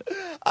like it.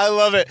 I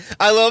love it.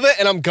 I love it,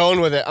 and I'm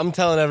going with it. I'm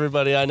telling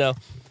everybody I know.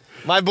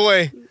 My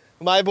boy,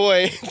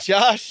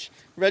 Josh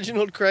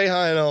Reginald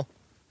Crahine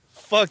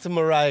fucked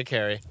Mariah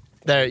Carey.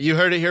 There, you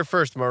heard it here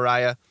first,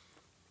 Mariah.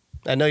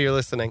 I know you're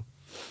listening.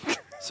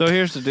 So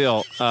here's the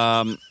deal.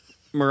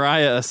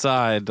 Mariah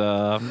aside,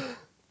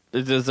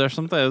 is there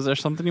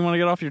something you want to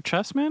get off your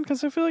chest, man?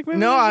 Because I feel like maybe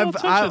No, there's a little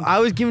tension. I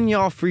was giving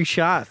y'all free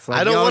shots. Like,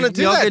 I don't y'all- wanna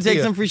do y'all that could to take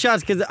you. some free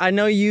shots because I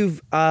know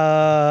you've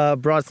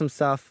brought some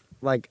stuff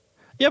like.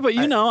 Yeah, but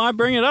I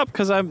bring it up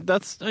because I want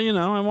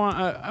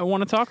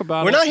to talk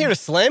about We're it. not here to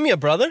slam you,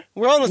 brother.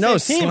 We're on the No,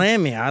 same team.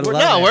 slam me. I love it.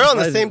 No, we're on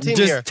the Like, same team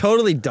just here.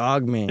 totally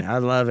dog me. I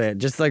love it.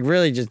 Just like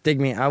really just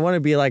dig me. I want to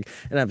be like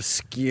an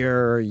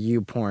obscure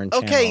porn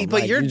channel. Okay,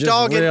 but like, you're you just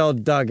dogging- real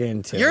dug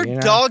into. You're you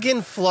know?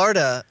 dogging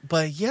Florida,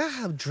 but yeah,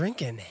 I'm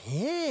drinking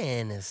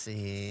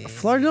Hennessy.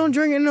 Florida don't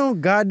drink no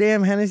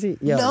goddamn Hennessy.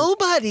 Yo,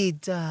 Nobody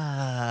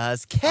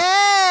does.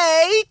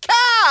 K-Cow.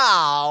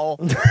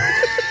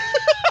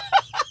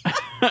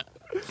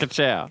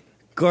 Ka-chow.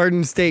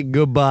 Garden State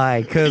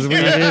goodbye because we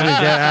need to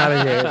get out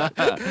of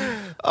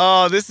here.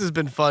 Oh, this has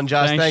been fun,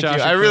 Josh. Thanks, Thank Josh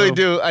you. and I really crew.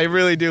 do. I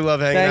really do love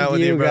hanging out Thank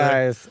with you you, brother.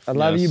 guys. I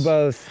love Yes. you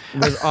both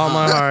with all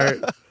my heart.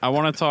 I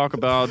want to talk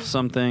about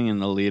something in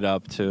the lead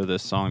up to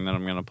this song that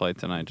I'm going to play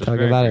tonight. Just Talk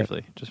very about it.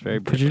 briefly. Just very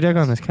Put briefly. your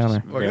dick on this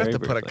counter. We're gonna have Very to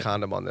put a briefly.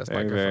 condom on this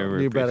Very, microphone.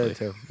 very You better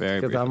briefly. too. Very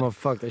Because briefly. I'm gonna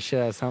fuck the shit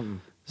out of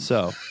something.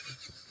 So,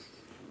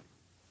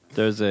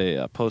 There's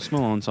a Post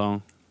Malone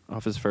song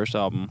off his first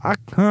album I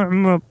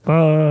come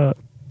apart.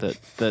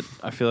 that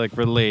I feel like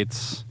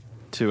relates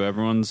to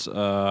everyone's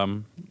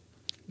New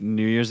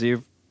Year's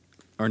Eve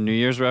or New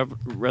Year's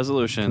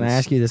resolutions. Can I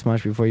ask you this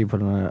much before you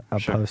put on a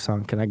Sure. post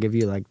song? Can I give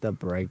you like the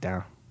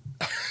breakdown?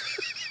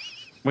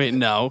 Wait,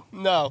 no.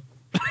 No.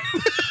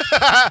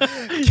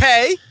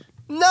 K?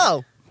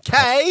 No.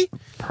 K?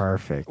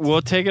 Perfect.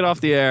 We'll take it off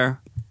the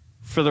air.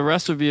 For the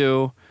rest of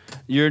you,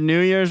 your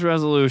New Year's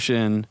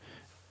resolution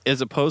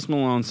is a Post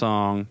Malone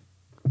song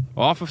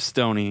off of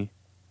Stoney,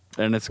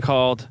 and it's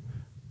called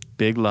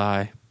Big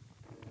Lie.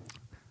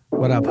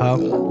 What up, Ho?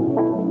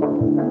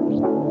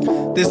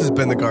 This has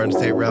been the Garden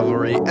State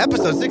Revelry,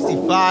 episode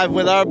 65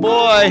 with our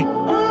boy.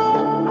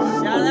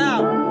 Shout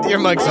out. Your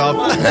mic's off.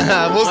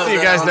 We'll see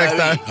you guys next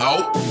time.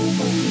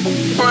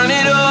 Run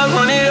it up,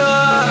 count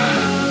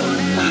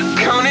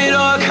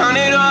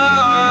it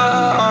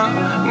up,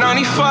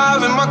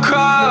 95 in my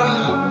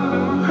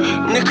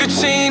car,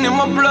 nicotine in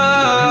my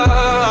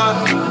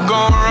blood.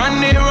 Gon'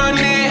 run it,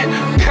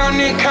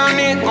 count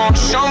it, gon'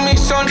 show me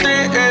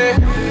something,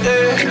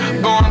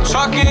 Gon'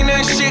 talking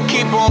that shit,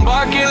 keep on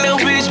barking, little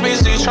bitch,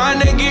 busy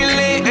tryna get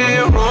lit,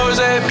 Rose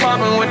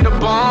poppin' with the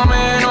bomb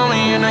and on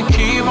me, and I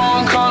keep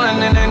on calling,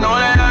 and they know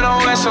that I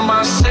don't answer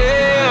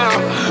myself.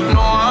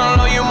 No, I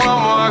don't love you,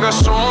 mama, I got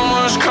so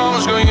much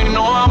comments, girl, you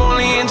know I'm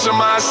only into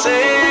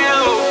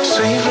myself.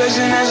 So you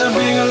flexing as a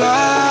big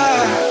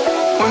lie,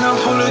 when I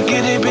pull up,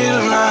 get it big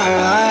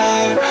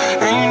lie,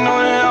 and you know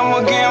that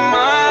I'ma get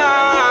mine.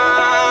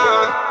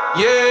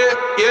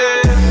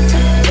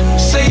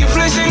 Say you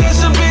flexing,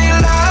 it's a big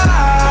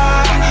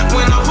lie.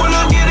 When I pull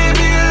up, get it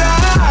big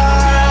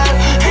lie.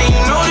 And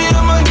you know that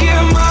I'ma get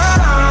mine.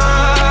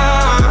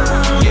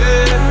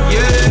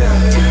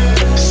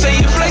 Say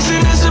you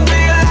flexing, it's a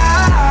big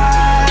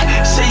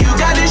lie. Say you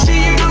got this shit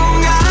you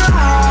don't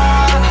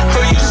got.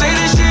 Heard you say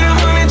this shit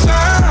 100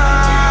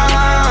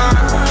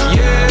 times.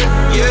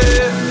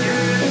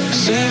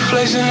 Say you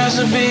flexing, that's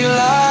a big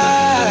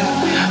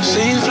lie.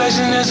 See you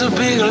flexing, that's a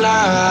big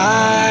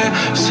lie.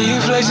 See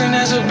you flexing,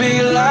 that's a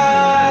big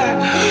lie.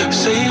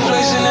 See you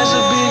flexing, that's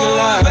a big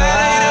lie.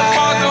 Better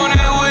park on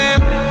that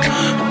whip.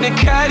 The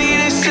caddy,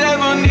 the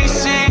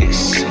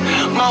 76.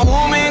 My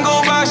woman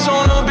go box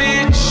on a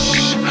bitch.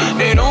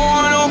 They don't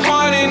want no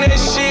part in that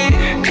shit.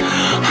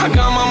 I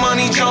got my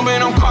money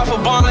jumping, I'm caught for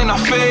ballin', I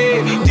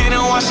fed.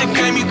 Didn't watch the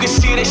game, you can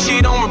see that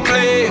shit on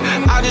replay.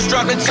 I just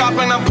drop the top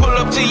and I pull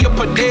up to your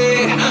pedal.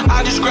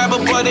 I just grab a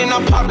button, I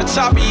pop the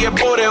top of your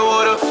boy that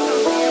water.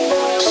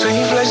 So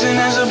you flexing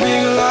as a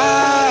big